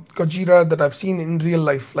Gojira that I've seen in real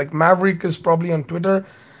life. Like Maverick is probably on Twitter,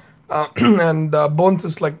 and Bones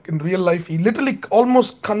is like in real life. He literally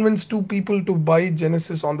almost convinced two people to buy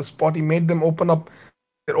Genesis on the spot. He made them open up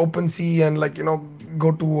their OpenSea and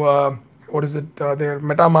go to what is it, their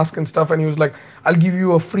MetaMask and stuff. And he was like, "I'll give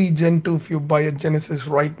you a free Gen 2 if you buy a Genesis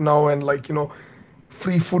right now, and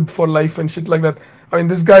free food for life and shit like that." I mean,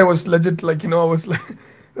 this guy was legit. I was like,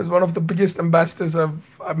 was one of the biggest ambassadors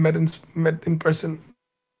I've met in person.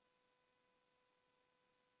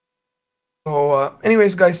 So,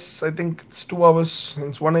 anyways, guys, I think it's 2 hours.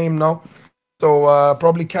 It's 1 a.m. now. So,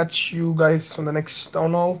 probably catch you guys on the next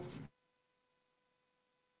town hall.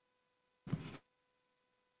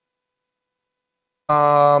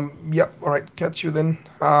 Yeah, all right. Catch you then.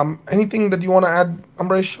 Anything that you want to add,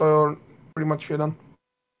 Amresh, or pretty much we're done?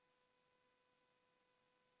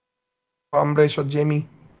 Amresh or Jamie?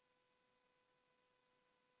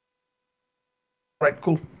 All right,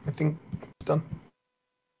 cool. I think it's done.